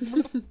feels.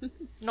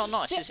 Not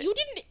nice, is it? You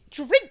didn't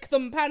drink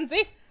them,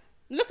 Pansy.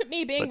 Look at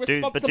me being But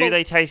responsible. do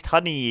they taste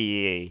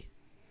honey?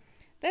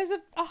 There's a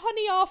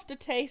honey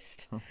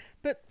aftertaste,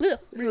 but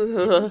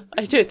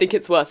I don't think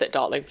it's worth it,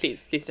 darling.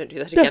 Please don't do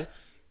that again.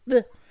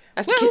 Blech. I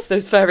have to kiss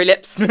those furry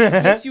lips.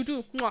 yes, you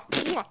do. Mwah,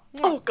 mwah, mwah.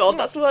 Oh God,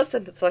 that's the worst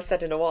sentence I've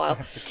said in a while.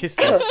 To kiss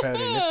their fairy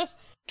lips.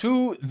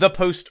 To the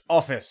post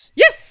office.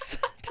 Yes,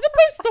 to the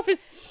post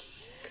office.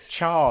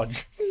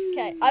 Charge.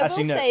 Okay, I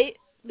Actually, will no. say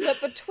that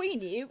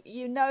between you,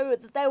 you know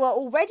that there were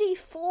already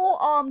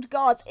 4 armed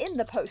guards in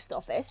the post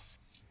office,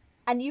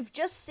 and you've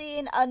just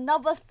seen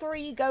another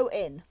 3 go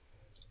in.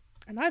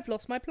 And I've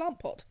lost my plant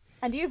pot.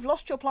 And you've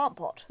lost your plant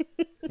pot.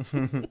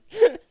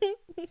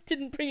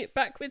 Didn't bring it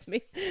back with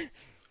me.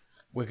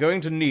 We're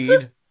going to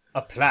need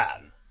a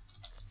plan.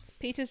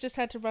 Peter's just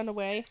had to run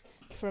away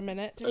for a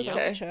minute to Okay. go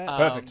to church.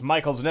 Perfect.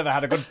 Michael's never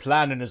had a good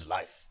plan in his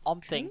life.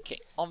 I'm thinking.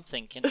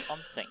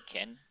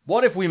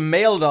 What if we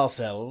mailed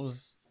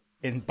ourselves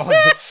in Oh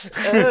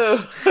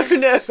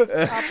no. I'll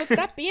put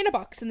that bee in a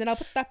box, and then I'll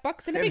put that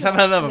box in a big It's in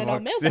box, another and then I'll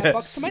box, mail that yeah.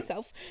 box to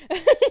myself.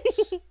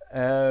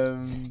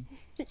 Um,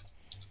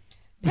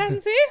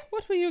 Pansy,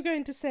 what were you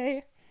going to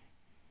say?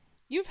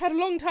 You've had a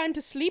long time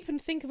to sleep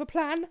and think of a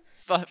plan.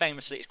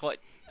 Famously, it's quite.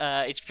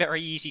 It's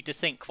very easy to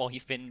think while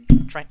you've been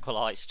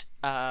tranquilised.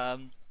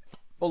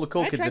 all the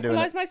cool I kids are doing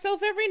tranquilise it.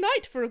 myself every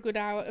night for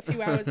a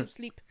few hours of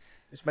sleep.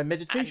 It's my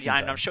meditation. And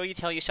I'm time. sure you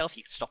tell yourself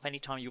you can stop any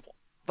time you want.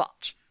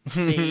 But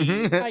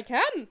the I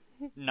can.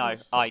 no,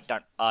 I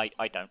don't. I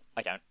don't.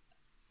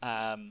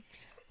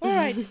 All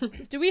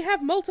right. Do we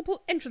have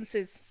multiple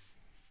entrances?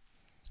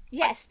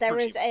 Yes, there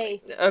is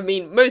a... I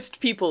mean, most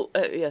people.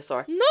 Yeah,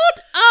 sorry.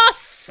 Not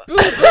us, Boo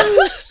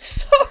Boo.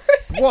 Sorry.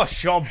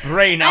 Wash your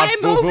brain out,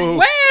 I'm boo boo.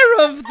 aware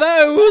of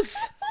those.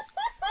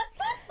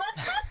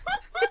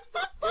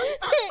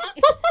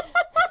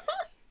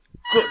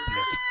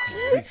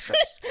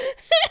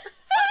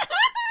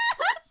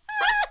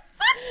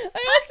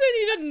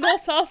 need a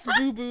Not Us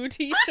Boo Boo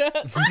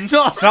t-shirt.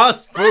 Not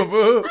us, boo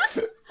boo.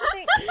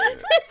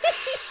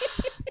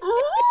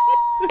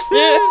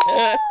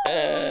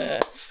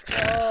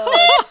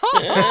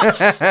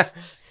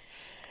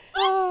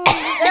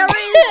 There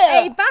is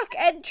a back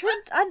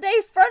entrance and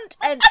a front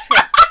entrance.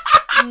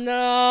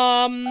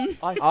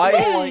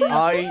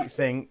 I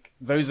think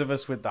those of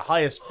us with the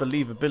highest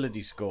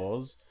believability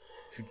scores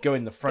should go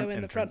in the front Go in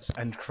the entrance front.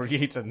 and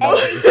create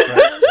another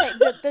distraction.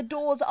 The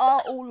doors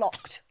are all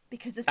locked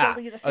because this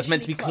building is I officially was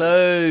meant to be closed.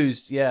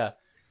 closed. Yeah,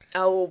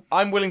 Oh,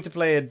 I'm willing to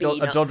play a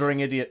Peanuts. doddering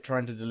idiot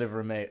trying to deliver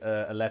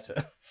a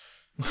letter.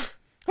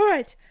 All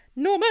right,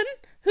 Norman.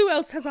 Who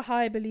else has a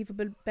high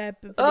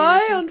believability?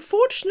 I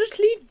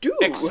unfortunately do.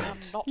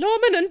 Excellent. Not.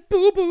 Norman and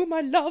Boo Boo,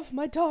 my love,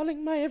 my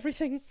darling, my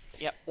everything.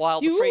 Yeah.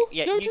 While You the free,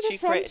 go you to the two create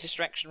front. a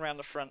distraction around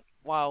the front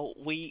while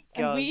we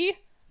go. And we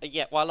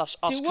Yeah. While us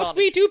do what can't.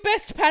 we do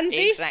best,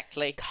 Pansy.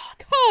 Exactly.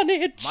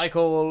 Carnage.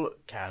 Michael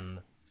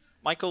can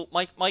Michael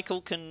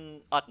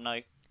can. I don't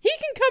know. He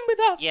can come with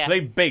us. Yeah. play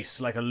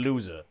bass like a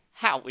loser.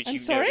 How would I'm you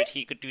sorry? know that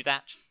he could do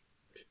that?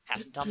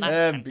 Hasn't done that.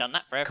 Hasn't done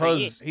that for every year.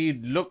 Because he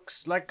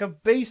looks like a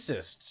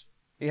bassist.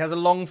 He has a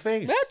long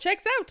face. Well,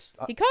 checks out.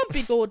 He can't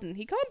be Gordon.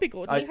 He can't be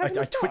Gordon. I He has a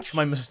moustache. twitch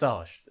my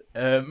moustache.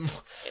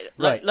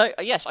 Right.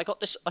 Yes, I got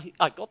this.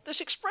 I got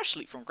this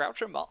expressly from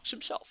Groucho Marx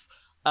himself.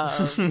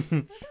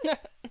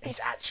 It's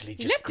actually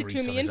He just left it to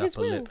grease me on his in his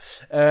upper will.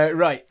 lip.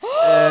 Right.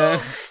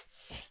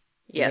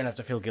 You're gonna Yes. have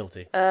to feel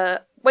guilty.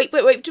 Wait.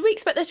 Do we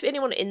expect there to be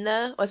anyone in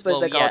there? I suppose Well,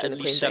 they're yeah, guarding at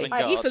the least Queen 7 Bee.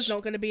 guards. Aoife's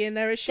not going to be in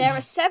there, is she? There are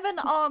 7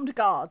 armed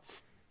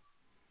guards.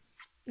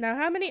 Now,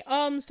 how many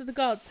arms do the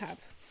guards have?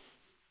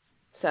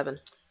 7.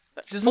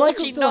 Does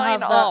Michael still 49 have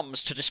that?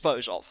 arms to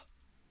dispose of.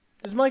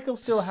 Does Michael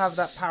still have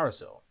that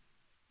parasol?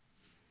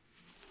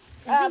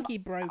 I think he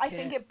broke I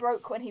think it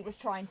broke when he was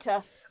trying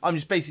to. I'm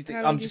just basically.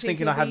 How long I'm do you just think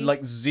thinking I he'll have be?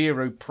 like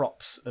 0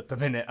 props at the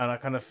minute, and I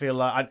kind of feel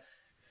like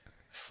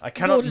I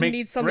cannot Gordon make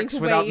needs something bricks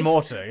to without wave.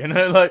 mortar. You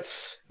know, like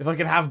if I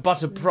can have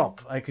but a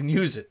prop, I can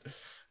use it.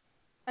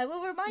 I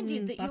will remind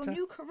you that butter. your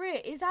new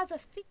career is as a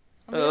thief.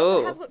 And we Oh.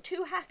 also have got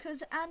 2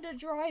 hackers and a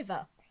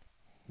driver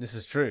This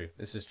is true.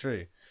 This is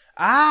true.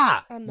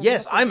 Ah, And the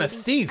yes, muscle I'm a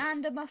building. thief.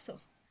 and a muscle.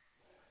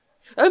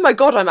 Oh my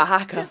god, I'm a I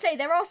hacker. can say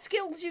there are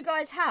skills you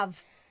guys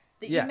have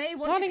that Yes. you may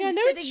want Darling, to I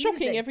consider know it's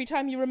shocking using. every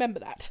time you remember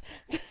that.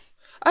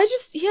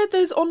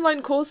 Those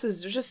online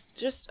courses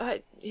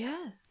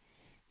yeah.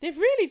 They've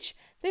really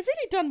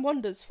done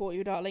wonders for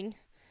you, darling.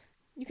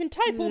 You can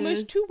type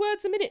almost 2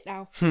 words a minute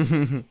now.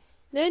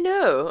 I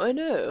know.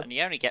 And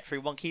you only get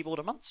through 1 keyboard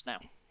a month now.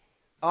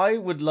 I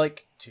would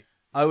like to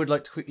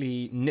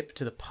quickly nip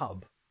to the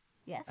pub,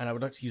 Yes. and I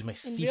would like to use my In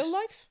thieves. real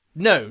life?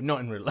 No,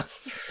 not in real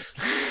life.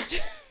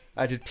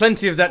 I did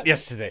plenty of that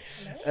yesterday.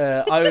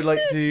 I would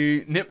like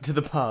to nip to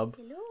the pub,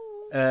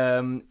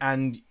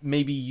 and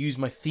maybe use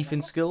my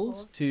thieving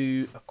skills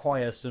to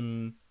acquire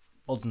some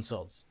odds and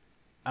sods.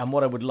 And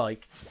what I would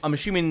like, I'm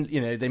assuming,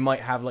 they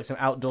might have like some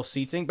outdoor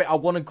seating, but I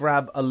want to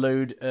grab a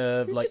load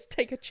of like. Just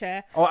take a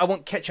chair. Oh, I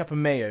want ketchup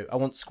and mayo. I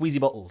want squeezy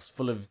bottles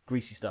full of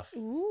greasy stuff.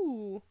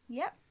 Ooh.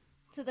 Yep.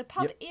 So the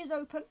pub is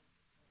open.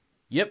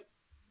 Yep.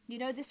 You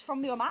know this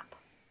from your map.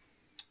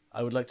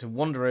 I would like to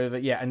wander over,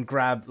 and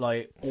grab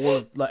like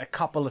a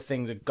couple of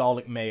things of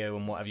garlic mayo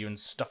and what have you, and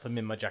stuff them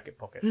in my jacket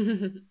pockets.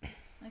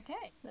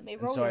 Okay. Let me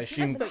roll. so I your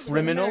assume perception.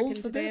 criminal American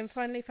for today and this?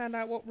 finally found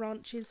out what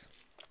ranch is.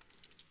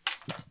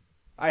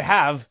 I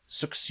have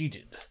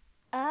succeeded.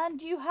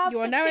 And you have You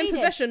are now in succeeded.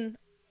 possession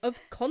of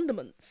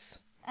condiments.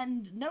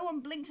 And no one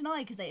blinked an eye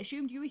because they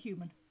assumed you were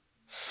human.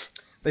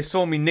 They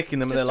saw me nicking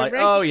them, and Just they're a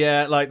like, "Oh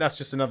yeah, like that's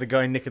just another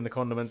guy nicking the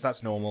condiments.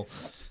 That's normal."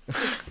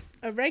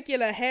 A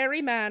regular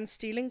hairy man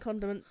stealing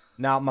condiments.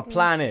 Now my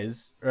plan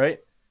is right,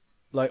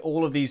 like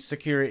all of these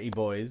security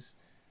boys,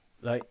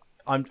 like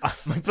my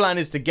plan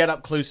is to get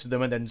up close to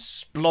them and then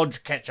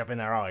splodge ketchup in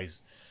their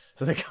eyes,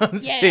 so they can't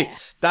see. Yeah.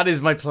 That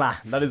is my plan.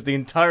 That is the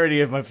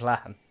entirety of my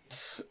plan.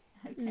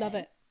 Love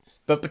it.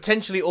 But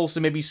potentially also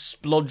maybe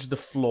splodge the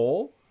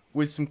floor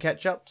with some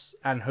ketchups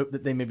and hope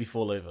that they maybe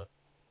fall over.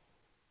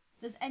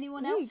 Does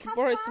anyone Ooh, else could have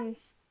borrow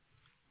plans?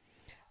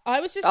 I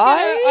was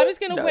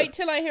gonna No. wait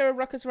till I hear a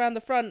ruckus around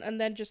the front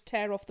and then just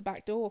tear off the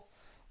back door.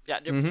 Yeah,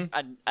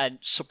 and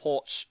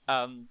support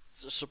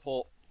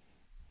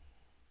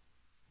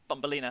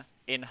Bumbleina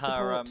in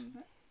her Support.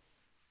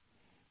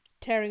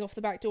 Tearing off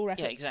the back door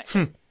efforts. yeah,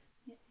 exactly.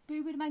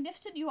 Boo Boo the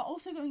Magnificent, you are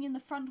also going in the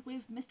front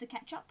with Mr.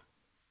 Ketchup.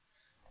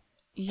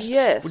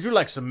 Yes. Would you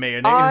like some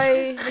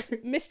mayonnaise?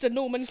 Mr.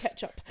 Norman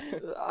Ketchup.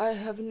 I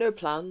have no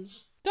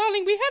plans.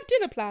 Darling, we have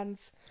dinner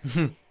plans.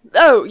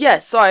 Oh,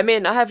 yes, sorry, I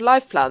mean, I have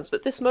life plans,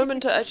 but this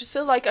moment I just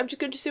feel like I'm just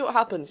going to see what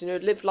happens,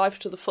 live life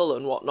to the full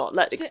and whatnot.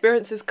 Let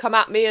experiences come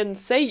at me and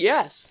say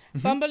yes.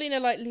 Bumbleina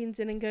leans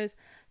in and goes,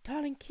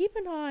 "Darling, keep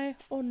an eye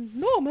on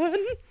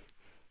Norman.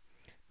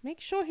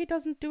 Make sure he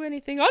doesn't do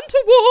anything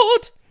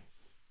untoward."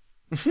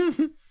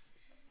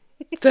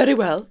 Very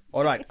well.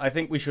 All right, I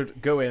think we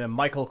should go in and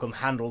Michael can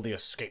handle the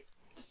escape.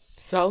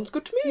 Sounds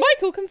good to me.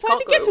 Michael can find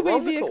Can't a go getaway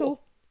wrong at all.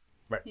 vehicle.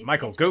 Right,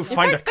 Michael, go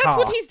find In a fact, car.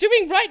 that's what he's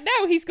doing right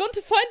now. He's gone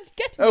to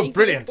get me. Oh,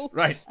 brilliant. Michael.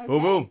 Right, Boo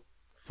Boo,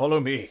 follow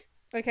me.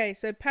 Okay,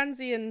 so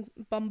Pansy and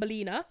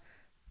Bumbleina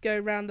go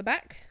round the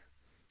back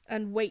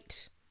and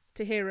wait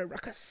to hear a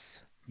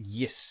ruckus.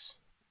 Yes.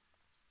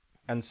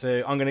 And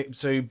so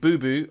Boo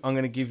Boo, I'm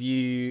gonna give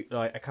you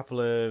like a couple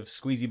of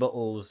squeezy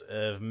bottles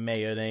of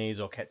mayonnaise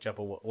or ketchup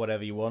or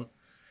whatever you want.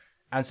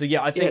 And so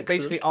I think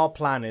basically our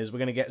plan is we're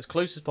gonna get as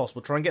close as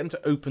possible, try and get them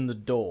to open the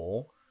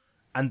door,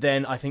 and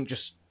then I think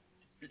just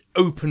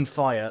open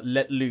fire,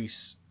 let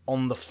loose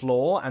on the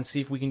floor, and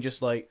see if we can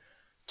just like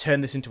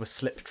turn this into a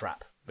slip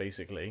trap.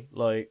 Basically,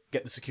 like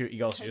get the security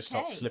guards to just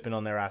start slipping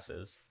on their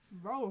asses.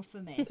 Roll for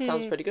me.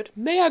 Sounds pretty good.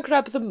 May I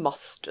grab the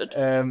mustard?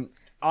 Norman.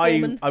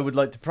 I would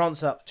like to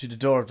prance up to the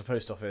door of the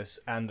post office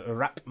and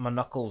rap my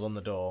knuckles on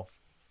the door.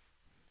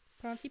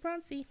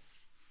 Prancy.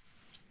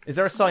 Is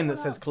there a sign that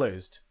says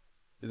closed?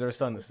 Is there a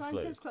sign that The says sign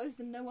closed? says closed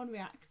and no one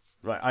reacts.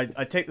 Right,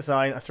 I take the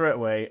sign, I throw it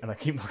away, and I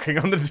keep knocking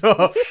on the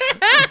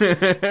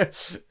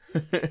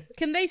door.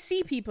 Can they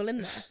see people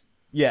in there?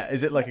 Yeah,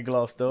 is it like a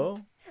glass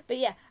door? But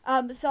yeah,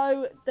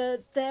 so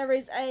there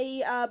is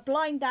a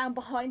blind down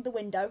behind the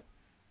window.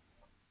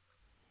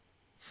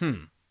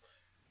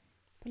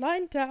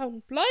 Blind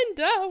down.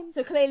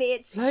 So clearly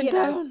it's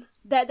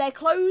they're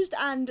closed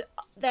and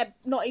they're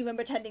not even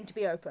pretending to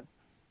be open.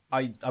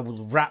 I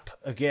will rap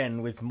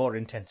again with more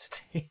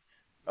intensity.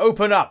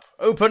 Open up!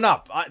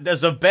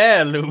 There's a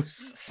bear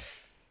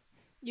loose!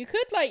 You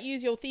could,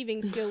 use your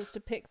thieving skills to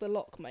pick the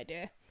lock, my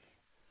dear.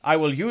 I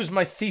will use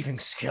my thieving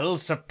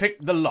skills to pick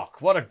the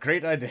lock. What a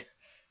great idea.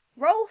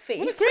 Roll thief.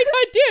 What a great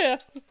idea!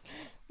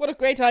 What a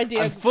great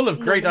idea. I'm full of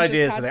great Norman just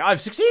ideas had. today.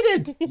 I've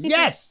succeeded!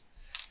 Yes!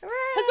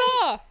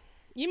 Huzzah!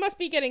 You must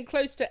be getting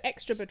close to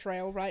extra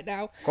betrayal right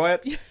now.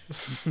 Quiet.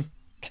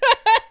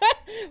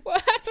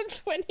 What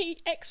happens when he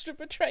extra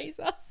betrays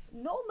us?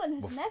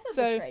 Norman has never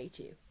So- betrayed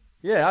you.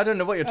 Yeah, I don't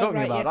know what you're talking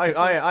right, about. yes, of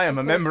I course, am a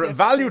of member, course, yes, of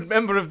valued course.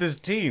 member of this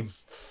team.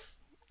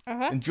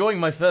 Uh-huh. Enjoying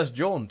my first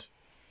jaunt.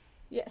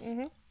 Yes.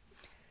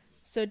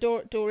 So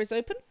door is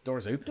open. Door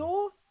is open.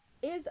 Door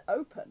is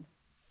open.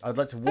 I'd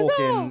like to walk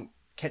Huzzah! in,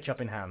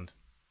 ketchup in hand.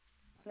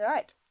 All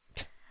right.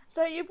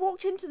 So you've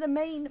walked into the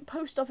main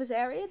post office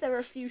area. There are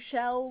a few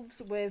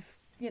shelves with,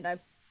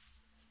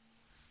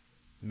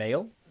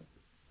 Mail?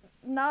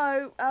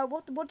 no.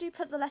 What do you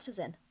put the letters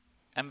in?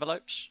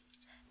 Envelopes?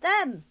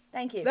 Them.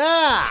 Thank you.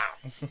 Ah!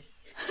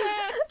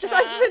 I just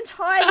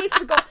entirely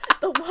forgot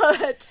the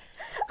word.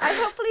 I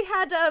hopefully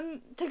had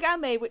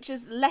Tagame, which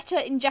is letter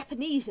in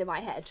Japanese, in my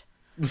head.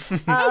 Oh,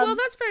 well,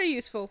 that's very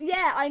useful.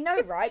 Yeah, I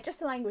know, right? Just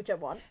the language I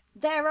want.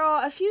 There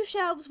are a few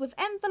shelves with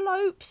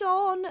envelopes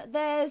on.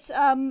 There's,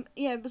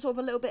 sort of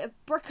a little bit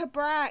of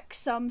bric-a-brac,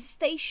 some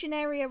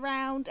stationery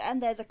around,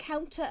 and there's a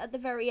counter at the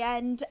very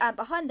end. And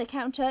behind the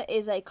counter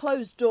is a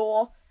closed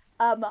door,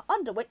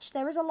 under which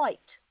there is a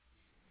light.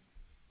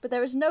 But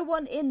there is no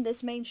one in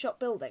this main shop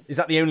building. Is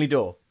that the only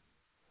door?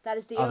 That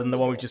is the Other only than the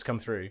one door. we've just come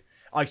through.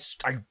 I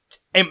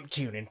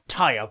empty an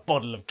entire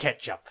bottle of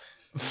ketchup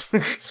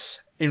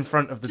in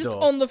front of the Just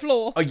door. on the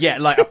floor. Oh yeah,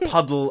 like a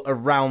puddle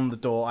around the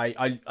door.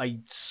 I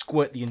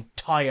squirt the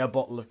entire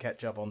bottle of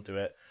ketchup onto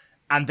it,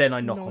 and then I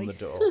knock on the Nice.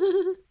 door.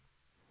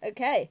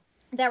 Okay.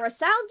 There are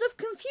sounds of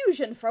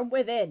confusion from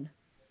within.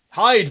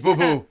 Hide, Boo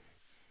Boo!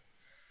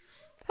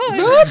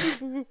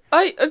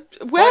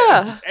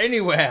 Where?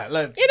 Anywhere,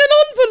 like, In an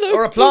envelope!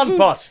 or a plant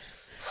pot.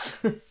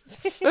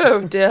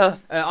 Oh dear.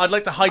 I'd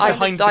like to hide I would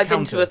behind the dive counter,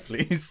 into it.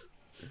 please.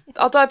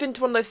 I'll dive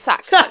into one of those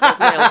sacks like those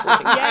mail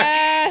sorting sacks.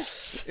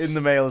 Yes! In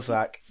the mail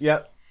sack.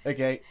 Yep.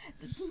 Okay.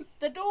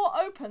 The door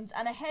opens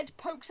and a head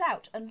pokes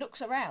out and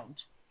looks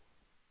around.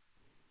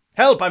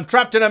 Help! I'm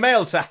trapped in a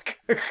mail sack.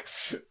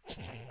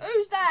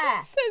 Who's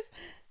there? Says,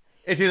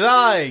 It is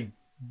I,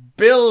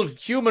 Bill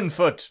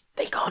Humanfoot.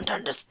 They can't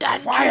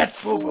understand. Quiet,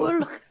 Boo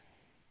Boo.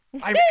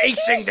 I'm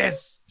acing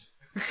this.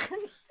 The head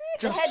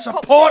Just pops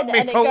support in me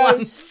and it for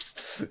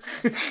goes,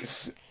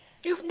 once.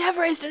 You've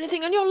never aced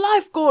anything in your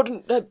life,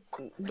 Gordon.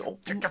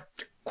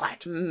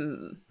 Quiet.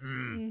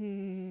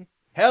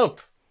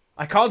 Help!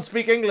 I can't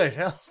speak English.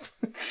 Help!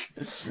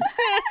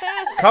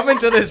 Come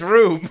into this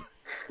room.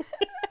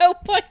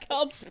 help, I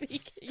can't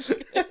speak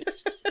English.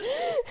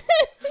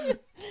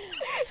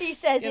 He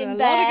says Yeah, in a lot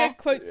there. of good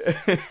quotes.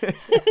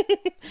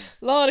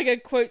 lot of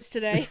good quotes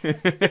today.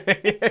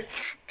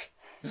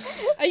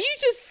 Are you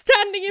just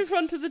standing in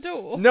front of the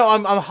door? No,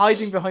 I'm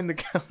hiding behind the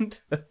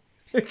counter.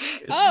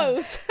 Oh,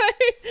 so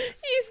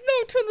he's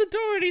knocked on the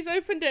door and he's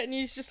opened it and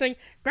he's just saying.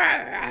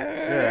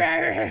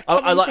 I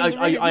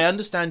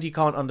understand he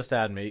can't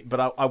understand me,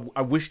 but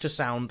I wish to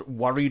sound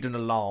worried and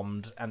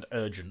alarmed and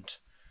urgent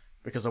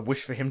because I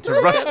wish for him to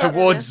rush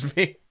towards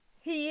me.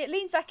 He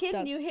leans back in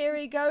and you hear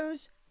he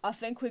goes, I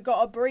think we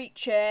got a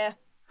breach here.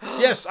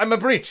 Yes, I'm a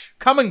breach.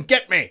 Come and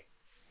get me.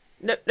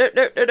 No.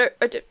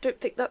 I don't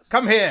think that's.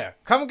 Come here.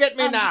 Come get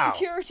me And the now.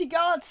 security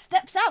guard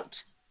steps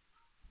out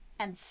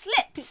and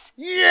slips.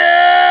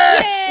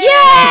 Yes!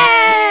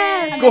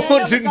 And then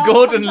another guard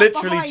Gordon comes up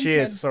literally behind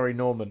cheers. him. Sorry,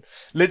 Norman.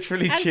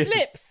 Literally And cheers.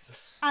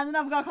 slips. And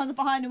another guy comes up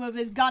behind him with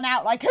his gun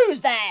out like,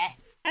 who's there?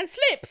 And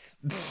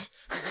slips.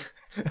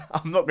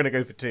 I'm not going to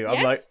go for 2. Yes?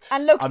 I'm like,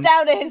 And looks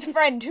down at his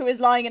friend who is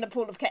lying in a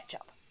pool of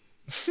ketchup.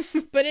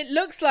 But it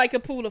looks like a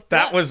pool of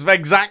that blood. was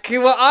exactly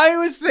what I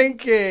was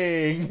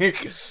thinking.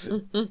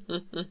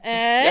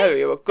 No,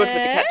 you were good with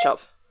the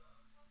ketchup.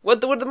 Would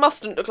the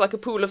mustard look like a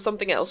pool of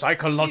something else?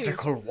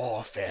 Psychological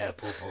warfare,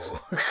 boo-boo.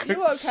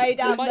 You okay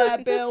down there,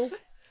 Bill?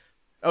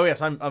 Oh,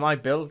 yes, am I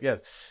Bill?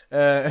 Yes.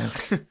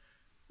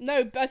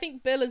 No, I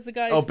think Bill is the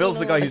guy. Oh, Bill's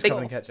the guy who's think-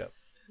 covered in ketchup.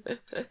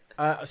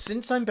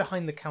 Since I'm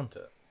behind the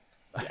counter,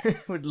 I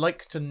would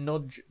like to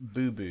nudge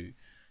Boo Boo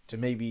to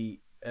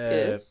maybe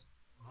Yes.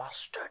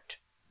 mustard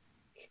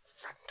in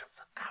front of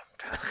the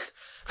counter.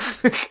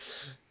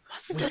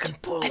 We can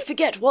pull. I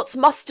forget, what's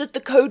mustard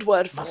the code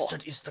word for?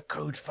 Mustard is the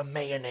code for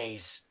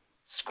mayonnaise.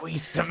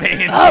 Squeeze the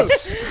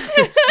mayonnaise.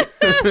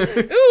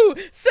 Ooh,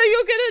 so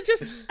you're gonna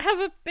just have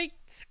a big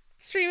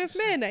stream of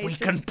mayonnaise? We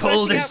just can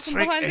pull squirting out this from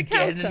trick behind the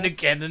again counter? and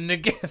again and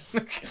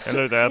again.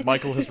 Hello there,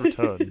 Michael has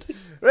returned.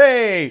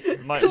 Hey!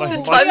 Just in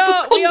We time.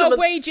 are, for we are condiments.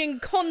 waging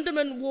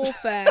condiment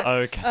warfare.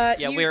 Okay,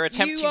 Yeah, You- we're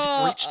attempting you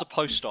are, to breach the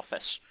post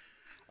office.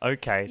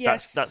 okay,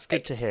 Yes. that's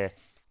good to hear.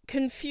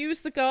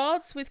 confuse the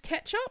guards with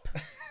ketchup,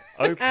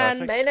 Oh,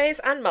 perfect. Mayonnaise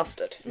and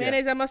mustard.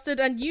 mayonnaise and mustard,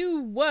 and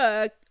you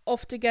were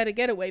off to get a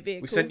getaway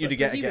vehicle. We sent you to but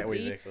get a getaway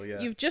presumably vehicle, yeah.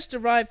 You've just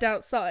arrived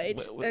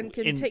outside and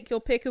can in- take your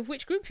pick of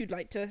which group you'd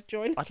like to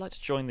join. I'd like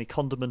to join the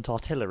condiment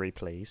artillery,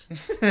 please.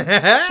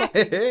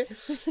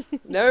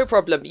 No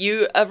problem.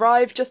 You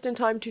arrive just in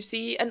time to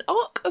see an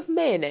arc of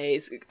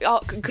mayonnaise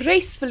arc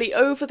gracefully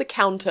over the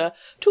counter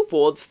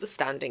towards the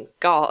standing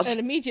guard. And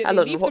immediately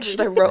Alan, leave what the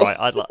should I room. roll? Right,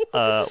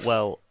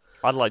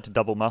 I'd like to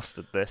double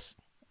mustard this.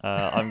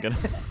 I'm going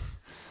to.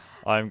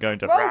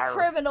 Roll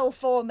criminal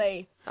for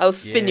me. I'll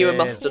spin you a Yes.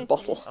 mustard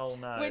bottle. Oh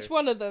no. Which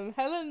one of them?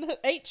 Helen,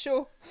 H,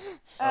 or...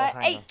 hang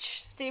on.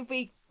 H. See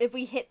if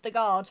we hit the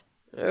guard.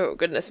 Oh,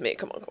 goodness me.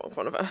 Come on.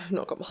 I've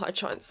not got my high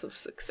chance of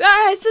success.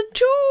 Ah, it's a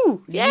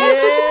 2! Yes,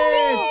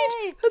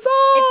 I succeed! Huzzah!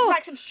 It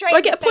smacks him straight Do I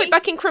in get a the point face.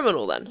 back in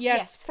criminal then? Yes,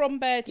 Yes. from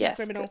bear to Yes,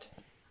 criminal. good.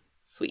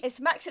 Sweet. It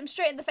smacks him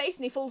straight in the face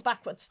and he falls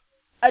backwards.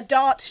 A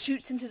dart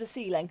shoots into the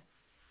ceiling.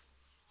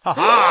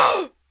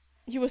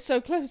 You were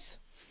so close.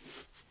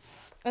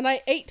 And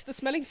I ate the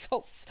smelling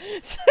salts.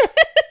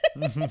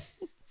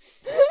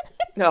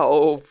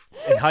 No.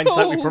 In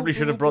hindsight, we probably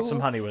should have brought some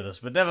honey with us,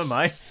 but never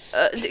mind.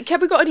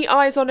 Have we got any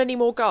eyes on any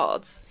more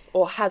guards?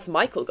 Or has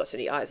Michael got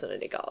any eyes on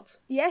any guards?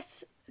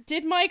 Yes.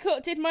 Did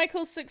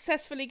Michael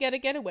successfully get a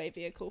getaway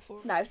vehicle for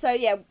him? No. So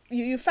yeah,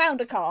 you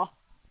found a car.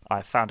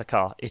 I found a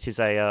car. It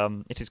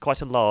is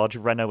quite a large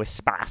Renault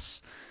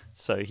Espace,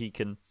 so he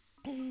can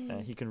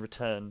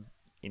return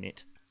in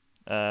it.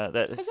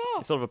 It's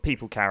sort of a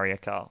people carrier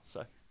car.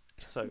 So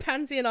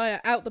Pansy and I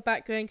are out the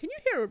back going, can you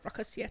hear a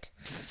ruckus yet?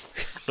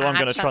 I'm going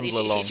to Actually,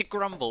 trundle along. It's a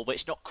grumble, but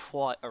it's not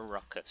quite a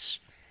ruckus.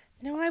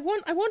 No, I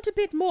want a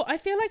bit more. I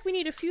feel like we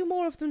need a few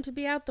more of them to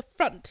be out the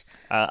front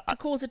to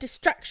cause a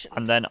distraction.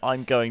 And then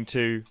I'm going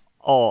to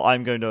roar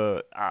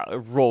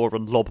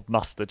and lob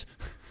mustard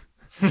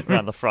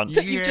around the front.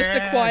 That you've just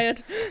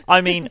acquired. I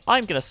mean,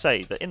 I'm going to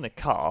say that in the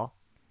car,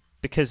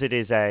 because it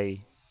is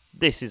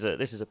this is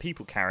a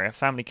people carrier,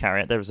 family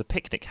carrier. There is a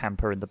picnic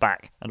hamper in the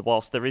back, and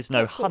whilst there is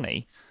no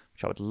honey,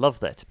 which I would love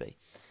there to be,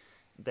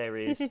 there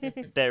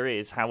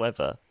is,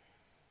 however,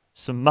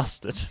 some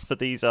mustard. For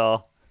these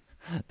are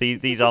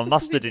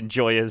mustard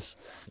enjoyers,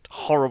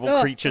 horrible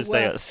Ugh, creatures. the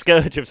They are a worst.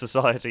 scourge of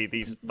society.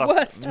 These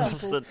Worst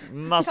mustard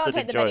Can't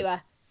take them enjoyers.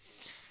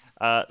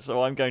 anywhere.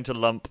 So I'm going to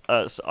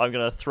I'm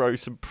going to throw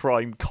some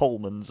prime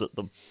Colemans at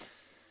them.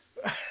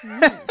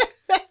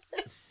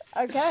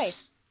 Okay.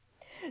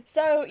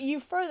 So you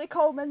throw the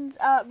Colemans.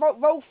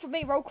 Roll for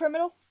me. Roll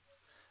criminal.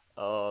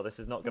 Oh, this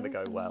is not going to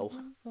go well.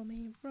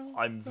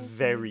 I'm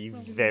very,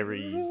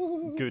 very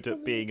good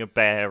at being a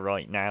bear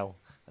right now,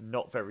 and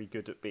not very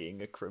good at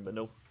being a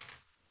criminal.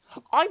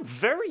 I'm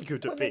very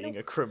good at being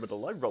a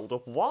criminal. I rolled a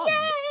 1.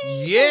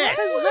 Yes!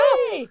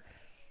 Hooray!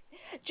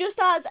 Just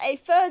as a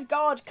third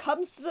guard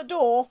comes to the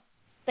door,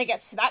 they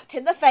get smacked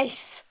in the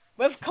face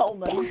with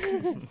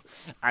Colemans.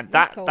 And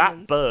that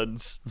Colemans.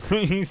 burns.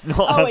 He's not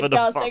Oh, having it a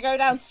does. fun. They go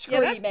down Yeah,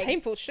 screaming. that's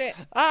painful shit.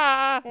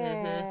 Ah!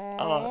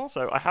 Mm-hmm.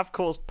 So I have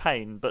caused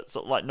pain, but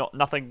sort of like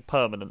nothing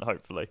permanent,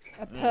 hopefully.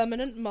 A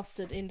permanent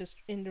mustard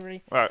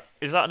injury. Right,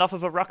 is that enough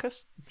of a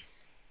ruckus?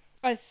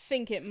 I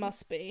think it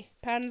must be.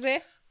 Pansy?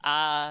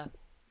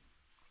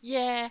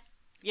 Yeah,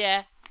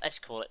 let's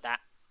call it that.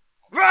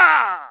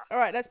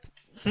 Alright, let's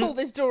pull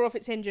this door off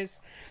its hinges.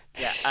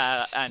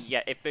 Yeah, and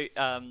yeah, if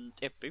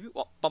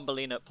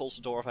Bumbleina pulls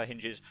the door off her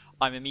hinges,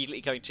 I'm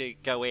immediately going to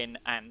go in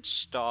and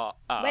start.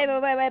 Wait.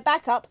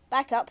 Back up.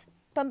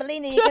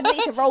 Bumbleina, you're going to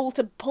need to roll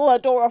to pull a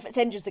door off its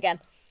hinges again.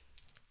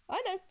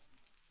 I know.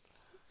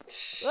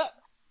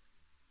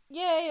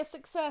 Yay, a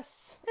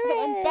success.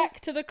 I'm back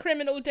to the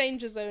criminal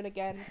danger zone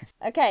again.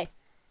 Okay.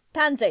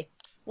 Pansy,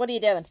 what are you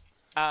doing?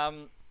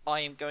 I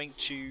am going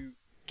to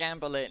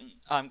gamble in.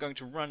 I'm going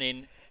to run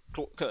in,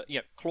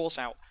 claws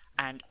out,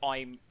 and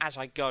as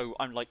I go,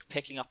 I'm like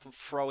picking up and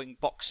throwing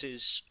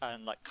boxes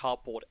and like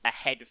cardboard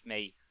ahead of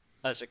me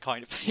as a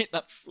kind of hit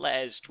that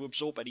flares to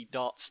absorb any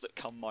darts that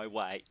come my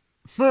way.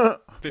 before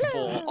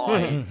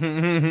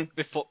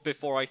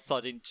I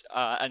thud into,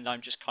 and I'm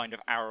just kind of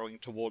arrowing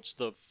towards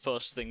the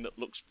first thing that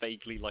looks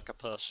vaguely like a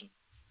person.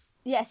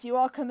 Yes, you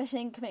are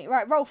committing.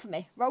 Right, roll for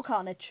me. Roll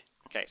carnage.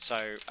 Okay,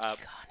 so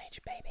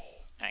Carnage, baby.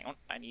 hang on,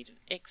 I need an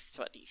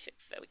extra d6.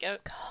 There we go.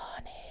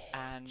 Carnage.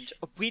 And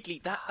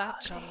weirdly,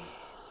 that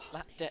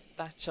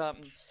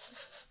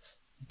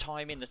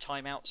time in the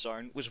timeout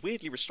zone was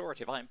weirdly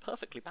restorative. I am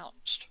perfectly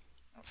balanced.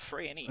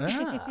 3 in each.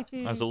 Ah.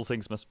 As all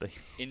things must be.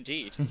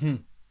 Indeed.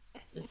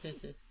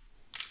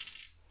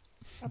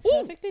 A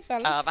perfectly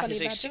balanced That funny is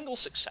a badger. single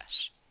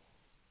success.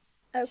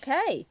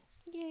 Okay.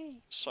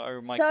 Yay.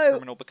 So my So-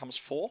 criminal becomes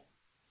 4.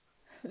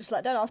 Just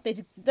like don't ask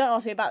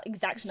me about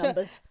exact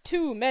numbers.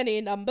 Too many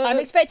numbers. I'm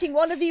expecting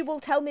one of you will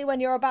tell me when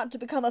you're about to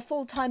become a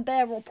full-time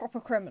bear or proper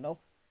criminal.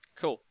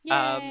 Cool.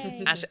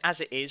 Yay. As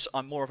it is,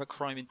 I'm more of a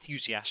crime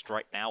enthusiast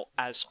right now.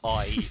 As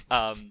I,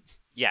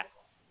 yeah.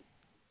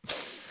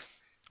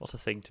 What a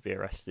thing to be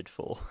arrested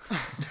for.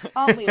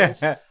 Aren't we all?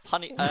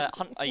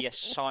 Yes.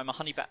 So I'm a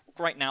honey badger.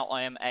 Right now,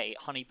 I am a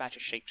honey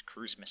badger-shaped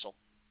cruise missile.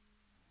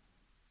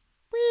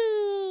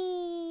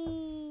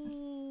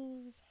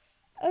 Woo.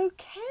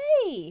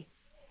 Okay.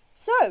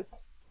 So,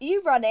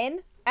 you run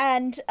in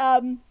and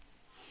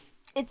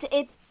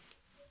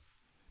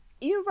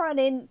you run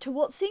into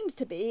what seems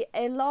to be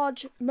a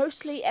large,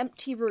 mostly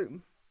empty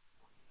room.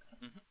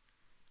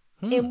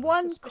 In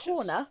one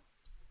corner,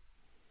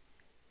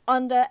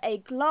 under a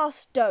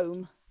glass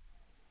dome,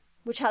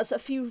 which has a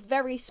few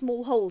very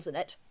small holes in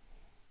it,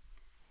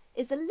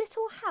 is a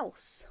little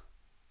house.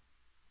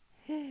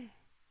 And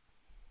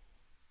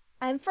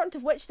in front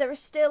of which there are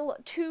still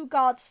 2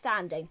 guards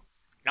standing.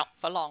 Not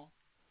for long.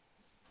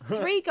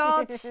 3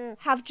 guards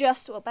have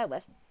just... Well, bear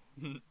with.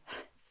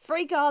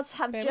 3 guards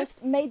have Bear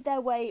just made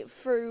their way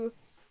through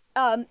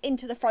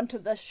into the front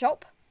of the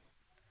shop.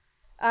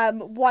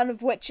 One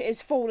of which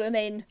is fallen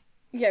in,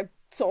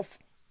 sort of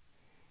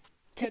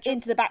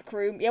into the back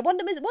room. Yeah, one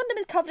of them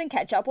is covered in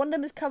ketchup, one of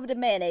them is covered in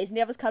mayonnaise, and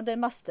the other's covered in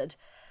mustard.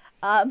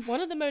 One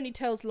of them only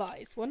tells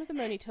lies. One of them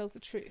only tells the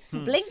truth.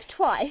 Blink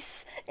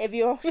twice if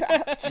you're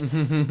trapped.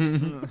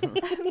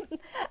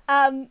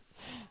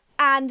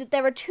 And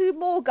there are 2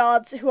 more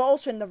guards who are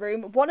also in the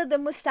room. One of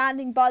them was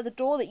standing by the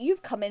door that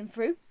you've come in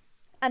through,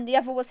 and the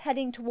other was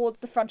heading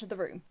towards the front of the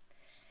room.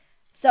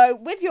 So,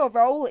 with your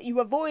roll, you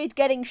avoid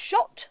getting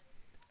shot,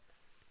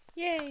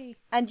 Yay.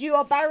 and you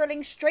are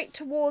barreling straight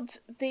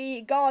towards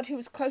the guard who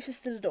was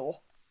closest to the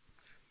door.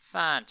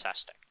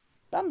 Fantastic.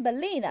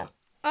 Bumbelina.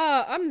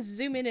 I'm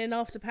zooming in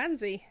after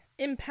Pansy.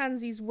 In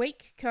Pansy's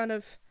wake, kind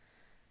of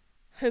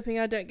hoping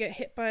I don't get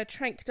hit by a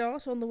trank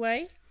dart on the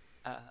way.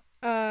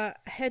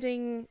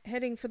 Heading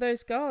for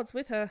those guards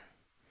with her.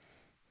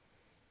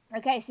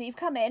 Okay, so you've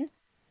come in.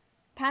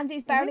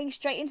 Pansy's barreling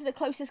straight into the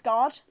closest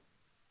guard.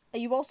 Are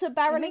you also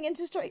barreling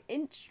into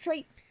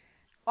straight?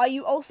 Are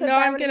you also No,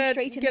 I'm barreling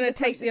straight into the take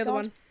closest the other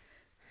guard? one.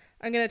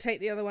 I'm gonna take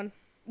the other one.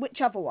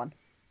 Which other one?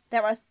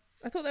 There are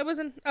I thought there was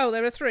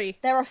there are 3.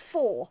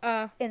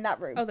 4 in that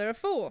room. Oh, there are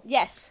 4.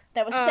 Yes,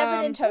 there were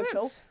 7 in total.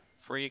 that's-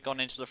 3 have gone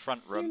into the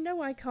front You room.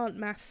 know I can't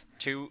math.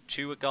 2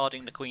 are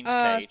guarding the Queen's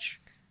cage.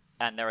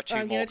 And there are 2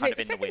 I'm more gonna kind take of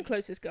the in the second wind.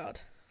 closest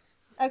guard.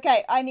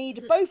 Okay, I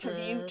need both of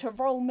you to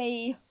roll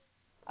me.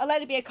 I'll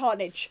let it be a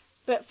carnage,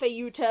 but for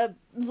you to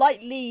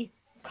lightly,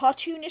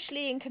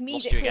 cartoonishly, and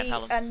Lost you again, comedically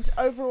Helen. and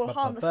overall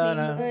harmlessly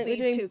Ba-ba-ba-na. move We're these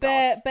doing 2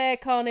 bear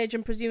guards. carnage,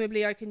 and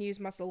presumably I can use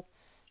muscle.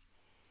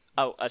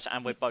 Oh,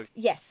 and we're both.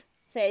 Yes.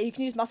 So yeah, you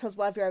can use muscles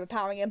wherever you're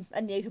overpowering him,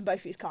 and you can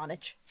both use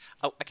carnage.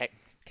 Oh, okay.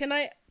 Can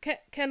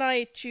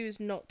I choose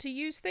not to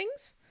use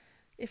things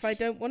if I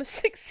don't want to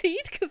succeed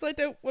because I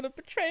don't want to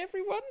betray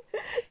everyone?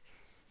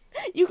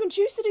 You can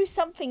choose to do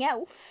something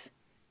else.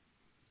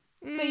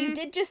 But you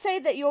did just say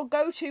that your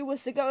go-to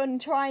was to go and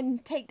try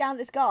and take down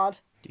this guard.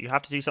 Do you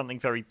have to do something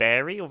very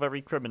beary or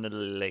very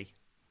criminally?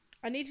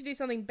 I need to do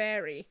something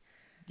berry.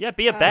 Yeah,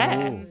 be a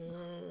bear.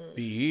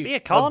 Be a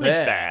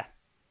carnage bear.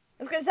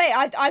 I was going to say,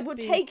 I would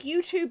take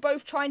you 2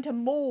 both trying to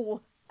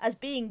maul as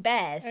being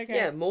bears. Okay.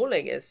 Yeah,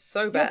 mauling is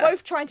so You're bad.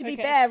 both trying to be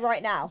Okay. bear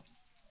right now.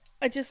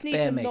 I just need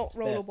Bear to mates, not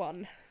roll bear. a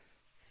 1.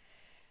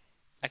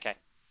 Okay.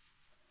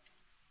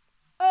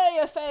 Hey,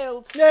 I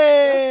failed.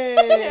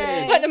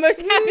 Yay! Like the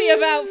most happy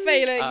about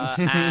failing.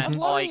 And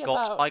worrying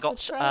about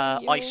betraying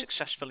I you.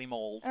 successfully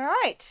mauled. All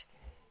right.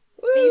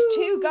 These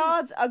 2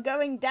 guards are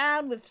going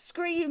down with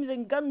screams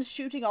and guns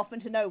shooting off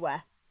into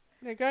nowhere.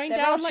 They're going There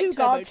down are like 2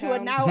 guards who are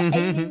Turbo now Town.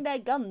 aiming their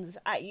guns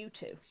at you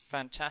 2.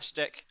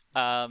 Fantastic.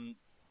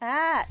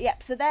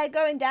 Yep, so they're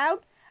going down.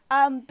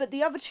 But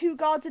the other 2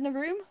 guards in the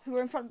room, who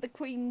are in front of the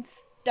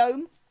Queen's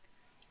dome,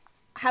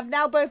 have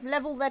now both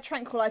leveled their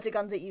tranquilizer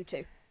guns at you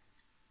 2.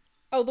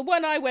 Oh, the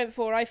one I went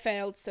for, I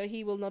failed, so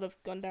he will not have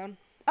gone down.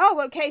 Oh,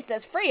 okay, so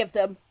there's 3 of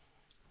them.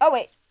 Oh,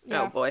 wait.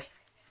 Yeah. Oh boy.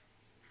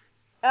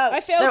 Oh,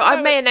 I failed. No, I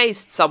to-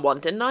 mayonnaised someone,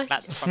 didn't I?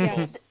 That's the front door.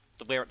 Yes.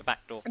 We're at the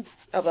back door.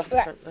 Oh, that's the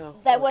Right. front. Oh,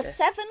 there oh were dear.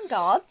 7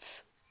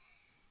 guards.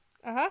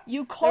 Uh-huh.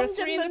 You There are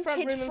 3 in the front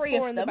condimented room and 3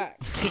 4 of in the them. back.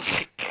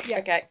 Yeah.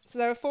 Okay. So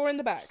there are 4 in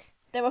the back.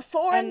 There were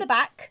 4 in And the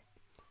back.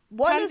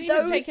 One Pansy of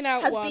has those taken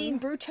out has one. been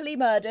brutally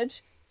murdered.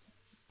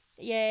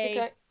 Yay.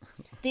 Okay.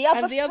 The other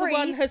And the other 3...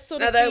 one has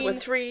sort Now of there were been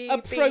 3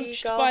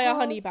 approached big by a guards.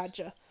 honey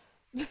badger.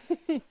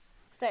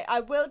 So I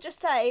will just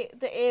say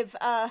that if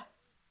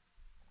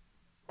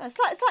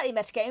slightly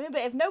metagaming,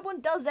 but if no one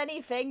does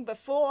anything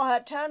before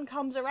her turn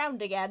comes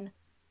around again,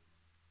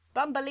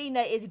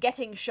 Bumbleina is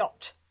getting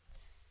shot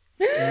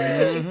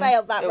because she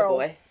failed that Oh roll.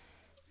 boy.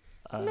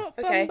 Not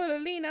okay.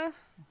 Bumbleina.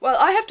 Well,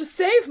 I have to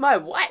save my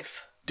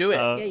wife. Do it.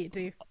 Yeah, you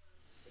do.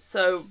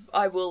 So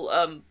I will,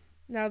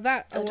 Now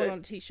that I I want don't- on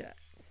a t-shirt.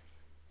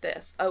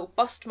 this. I will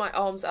bust my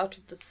arms out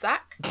of the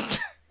sack,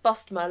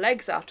 bust my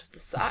legs out of the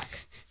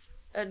sack,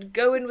 and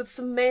go in with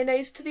some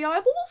mayonnaise to the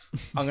eyeballs?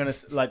 I'm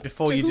gonna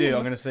before To you do, whom?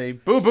 I'm gonna say,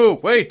 Boo Boo,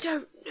 wait,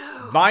 Don't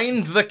know.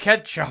 mind the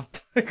ketchup,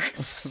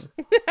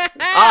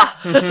 Ah!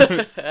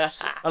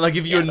 and I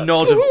give you a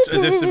nod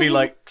as if to be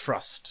like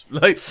trust,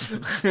 like.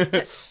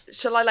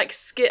 Shall I,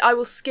 skid? I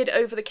will skid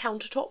over the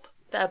countertop,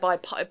 thereby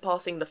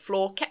passing the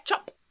floor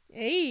ketchup.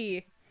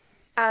 Hey.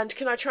 And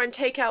can I try and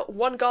take out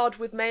one guard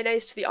with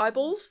mayonnaise to the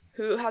eyeballs,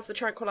 who has the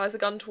tranquilizer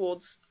gun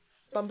towards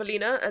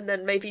Bumbleina, and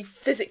then maybe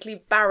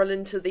physically barrel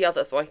into the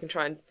other so I can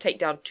try and take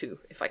down 2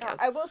 if I can.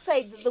 I will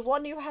say that the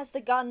one who has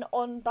the gun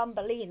on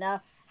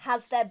Bumbleina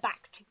has their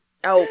back to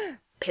Oh,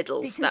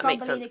 piddles. because That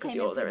makes Bumbleina sense because came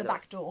in you're there through in the the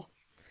back door.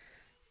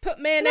 Put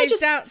No, mayonnaise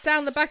just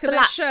down the back of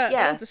their splat, shirt.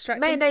 Yeah, That'll distract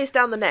them. mayonnaise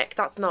down the neck.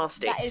 That's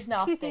nasty. That is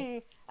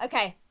nasty.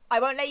 Okay, I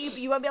won't let you.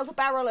 You won't be able to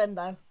barrel in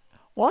though.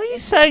 Why are you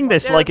saying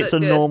this Yeah, like it's a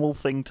but good. normal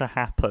thing to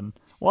happen?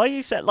 Why are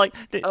you saying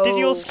did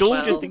your Oh, school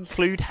well. just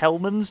include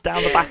Hellmans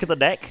down the back of the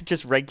neck?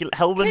 Just regular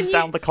Hellmans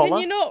down the collar?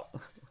 Can you not?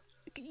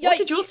 What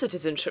did your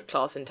citizenship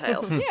class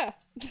entail? Yeah.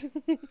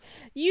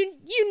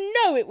 you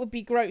know it would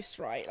be gross,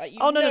 right? Like,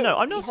 Oh no! know it I'm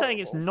would not be saying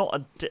it's horrible.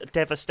 not a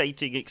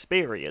devastating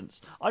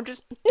experience.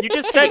 You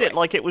just said it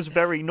like it was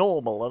very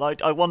normal,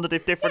 and I wondered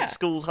if different Yeah.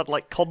 schools had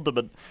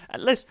condiment.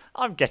 And listen,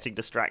 I'm getting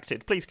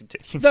distracted. Please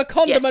continue. The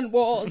condiment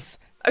wars.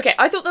 Okay,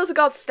 I thought there was a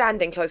guard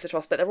standing closer to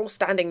us, but they're all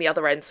standing the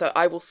other end, so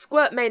I will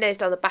squirt mayonnaise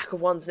down the back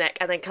of one's neck,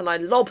 and then can I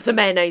lob the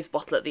mayonnaise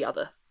bottle at the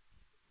other?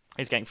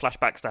 He's getting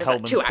flashbacks to There's like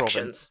Hellman's 2 province.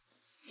 actions.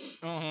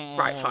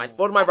 Right, fine.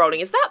 What am I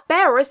rolling? Is that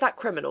bear or is that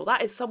criminal?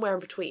 That is somewhere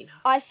in between.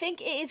 I think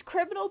it is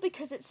criminal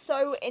because it's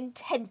so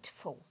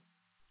intentful.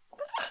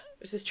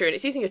 This is true, and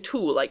it's using a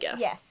tool, I guess.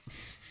 Yes.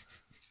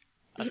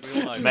 As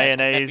we all know,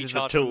 Mayonnaise every is a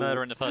charge for tool.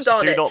 murder in the first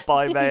Darn Do it. not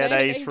buy mayonnaise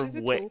Mayonnaise from is a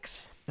tool.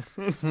 Wix.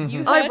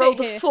 You I heard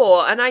rolled it a here.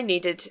 4, and I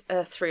needed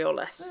 3 or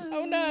less.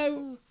 Oh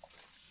no.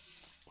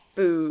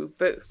 Boo,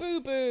 boo.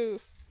 Boo boo.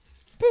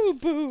 Boo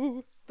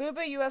boo. Boo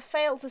Boo, you have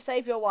failed to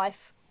save your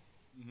wife.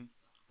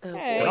 Oh,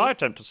 Hey. Can boy. I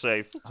attempt to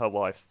save her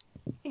wife?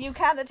 You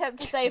can attempt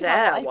to save her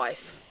Their wife.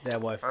 wife. Their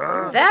wife.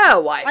 Their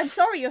wife. I'm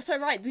sorry, you're so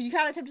right. You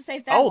can attempt to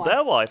save their Oh, wife.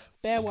 their wife.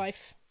 Bear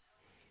wife.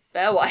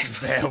 Their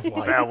wife. Their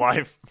wife. Their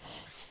wife.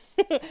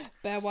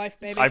 Bear wife,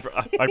 baby.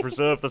 I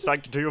preserve the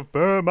sanctity of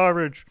bear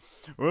marriage.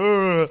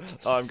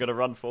 I'm going to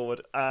run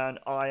forward, and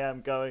I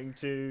am going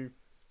to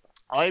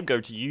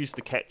use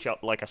the ketchup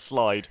like a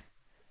slide.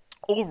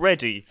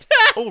 Already,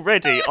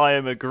 I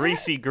am a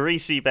greasy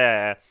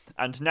bear,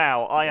 and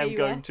now I Yeah, am you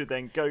going are. to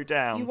then go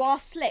down. You are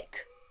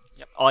slick.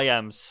 I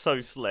am so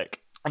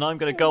slick, and I'm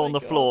going to go my on the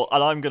God. floor,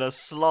 and I'm going to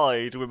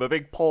slide with my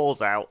big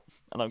paws out,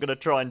 and I'm going to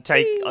try and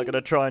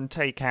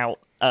take out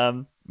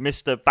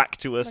Mr. Back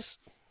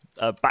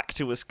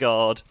to us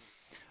guard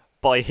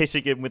by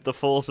hitting him with the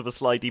force of a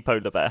slidey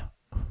polar bear.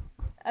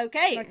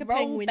 Okay, Like a roll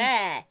penguin.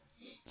 bear.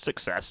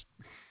 Success.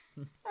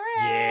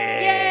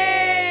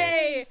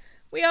 Yay!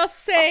 We are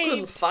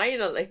saved.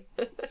 Finally.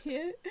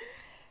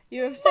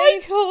 You have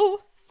saved Michael.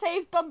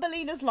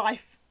 Bumbleina's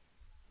life.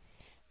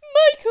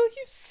 Michael,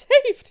 you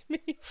saved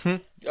me.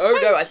 Oh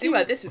no, I see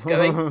where this is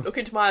going. Look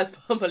into my eyes,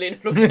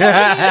 Bumbleina. Look He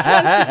turns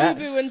to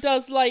Boo Boo and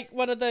does like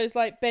one of those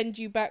like bend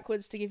you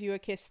backwards to give you a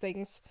kiss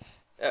things.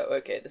 Oh,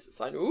 okay, this is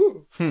fine.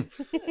 Ooh.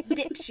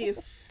 Dips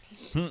you.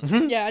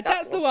 Yeah,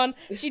 that's the the one.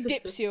 She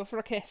dips you for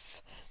a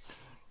kiss.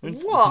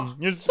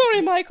 Mwah.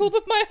 Sorry, Michael,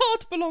 but my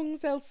heart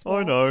belongs elsewhere.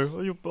 I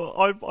know.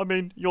 I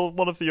mean, you're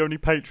one of the only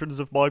patrons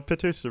of my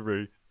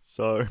patisserie,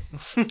 so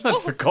I'd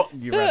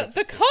forgotten you ran a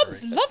The patisserie.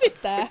 Cubs love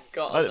it there.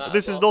 God,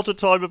 this is not a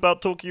time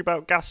about talking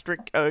about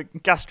gastric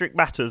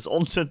matters.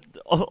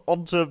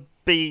 Onto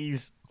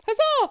bees.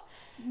 Huzzah!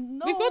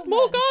 We've got more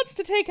Norman, guards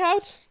to take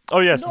out.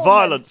 Oh yes, Norman.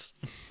 violence.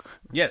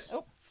 Yes.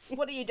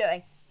 What are you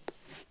doing?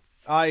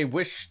 I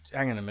wished.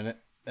 Hang on a minute.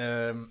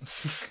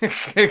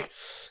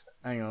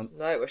 Hang on.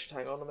 No, we should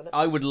hang on a minute.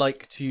 I would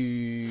like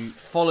to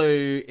follow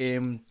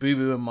in Boo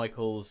Boo and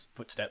Michael's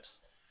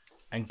footsteps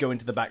and go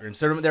into the back room.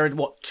 So there are,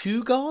 what,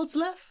 2 guards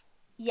left?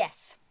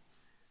 Yes.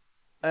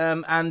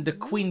 And the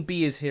Queen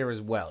Bee is here as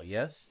well,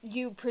 yes?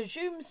 You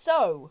presume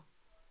so.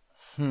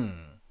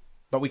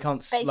 But we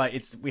can't,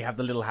 Based- we have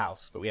the little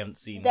house, but we haven't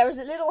seen... There is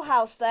a little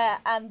house there,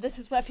 and this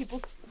is where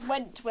people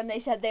went when they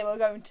said they were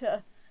going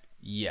to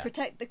Yeah.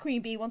 protect the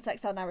Queen Bee once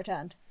Exile now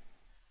returned.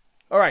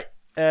 Alright,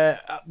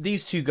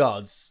 these 2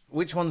 guards,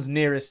 which one's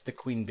nearest the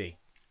Queen Bee?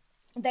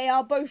 They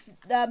are both.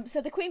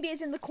 So the Queen Bee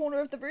is in the corner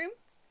of the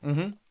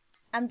room.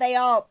 and they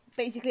are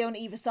basically on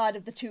either side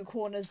of the two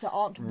corners that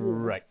aren't wall.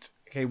 Right.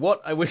 Okay,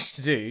 what I wish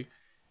to do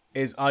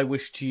is I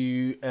wish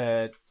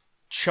to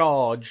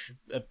charge,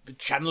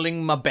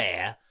 channeling my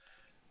bear.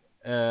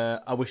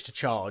 I wish to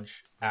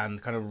charge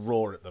and kind of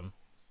roar at them.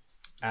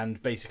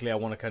 And basically I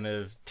want to kind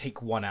of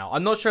take one out.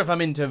 I'm not sure if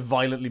I'm into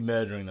violently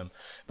murdering them,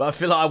 but I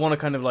feel like I want to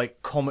kind of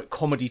like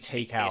comedy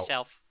take out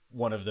Yourself.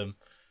 one of them.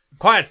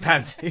 Quiet,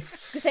 Pansy.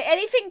 To say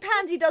anything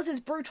Pansy does is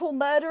brutal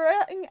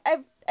murdering,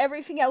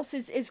 everything else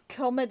is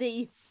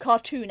comedy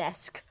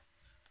cartoonesque.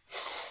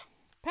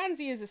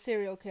 Pansy is a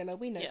serial killer.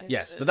 We know this.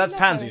 Yes, but that's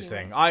Not Pansy's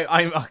going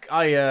thing.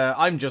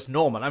 I'm just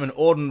Norman. I'm an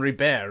ordinary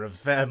bear of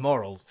fair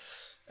morals.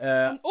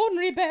 An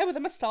ordinary bear with a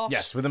moustache.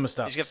 Yes, with a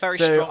moustache. He's got very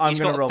so strong. I'm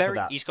going to roll for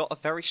that. He's got a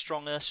very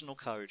strong Arsenal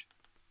code.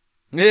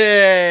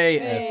 Yay!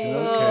 Yes,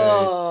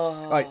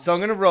 okay. Right, so I'm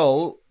going to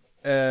roll.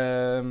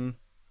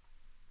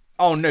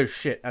 Oh, no,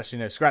 shit. Actually,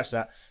 no, scratch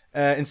that.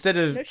 Instead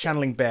of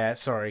channeling bear,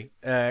 sorry,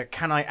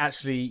 can I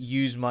actually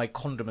use my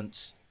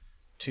condiments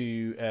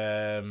to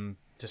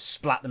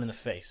splat them in the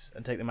face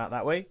and take them out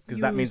that way? Because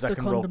that means I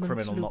can roll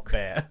criminal, not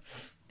bear.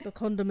 The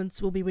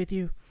condiments will be with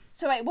you.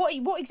 So wait,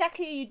 what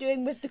exactly are you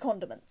doing with the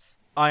condiments?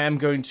 I am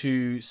going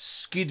to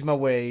skid my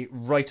way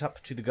right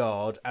up to the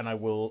guard, and I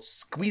will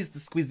squeeze the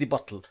squeezy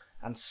bottle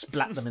and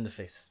splat them in the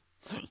face.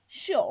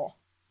 Sure.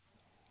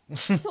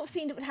 Sort of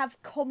scene that would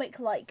have comic,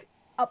 like,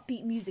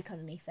 upbeat music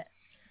underneath it.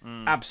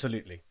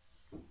 Absolutely.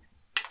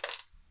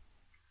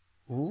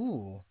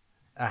 Ooh.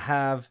 I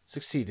have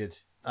succeeded.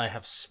 I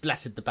have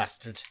splatted the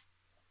bastard.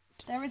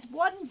 There is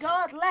one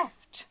guard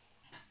left.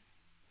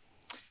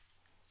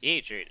 You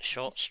drew the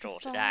short straw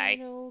today.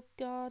 Final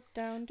guard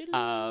down.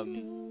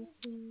 I'm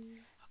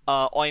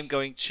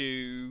going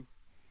to.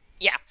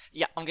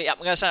 I'm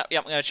going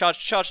to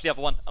charge the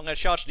other one. I'm going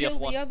to charge the Kill other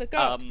one. the other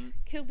guard.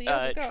 Kill the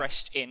other guard.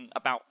 Dressed in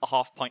about a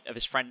half pint of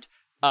his friend.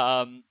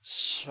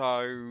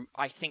 So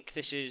I think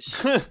this is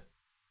 +1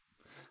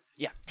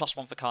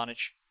 for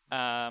carnage.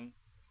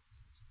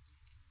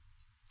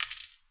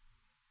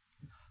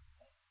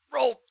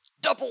 Roll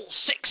double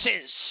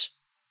sixes.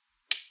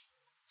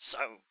 So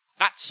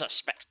that's a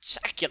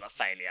spectacular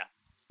failure.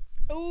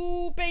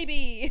 Oh,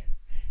 baby.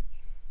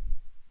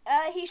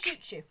 He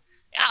shoots you.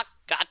 Ah,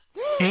 God.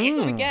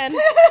 Again.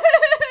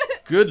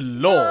 Good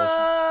lord. A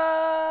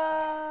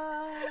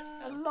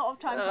lot of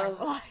time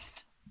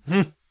tranquilized.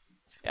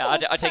 Yeah,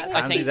 I think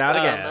Pansy's out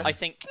again. I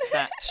think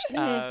that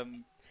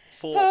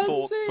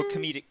for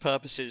comedic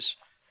purposes,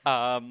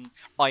 I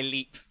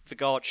leap, the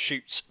guard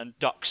shoots and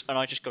ducks, and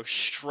I just go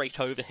straight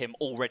over him,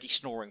 already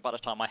snoring by the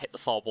time I hit the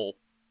far wall,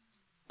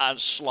 and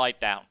slide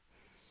down.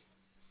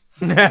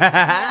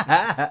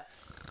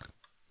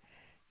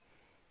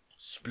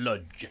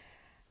 Spludge.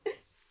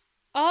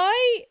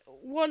 I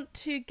want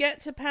to get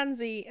to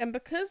Pansy, and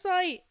because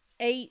I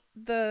ate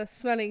the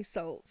smelling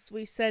salts,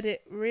 we said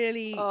it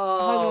really hung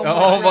on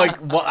Oh my my,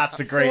 what? That's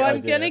a great So I'm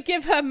idea. gonna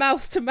give her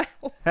mouth to mouth.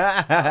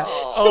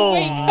 Oh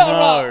wake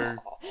her no!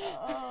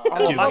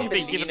 Oh, imagine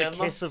being Between given a a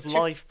kiss of monster.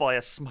 life by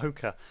a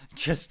smoker.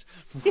 Just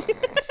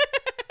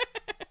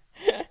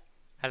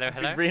Hello.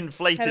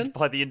 reinflated Helen?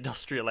 by the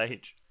industrial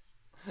age.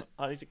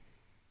 I need to...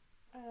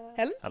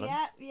 Helen? Helen?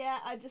 Yeah,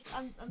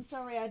 I'm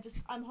sorry,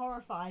 I'm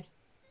horrified.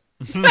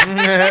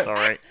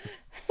 Sorry.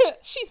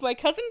 She's my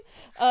cousin.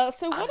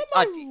 So what am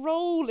I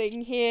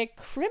rolling here?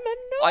 Criminal?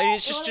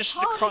 It's Well, just it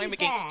the can't crime be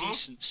against fair.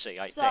 decency,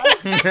 I So,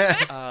 think.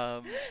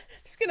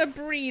 Just gonna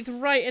breathe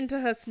right into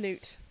her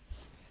snoot.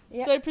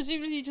 Yep. So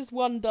presumably just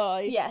one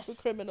die Yes.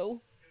 for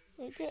criminal.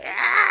 Okay.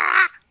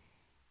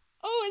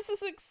 Oh, it's a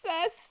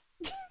success.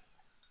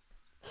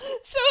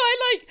 So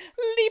I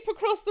leap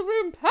across the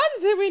room.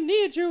 Pansy, we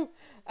need you.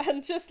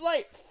 And just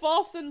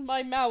fasten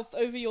my mouth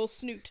over your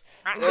snoot.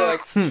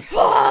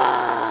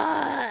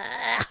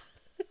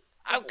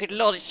 Oh, good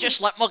lord, it's just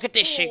like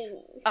Mogadishu.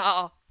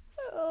 Ah.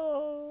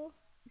 Oh.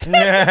 Sorry,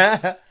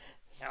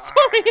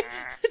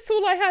 it's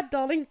all I had,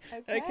 darling.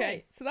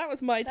 Okay, so that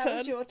was my That turn.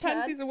 was your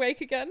turn. Pansy's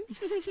awake again.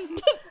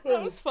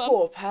 That was fun.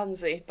 Poor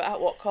Pansy, but at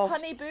what cost?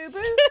 Honey Boo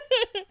Boo.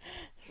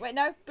 Wait,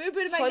 no, Boo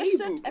Boo the Honey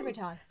Magnificent Boo Boo. every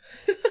time.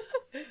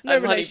 No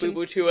I'm Honey relation. Boo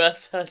Boo to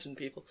certain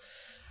people.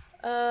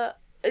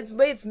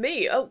 It's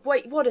me. Oh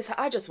wait, what is that?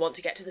 I just want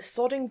to get to the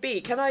sodding bee.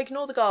 Can I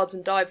ignore the guards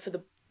and dive for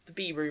the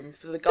bee room,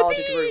 for the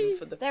guarded room,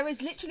 for the? There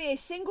is literally a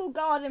single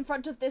guard in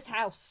front of this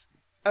house.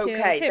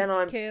 Okay, Kill him.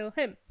 then Kill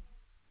him.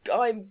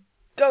 I'm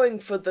going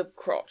for the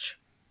crotch.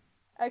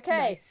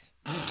 Okay.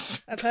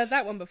 Nice. I've heard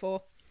that one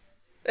before.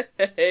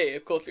 Hey,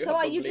 of course you So have.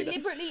 are you Bumbleina.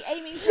 deliberately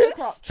aiming for the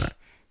crotch?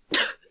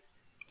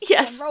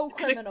 Yes. Then roll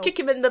Gonna criminal. kick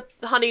him in the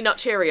honey nut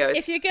Cheerios.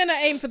 If you're gonna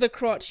aim for the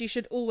crotch, you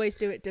should always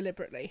do it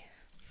deliberately.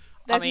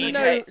 There's mean,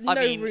 no I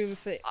mean, room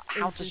for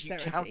How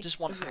insincerity. does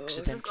one This has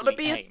accidentally gotta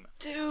be a aim?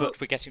 two. But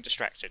we're getting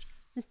distracted.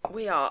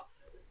 We are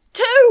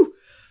 2.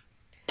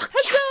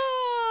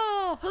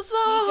 Huzzah! Huzzah!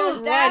 Goes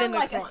Right down in the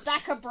like a crotch.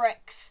 sack of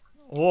bricks.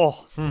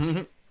 Oh,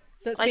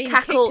 That's I being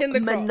cackle kicked in the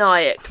crotch.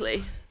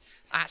 maniacally.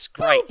 That's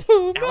great.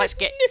 Poo, Now let's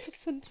get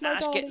magnificent,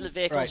 the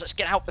vehicles. Right. Let's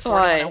get out before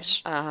anyone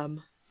else.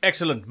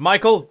 Excellent.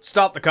 Michael,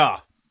 start the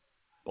car.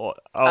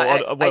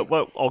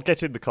 I'll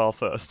get in the car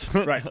first.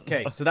 Right,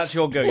 okay, so that's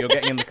your go. You're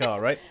getting in the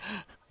car, right?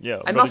 Yeah.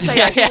 I but must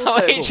say, I can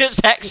also... we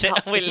just exit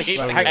and we leave.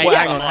 Well, the hang, gate. well,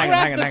 hang on.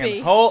 Grab the bee.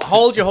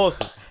 Hold your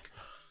horses.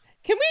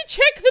 Can we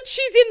check that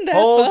she's in there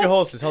Hold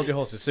first? your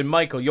horses. So,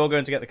 Michael, you're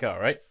going to get the car,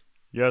 right?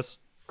 Yes.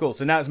 Cool,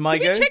 so now it's my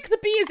Can go. we check the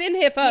bee is in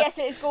here first? Yes,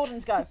 it is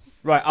Gordon's go.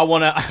 Right, I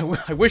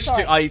wish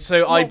Sorry. to... I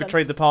Norman's.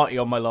 betrayed the party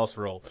on my last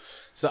roll.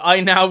 So I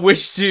now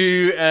wish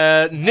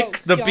to nick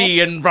the God. bee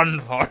and run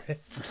for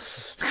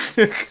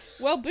it.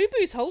 Well, Boo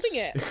Boo's holding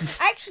it.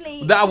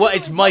 Actually, Well, Boo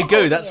it's Boo is my not go,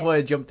 holding that's it. why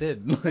I jumped in.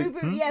 Boo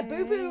Boo, yeah,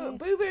 Boo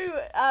Boo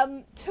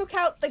took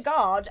out the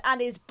guard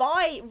and is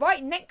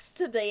right next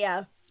to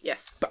the.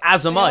 Yes. But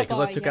as am I, because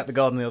I By, took out the yes.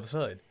 guard on the other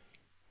side.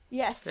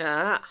 Yes.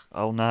 Ah.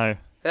 Oh no.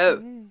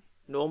 Oh.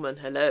 Norman,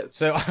 hello.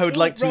 So I would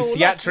like to Roll off,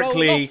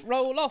 theatrically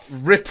roll off.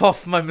 rip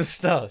off my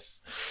moustache.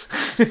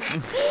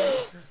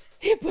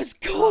 It was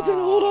Gordon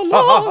all Ha,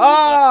 along.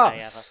 ha,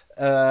 Worst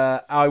day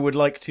ha! I would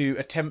like to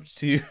attempt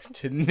to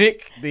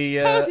nick the.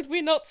 How did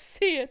we not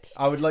see it?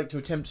 I would like to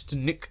attempt to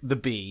nick the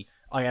bee.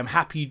 I am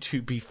happy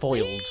to be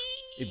foiled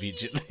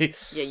immediately.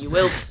 Yeah, you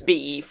will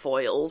be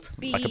foiled.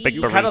 Like a big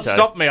You burrito. cannot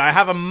stop me. I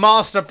have a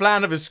master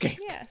plan of escape.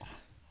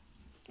 Yes.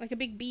 Like a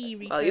big bee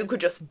return. Well, you could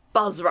just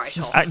buzz right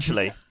off.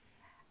 Actually,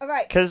 All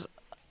right. because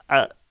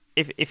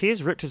if he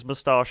has ripped his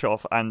moustache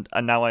off, and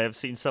now I have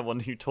seen someone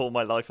who tore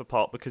my life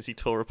apart because he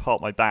tore apart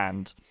my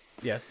band,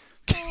 Yes,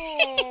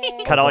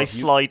 can I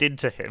slide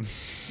into him?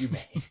 you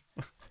may. Can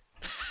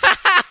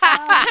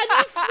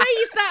you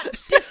phrase that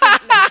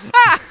differently?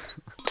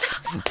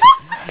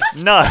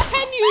 No.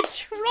 Can you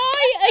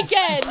try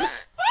again?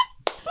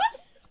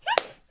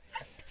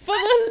 For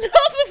the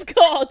love of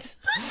God.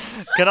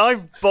 Can I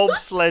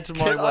bobsled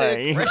my Can I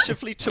way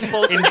aggressively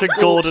toboggan into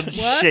Gordon's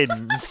What?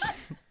 shins?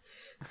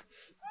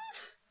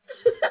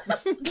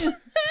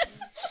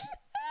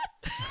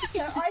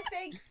 So I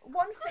think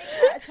one thing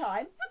at a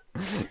time.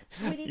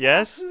 We need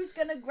Yes? to know who's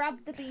going to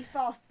grab the bee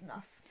fast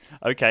enough.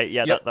 Okay,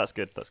 yeah, Yep. that's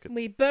good. That's good.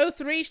 We both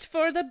reached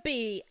for the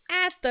bee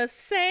at the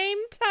same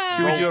time.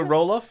 Should we do a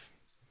roll off?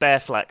 Bear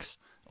flex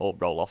or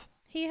roll off.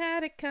 He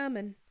had it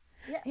coming.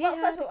 Yeah. Yeah,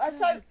 Well, first of all,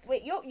 so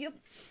wait, you're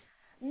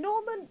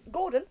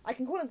Gordon. I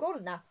can call him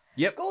Gordon now.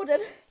 Yep. Gordon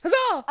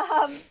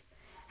Huzzah!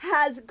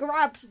 has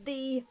gone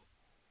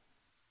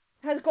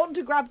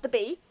to grab the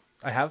bee.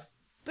 I have.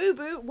 Boo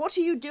Boo, what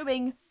are you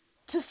doing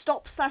to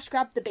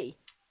stop/grab the bee?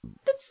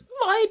 That's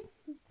my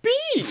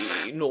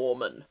bee,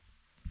 Norman.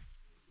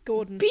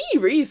 Gordon. Be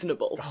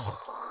reasonable.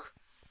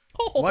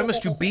 Why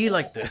must you be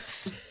like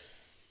this?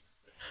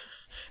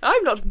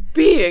 I'm not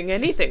being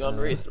anything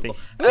unreasonable.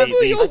 Boo Boo,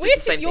 these- your I did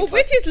the same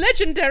wit thing is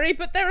legendary,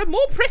 but there are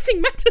more pressing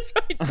matters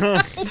right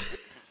now.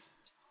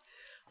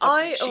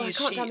 I She's-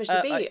 can't she- damage the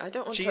bee. I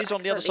don't want she to. is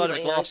on the other side of a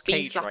accidentally, glass bee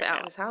cage slap right it out now.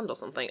 of his hand or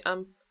something.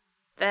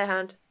 Their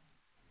hand.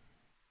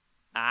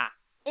 Ah.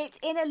 It's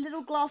in a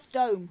little glass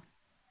dome.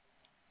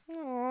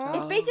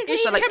 It's basically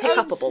So, like, its own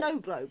pick-upable. snow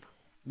globe.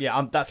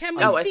 Yeah, that's. Can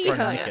we I'm I see trying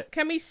to her? nick it.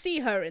 Can we see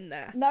her in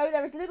there? No,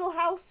 there is a little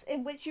house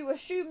in which you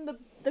assume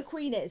the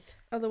queen is.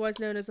 Otherwise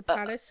known as a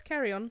palace.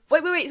 Carry on.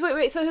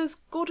 Wait. So has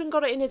Gordon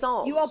got it in his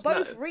arms? You are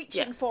both No.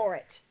 reaching Yes. for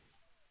it.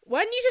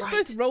 Why don't you just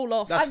Right. both roll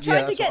off? That's- I'm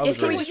trying to that's get what I to was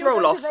see doing. what Just you're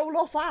roll going off. to roll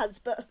off as,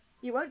 but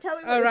you won't tell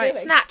me what Oh, you're right.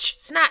 doing.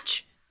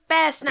 Snatch.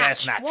 Bear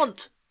snatch. snatch.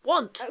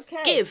 Want.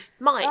 Okay. Give.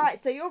 Mine. Alright,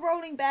 so you're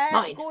rolling bear,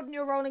 Mine. Gordon,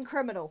 you're rolling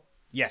criminal.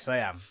 Yes, I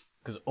am.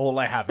 Because all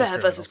I have is Bear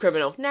versus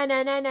criminal.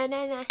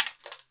 No.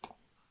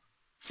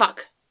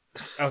 Fuck.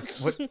 Okay,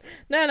 what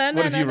No.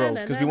 what have you rolled?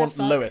 Because we want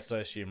fuck. lowest, I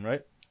assume,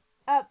 right?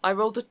 I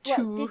rolled a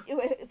 2.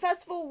 Well,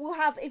 first of all, we'll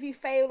have if you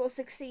fail or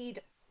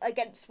succeed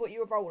against what you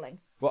were rolling.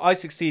 Well, I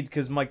succeed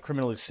because my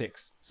criminal is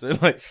 6. So,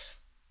 like...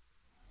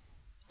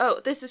 Oh,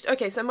 this is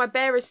okay. So my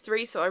bear is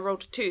 3, so I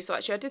rolled a 2. So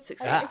actually, I did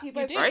succeed. Ah. So you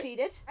both did.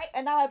 succeeded. Right,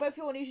 and now I both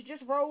want you to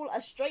just roll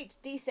a straight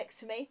d6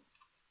 for me.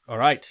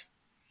 Alright.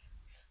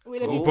 We're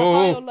looking Boo for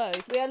high Boo. or low.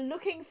 We are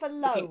looking for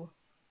low.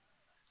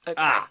 Okay.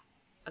 Ah.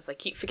 As I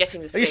keep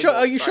forgetting this. Are you game sure?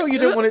 Are works, you sure right? you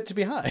don't want it to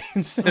be high?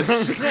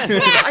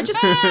 I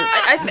just.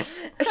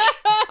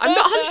 I'm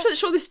not 100%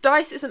 sure this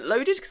dice isn't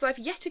loaded because I've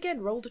yet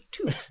again rolled a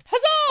 2.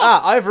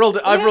 Huzzah! I've rolled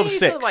a Yay,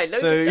 6. by the way,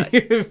 So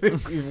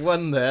loaded you've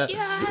won there.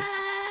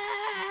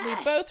 We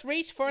both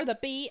reached for the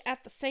bee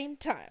at the same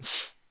time.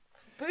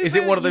 Is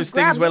it one of You those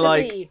things grabbed where, the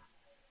like- bee.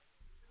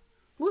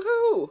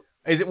 Woohoo!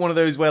 Is it one of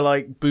those where,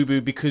 like, Boo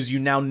Boo, because you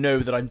now know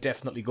that I'm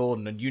definitely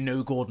Gordon and you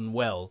know Gordon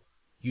well,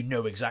 you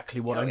know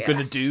exactly what Oh, I'm going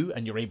to yes. do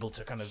and you're able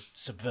to kind of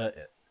subvert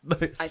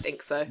it? I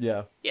think so.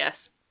 Yeah.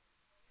 Yes.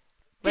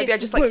 Maybe I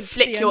This just like won't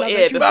flick be your another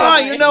ear Dubai. before. Ah,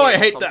 you you know hit I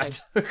hate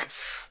something.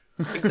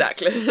 that.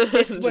 Exactly.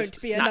 This Just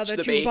won't be snatch another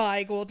the bee.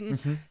 Dubai,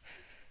 Gordon.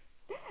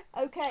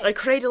 Okay. I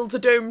cradle the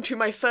dome to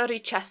my furry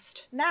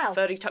chest. Now,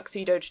 Furry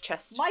tuxedoed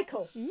chest.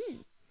 Michael,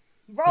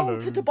 roll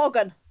to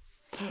toboggan.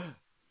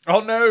 Oh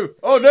no!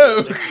 Oh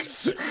no!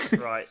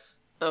 Right.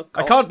 Oh,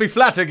 I God. can't be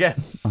flat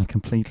again. I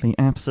completely,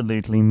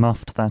 absolutely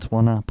muffed that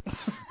one up.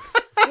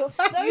 You're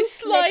so You slick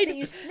slide- that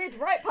you slid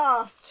right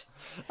past.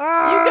 You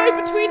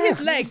go between his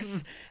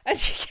legs, and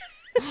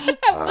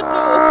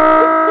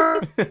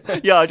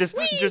Yeah, just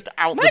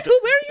out the Michael, door.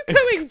 where are you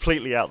going?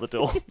 Completely out the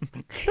door.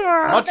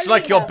 Much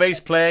like your bass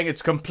playing,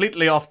 it's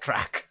completely off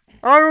track.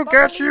 I'll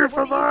get you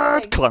for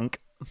that. Clunk.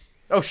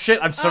 Oh shit,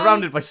 I'm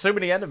surrounded by so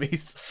many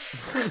enemies.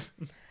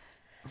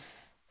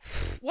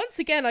 Once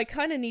again, I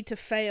kind of need to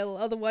fail,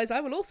 otherwise I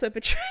will also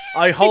betray.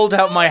 I hold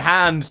out my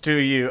hand to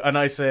you and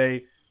I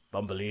say,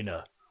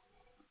 Bumbleina,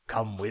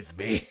 come with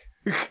me.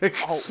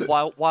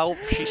 Oh, while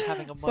she's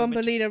having a moment.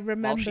 Bumbleina while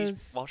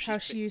remembers she's how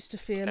she used to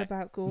feel Okay.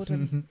 about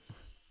Gordon.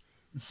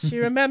 She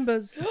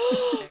remembers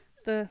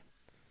the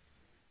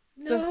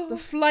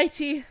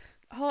flighty,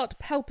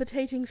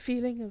 heart-palpitating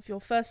feeling of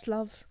your first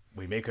love.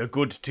 We make a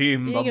good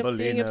team, Being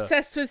Bumbleina.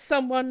 obsessed with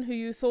someone who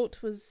you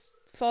thought was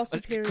far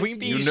superior Queen to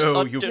Bee- you. You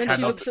know Then you she looks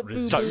cannot at Boo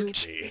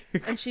resist me.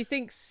 And she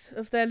thinks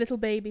of their little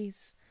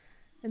babies.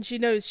 And she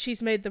knows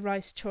she's made the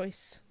right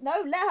choice. No,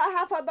 let her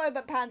have her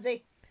moment,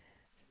 Pansy.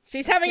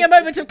 She's having a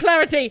moment of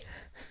clarity!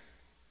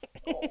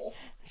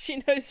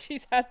 She knows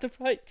she's had the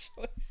right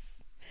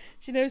choice.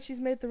 She knows she's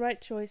made the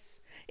right choice.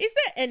 Is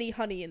there any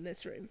honey in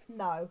this room?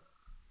 No.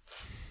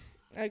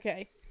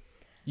 Okay.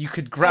 You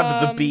could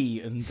grab the bee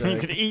and You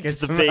could eat get the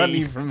some bee.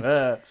 honey from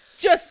her.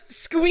 Just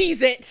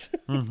squeeze it!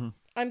 Mm-hmm.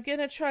 I'm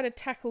gonna try to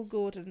tackle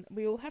Gordon.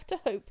 We all have to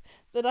hope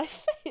that I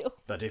fail.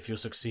 But if you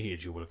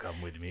succeed, you will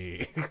come with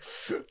me.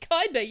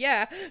 Kinda,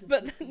 yeah.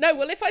 But no,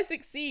 well, if I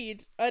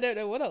succeed, I don't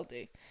know what I'll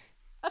do.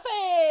 I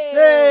fail!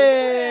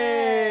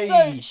 Hey!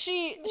 So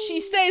she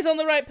stays on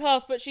the right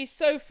path, but she's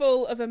so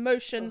full of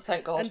emotion Oh,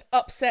 thank God. and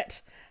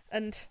upset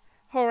and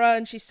horror,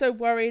 and she's so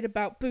worried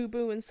about Boo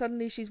Boo, and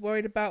suddenly she's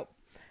worried about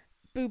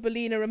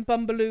Boobalina and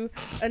Bumbaloo,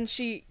 and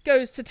she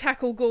goes to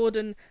tackle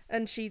Gordon,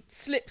 and she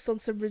slips on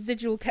some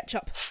residual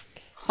ketchup.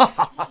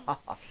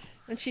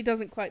 And she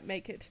doesn't quite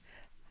make it.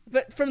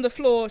 But from the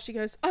floor, she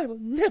goes, I will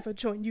never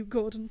join you,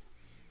 Gordon.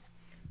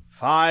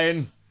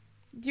 Fine.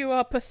 You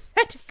are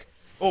pathetic.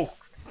 Oh,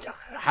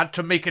 had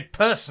to make it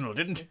personal,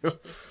 didn't you?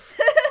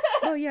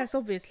 Oh, yes,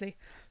 obviously.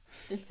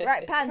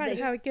 Right, Kind Pansy. of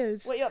how it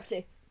goes. What are you up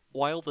to?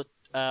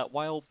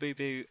 While Boo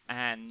Boo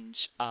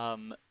and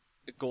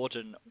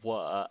Gordon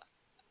were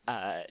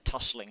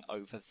tussling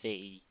over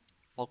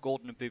while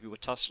Gordon and Boo Boo were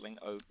tussling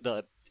over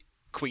the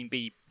Queen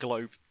Bee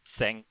globe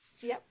thing,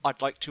 Yep.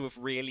 I'd like to have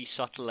really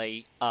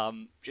subtly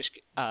just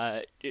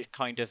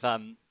kind of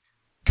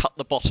cut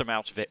the bottom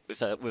out of it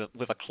with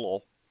a claw.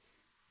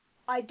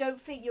 I don't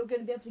think you're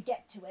going to be able to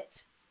get to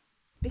it.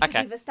 Because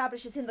Okay. we've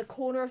established it's in the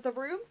corner of the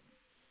room.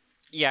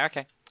 Yeah,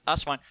 okay,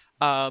 that's fine.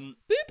 Boo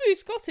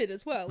Boo's got it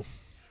as well.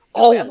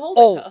 Oh, I'm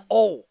holding her.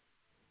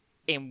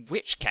 In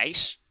which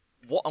case,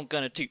 what I'm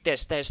gonna do?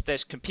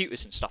 There's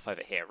computers and stuff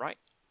over here, right?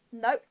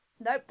 Nope,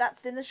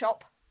 that's in the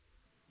shop.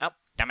 Oh,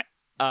 damn it.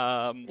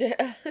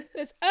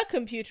 There's a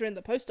computer in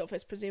the post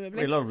office,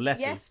 presumably. We love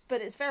letters. Yes,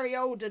 but it's very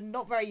old and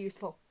not very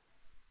useful.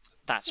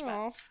 That's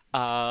fair.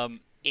 Aw.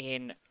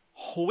 In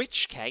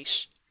which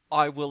case,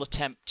 I will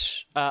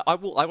attempt. I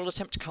will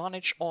attempt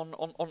carnage on.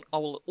 I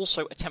will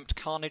also attempt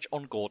carnage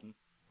on Gordon.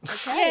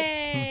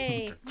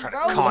 Okay. Yay! Try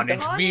Roll to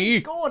carnage me.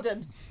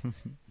 Gordon.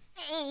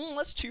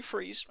 That's 2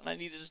 frees, and I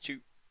needed a 2.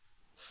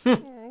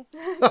 You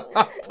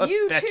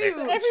Pathetic. two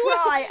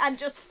try and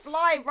just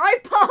fly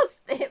right past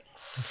him.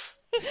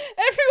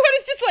 Everyone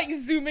is just like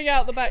zooming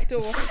out the back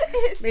door.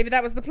 Maybe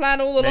that was the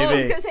plan all along. I was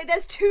Maybe. going to say,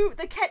 there's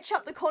the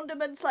ketchup, the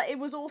condiments, like it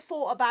was all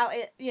thought about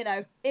it,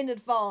 in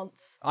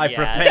advance. I Yeah,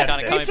 prepared they're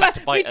kinda this. coming back to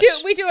We bite do,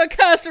 us. we do a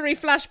cursory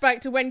flashback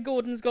to when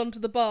Gordon's gone to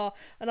the bar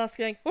and us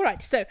going, all right,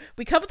 so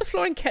we cover the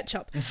floor in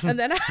ketchup, and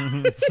then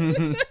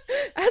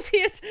as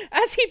he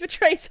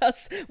betrays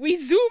us, we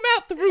zoom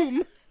out the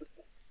room,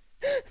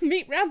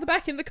 meet round the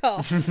back in the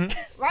car.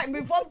 Right,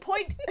 move 1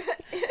 point.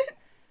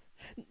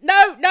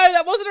 No,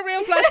 that wasn't a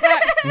real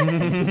flashback.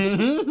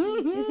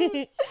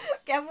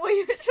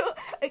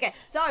 Okay,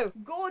 so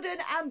Gordon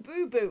and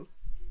Boo Boo,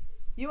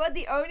 you are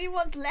the only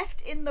ones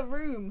left in the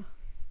room.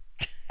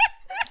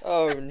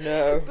 Oh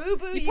no. Boo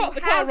Boo, You you parked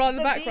the car have right in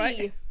the back, bee.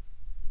 right?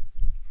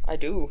 I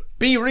do.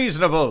 Be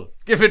reasonable.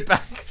 Give it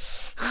back.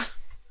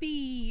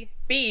 B.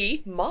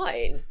 Bee,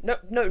 mine. No,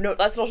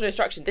 that's not an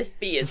instruction. This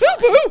bee is Boo mine.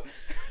 Boo!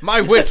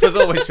 My wit was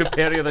always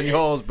superior than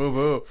yours, Boo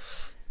Boo.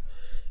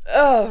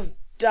 Oh,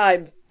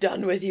 I'm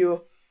done with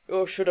you.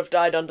 You should have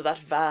died under that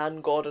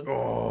van, Gordon.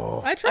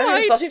 Oh. I I'm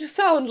tried. starting to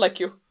sound like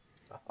you.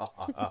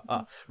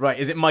 Right,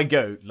 is it my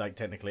go? Like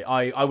technically,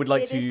 I would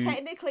like It is to.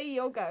 technically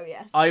your go,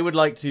 yes. I would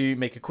like to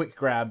make a quick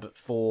grab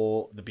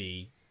for the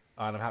bee,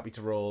 and I'm happy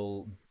to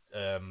roll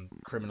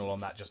criminal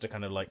on that just to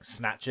kind of like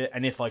snatch it.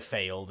 And if I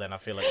fail, then I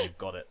feel like you've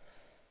got it.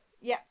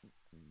 Yep.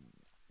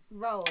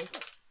 Roll.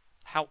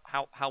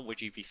 How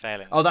would you be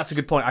failing? Oh, that's a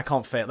good point. I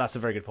can't fail. That's a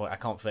very good point. I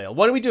can't fail.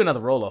 Why don't we do another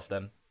roll off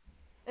then?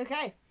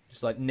 Okay.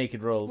 Just like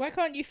naked rolls. Why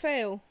can't you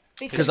fail?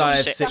 Because I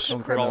have D6 6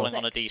 on criminal. rolling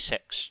on a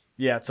d6.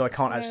 Yeah, so I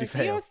can't actually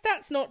Do your fail.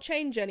 stats not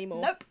change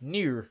anymore? Nope.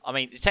 New. I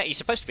mean, he's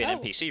supposed to be an Oh.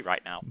 NPC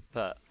right now,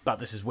 but But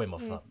this is way more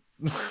fun.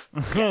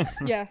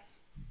 Yeah.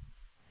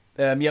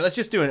 Yeah, let's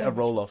just do a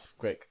roll off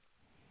quick.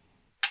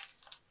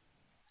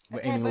 We're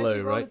Okay, aiming both low, of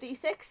you roll right? a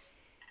d6.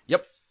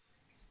 Yep.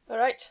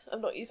 Alright,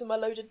 I'm not using my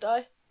loaded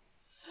die.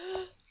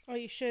 Oh,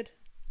 you should.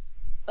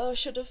 Oh, I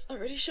should have. I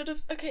really should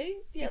have. Okay,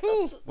 yeah,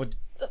 Ooh.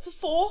 that's a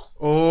 4.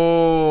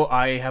 Oh,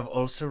 I have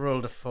also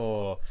rolled a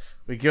 4.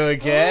 We go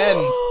again.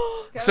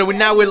 So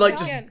now we're like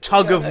just again.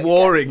 tug of Go,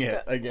 warring go,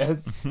 it, I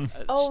guess.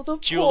 Oh, the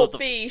Jewel poor of the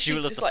bee. She's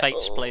Jewel of just the like,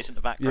 Fates "Oh." plays in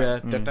the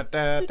background.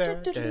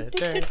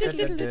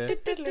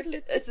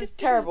 This is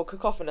terrible,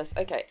 cacophonous.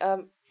 Okay,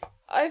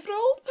 I've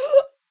rolled.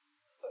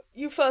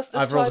 You first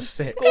this I've time. rolled a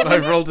 6. Gordon.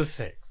 I've rolled a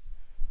 6.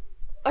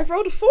 I've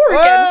rolled a 4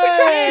 again, which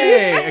actually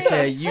Hey! is better.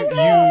 Okay,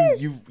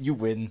 you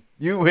win.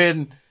 You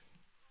win.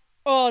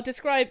 Oh,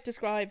 describe.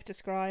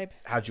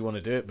 How do you want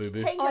to do it, Boo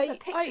Boo? Paint us a I-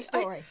 picture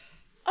story.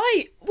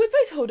 We're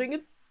both holding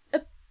a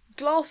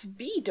glass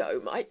bee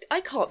dome.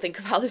 I can't think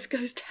of how this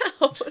goes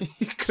down.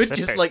 You could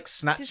just like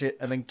snatch it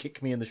and then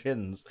kick me in the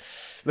shins.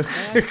 May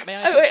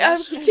I Oh, wait,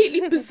 suggest?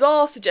 completely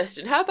bizarre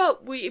suggestion. How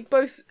about we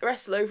both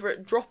wrestle over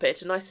it, drop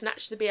it, and I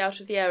snatch the bee out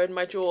of the air in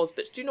my jaws,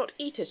 but do not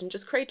eat it and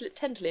just cradle it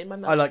tenderly in my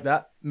mouth. I like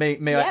that. May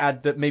I Yeah.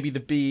 add that maybe the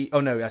bee... Oh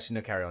no, actually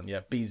no, carry on.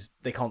 Yeah, bees,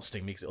 they can't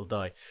sting me because it'll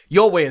die.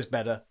 Your way is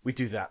better. We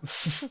do that.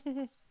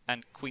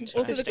 And Queens.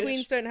 Also, the Stitch.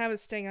 queens don't have a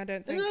sting, I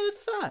don't Is think. that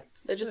a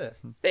fact? They're just Yeah.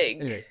 big.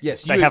 Anyway,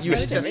 yes, They you, have you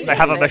mis- successfully... they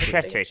have a Amazing.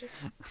 machete.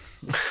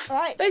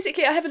 Right.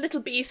 Basically, I have a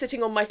little bee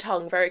sitting on my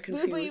tongue, very Boo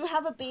confused. Boo, you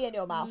have a bee in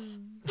your mouth.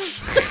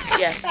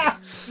 Yes.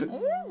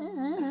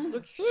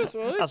 Excuse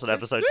me. That's an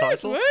episode Excuse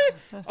title. me.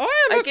 I am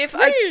I a give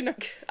queen.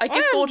 I give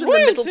am Gordon the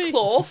middle royalty.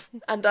 claw,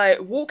 and I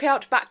walk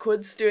out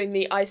backwards doing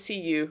the I see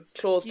you,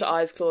 claws to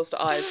eyes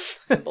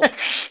symbol.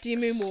 Do you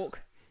moonwalk?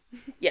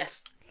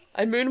 Yes.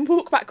 I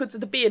moonwalk backwards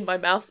with the bee in my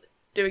mouth,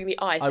 doing the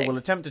eye I thing. will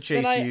attempt to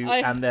chase Then you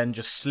and then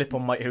just slip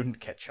on my own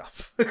ketchup.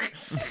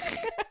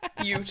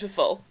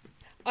 Beautiful.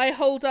 I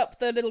hold up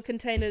the little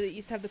container that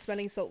used to have the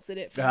smelling salts in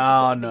it. For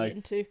Ah, him to put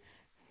the bee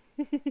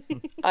nice.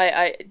 into.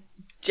 I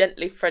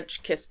gently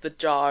French kiss the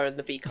jar and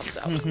the bee comes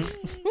out.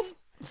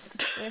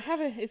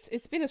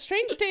 It's been a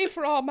strange day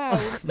for our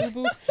mouths, Boo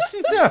Boo.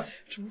 It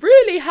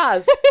really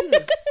has.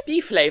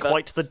 Bee flavour.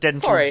 Quite the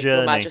dental Sorry, journey.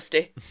 Your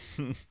Majesty.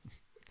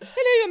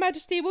 Hello, Your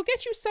Majesty. We'll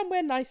get you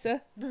somewhere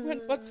nicer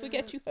once we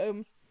get you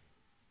home.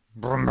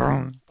 Brum,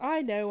 brum.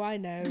 I know.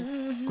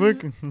 Quick,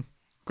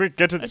 quick,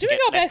 get it. Let's Doing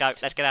our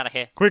best. Let's get out of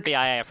here. Quick.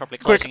 BIA are probably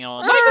Quick. closing in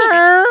on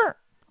us.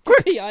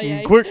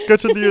 PIA. Quick,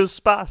 get in the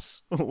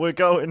spas. We're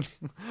going.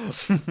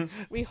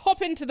 We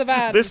hop into the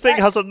van. This thing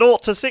has a 0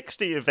 to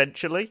 60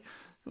 eventually.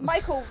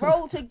 Michael,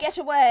 roll to get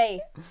away.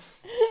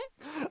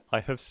 I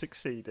have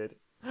succeeded.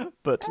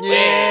 But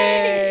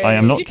Yay! I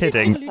am not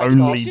kidding,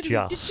 only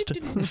just.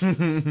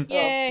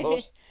 Yay. Oh,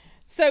 Lord.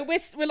 So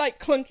we're like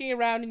clunking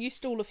around and you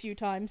stall a few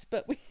times,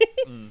 but we're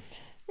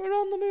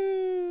on the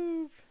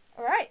move.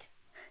 All right.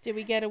 Did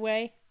we get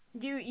away?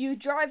 You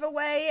drive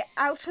away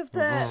out of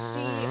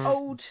the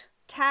old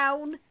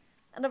town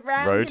and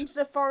around Road. into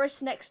the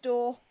forest next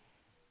door.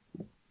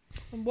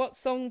 And what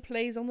song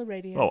plays on the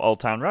radio? Oh,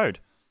 Old Town Road.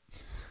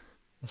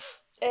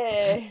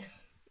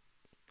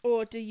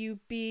 Or do you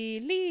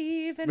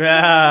believe in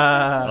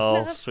Ah.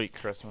 Oh, sweet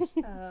Christmas.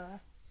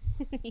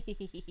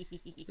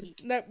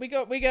 No, we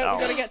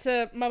gotta get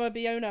to Mama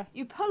Biona.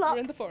 You pull up We're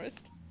in the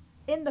forest.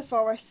 in the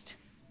forest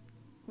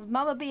with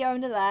Mama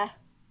Biona there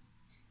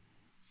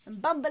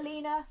and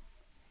Bumbelina.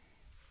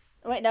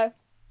 Oh, wait, no.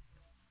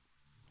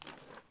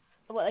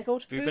 What are they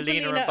called?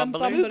 Boobalina Boobalina and and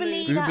Bumbaloo.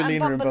 Bumbaloo.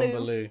 Boobalina and Bumbaloo.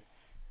 Bumbaloo.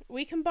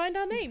 We combined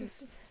our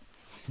names.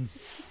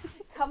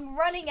 Come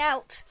running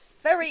out,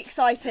 very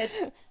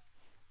excited.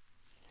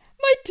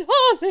 My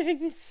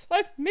darlings,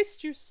 I've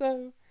missed you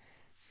so.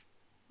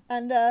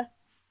 And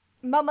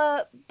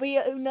Mama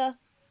Biona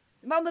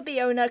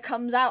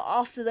comes out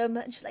after them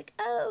and she's like,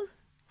 "Oh,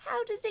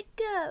 how did it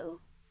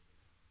go?"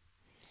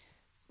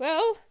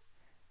 Well,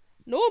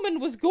 Norman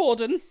was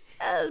Gordon.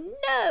 "Oh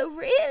no,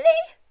 really?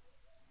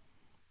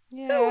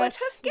 Yes. Who would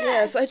have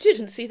Yes, guessed?" I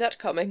didn't see that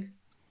coming.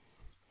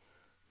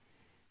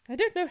 I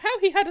don't know how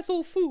he had us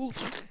all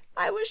fooled.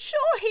 I was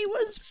sure he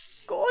was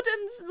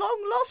Gordon's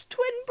long-lost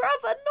twin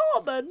brother,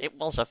 Norman. It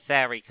was a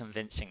very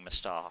convincing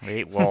moustache.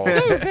 It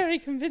was. So very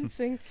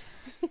convincing.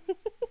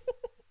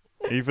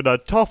 Even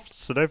had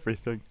tufts and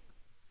everything.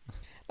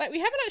 Like, we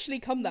haven't actually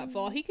come that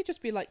far. He could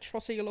just be, like,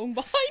 trotting along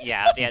behind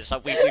Yeah, us. yeah. It's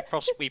like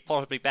we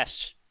probably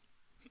best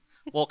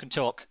walk and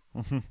talk. I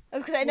was going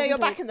to say, no, you're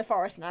back in the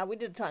forest now. We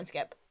did a time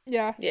skip.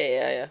 Yeah.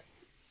 Yeah.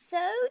 So,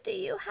 do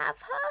you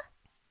have her?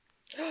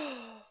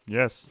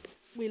 Yes.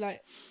 We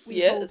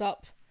Yes. hold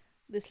up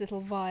this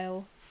little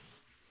vial.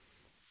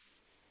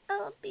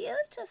 Oh,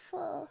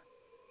 beautiful.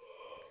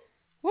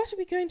 What are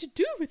we going to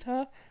do with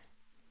her?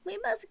 We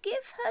must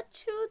give her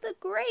to the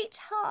Great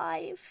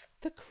Hive.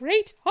 The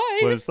Great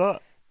Hive? Where's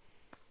that?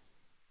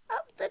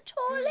 Up the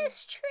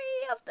tallest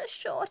tree of the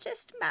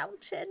shortest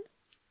mountain.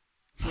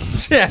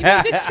 This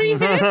tree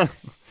here?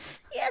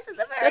 Yes, at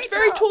the very That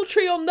very top. tall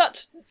tree on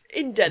that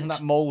indent. On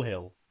that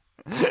molehill.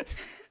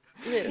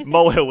 Yes.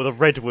 Molehill with a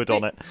redwood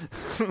on it.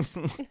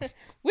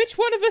 Which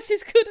one of us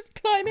is good at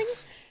climbing?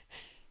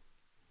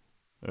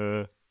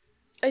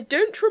 I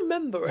don't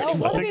remember Oh,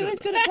 anymore. one of you is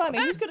good at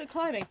climbing. Who's good at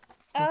climbing?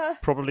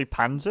 Probably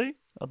Pansy?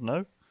 I don't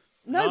know.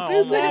 No, No,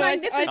 Boo Boo no, the I-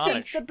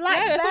 Magnificent, I- the black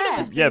Yeah, I thought it bear.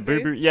 was Yeah, Boo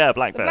Boo Boo. Yeah,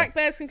 black The bear. black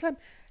bears can climb.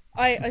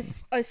 I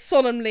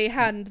solemnly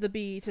hand the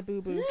bee to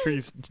Boo Boo.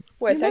 Trees.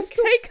 Wait, You thank must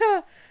you. take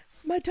her,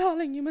 my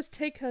darling. You must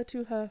take her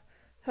to her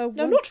Now,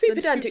 once not to be and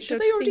pedantic, do future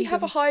they already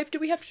have a kingdom. hive? Do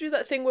we have to do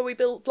that thing where we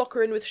block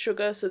her in with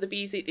sugar so the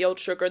bees eat the old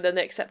sugar and then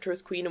they accept her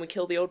as queen and we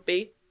kill the old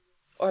bee?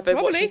 Or have I been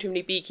Probably. watching too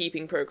many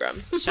beekeeping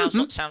programs?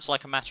 Sounds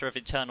like a matter of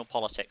internal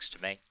politics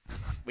to me.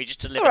 We just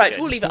deliver Alright,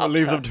 goods. we'll leave it up We'll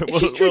leave to her. them to- If we'll-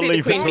 she's truly we'll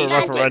leave the it queen, to we a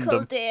should. referendum.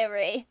 Magical,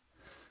 dearie.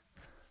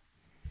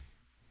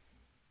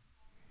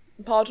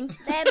 Pardon?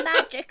 They're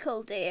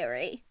magical,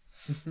 dearie.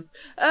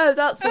 Oh,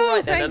 that's Oh,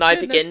 alright then, thank and I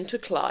goodness. begin to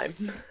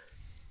climb.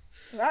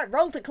 Right,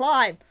 roll to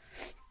climb.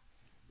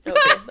 Okay,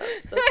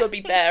 that's gotta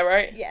be bear,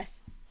 right?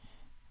 Yes.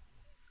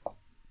 Yes.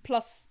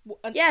 Plus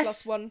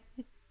one.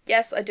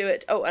 Yes, I do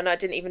it. Oh, and I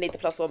didn't even need the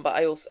 +1, but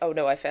I also... Oh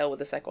no, I fail with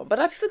the second one. But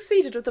I've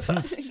succeeded with the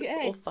first. It's Yay.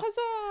 all fine.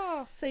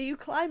 Huzzah! So you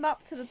climb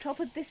up to the top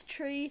of this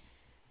tree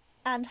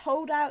and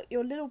hold out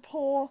your little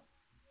paw,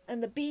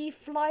 and the bee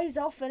flies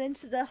off and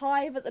into the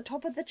hive at the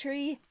top of the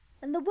tree,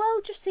 and the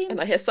world just seems And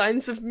I hear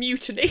signs of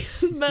mutiny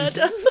and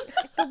murder.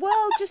 the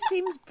world just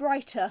seems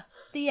brighter.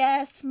 The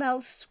air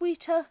smells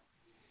sweeter.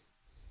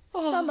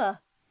 Summer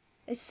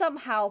is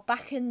somehow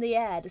back in the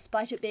air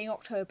despite it being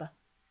October.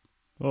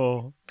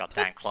 Oh.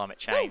 Goddamn climate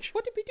Oh, change.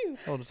 what did we do?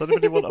 Oh, does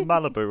anybody want a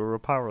Malibu or a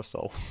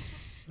parasol?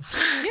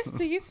 Yes,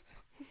 please.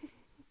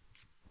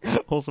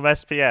 Or some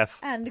SPF?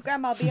 And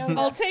Grandma Biona.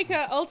 I'll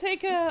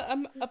take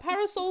a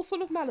parasol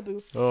full of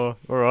Malibu. Oh,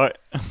 alright.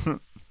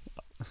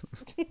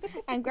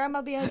 And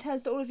Grandma Biona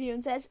turns to all of you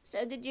and says,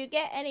 "So did you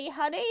get any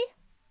honey?"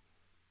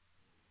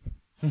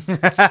 No?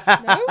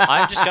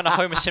 I'm just going to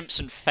Homer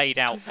Simpson fade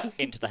out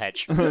into the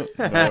hedge.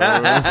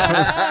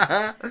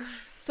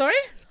 Sorry,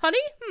 honey.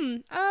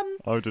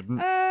 I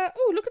didn't.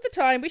 Oh, look at the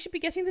time. We should be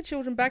getting the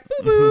children back.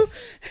 Boo boo.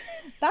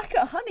 Back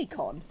at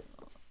Honeycon.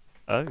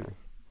 Oh.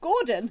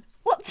 Gordon,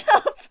 what's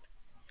up?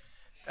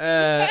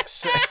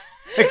 So-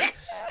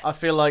 I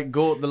feel like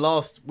the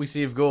last we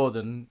see of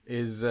Gordon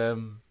is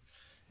him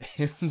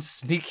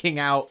sneaking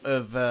out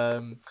of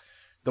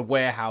the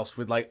warehouse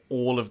with like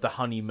all of the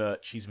honey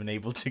merch he's been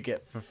able to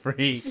get for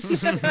free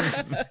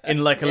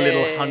in like a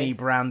little Yay. honey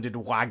branded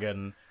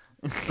wagon,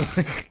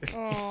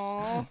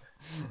 Aww.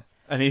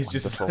 and he's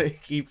just Wonderful.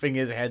 like keeping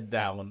his head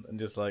down and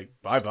just like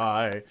bye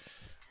bye.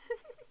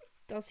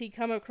 Does he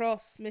come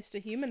across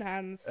Mr. Human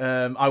Hands?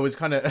 I was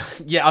kind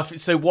of yeah.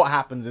 So what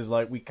happens is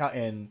like we cut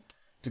in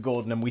to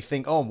Gordon and we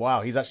think, oh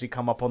wow, he's actually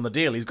come up on the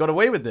deal. He's got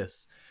away with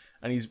this,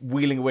 and he's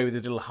wheeling away with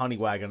his little honey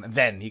wagon. And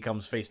then he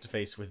comes face to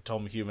face with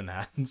Tom Human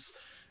Hands,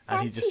 and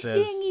Fancy he just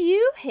says, seeing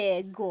you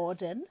here,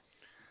 Gordon.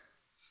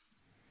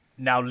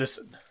 "Now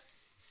listen,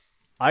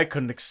 I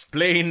can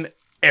explain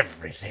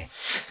everything.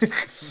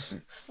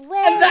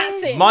 Where that's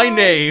is it. My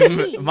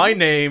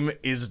name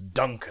is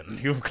Duncan.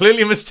 You've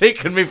clearly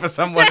mistaken me for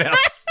someone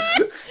else.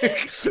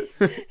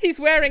 He's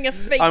wearing a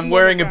fake. I'm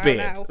wearing a monobrow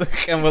beard, now.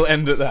 and we'll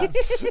end at that."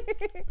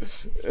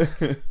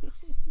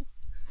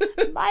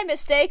 My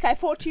mistake, I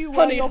thought you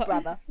were Honey, your honey.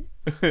 brother.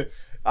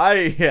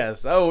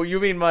 Yes. Oh, you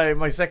mean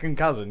my second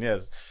cousin?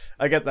 Yes,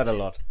 I get that a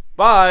lot.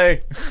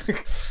 Bye.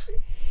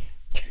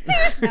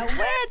 Now,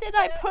 where did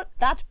I put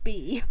that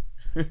bee?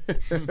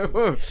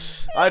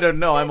 I don't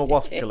know. I'm a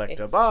wasp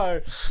collector.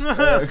 Bye.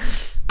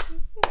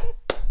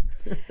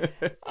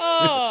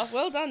 Oh,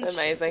 well done.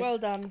 Amazing. Well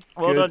done.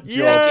 Well Good done.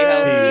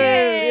 job,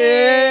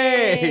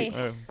 Yay! team. Yay!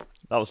 Oh,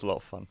 that was a lot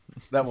of fun.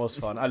 That was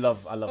fun. I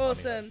love. Honey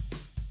Awesome. Hands.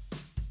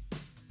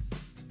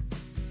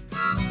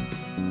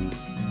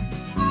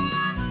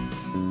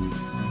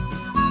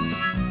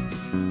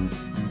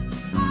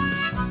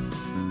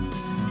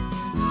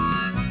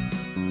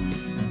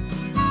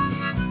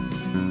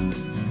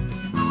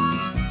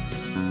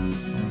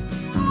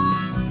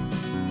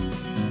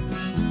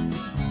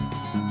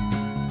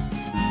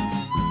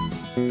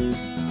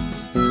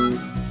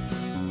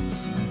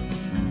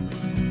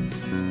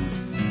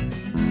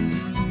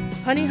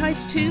 Honey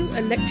Heist 2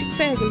 Electric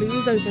Beargaloo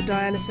is over,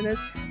 dire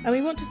listeners, and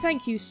we want to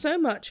thank you so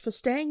much for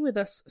staying with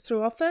us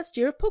through our first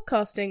year of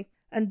podcasting.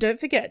 And don't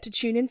forget to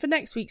tune in for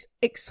next week's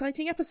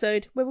exciting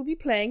episode where we'll be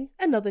playing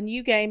another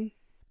new game.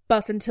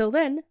 But until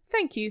then,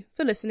 thank you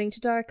for listening to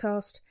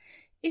Direcast.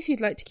 If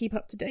you'd like to keep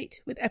up to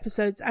date with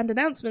episodes and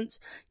announcements,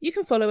 you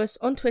can follow us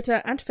on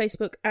Twitter and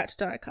Facebook at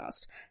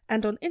Direcast,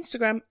 and on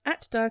Instagram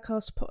at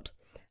DirecastPod,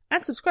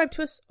 and subscribe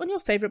to us on your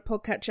favourite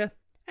podcatcher.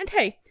 And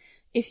hey,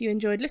 if you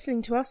enjoyed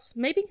listening to us,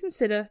 maybe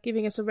consider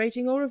giving us a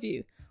rating or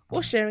review,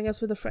 or sharing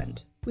us with a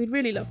friend. We'd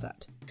really love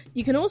that.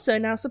 You can also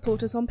now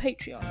support us on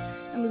Patreon,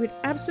 and we would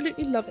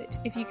absolutely love it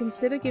if you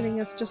consider giving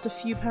us just a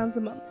few pounds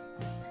a month.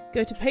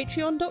 Go to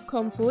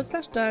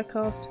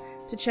patreon.com/Direcast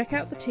to check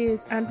out the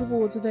tiers and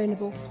rewards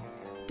available.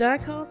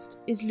 Direcast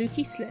is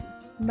Lukey Slynn,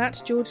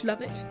 Matt George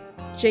Lovett,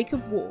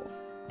 Jacob War,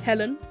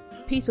 Helen,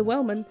 Peter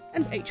Wellman,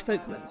 and H.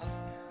 Folkmans.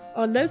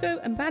 Our logo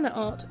and banner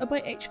art are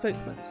by H.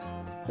 Folkmans.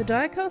 The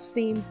Direcast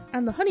theme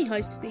and the Honey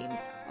Heist theme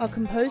are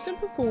composed and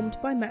performed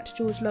by Matt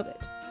George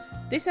Lovett.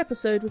 This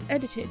episode was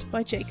edited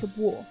by Jacob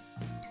War.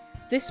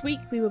 This week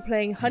we were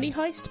playing Honey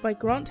Heist by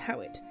Grant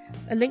Howitt,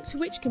 a link to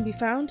which can be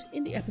found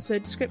in the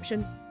episode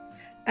description.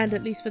 And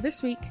at least for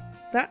this week,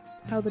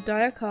 that's how the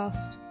die are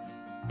cast.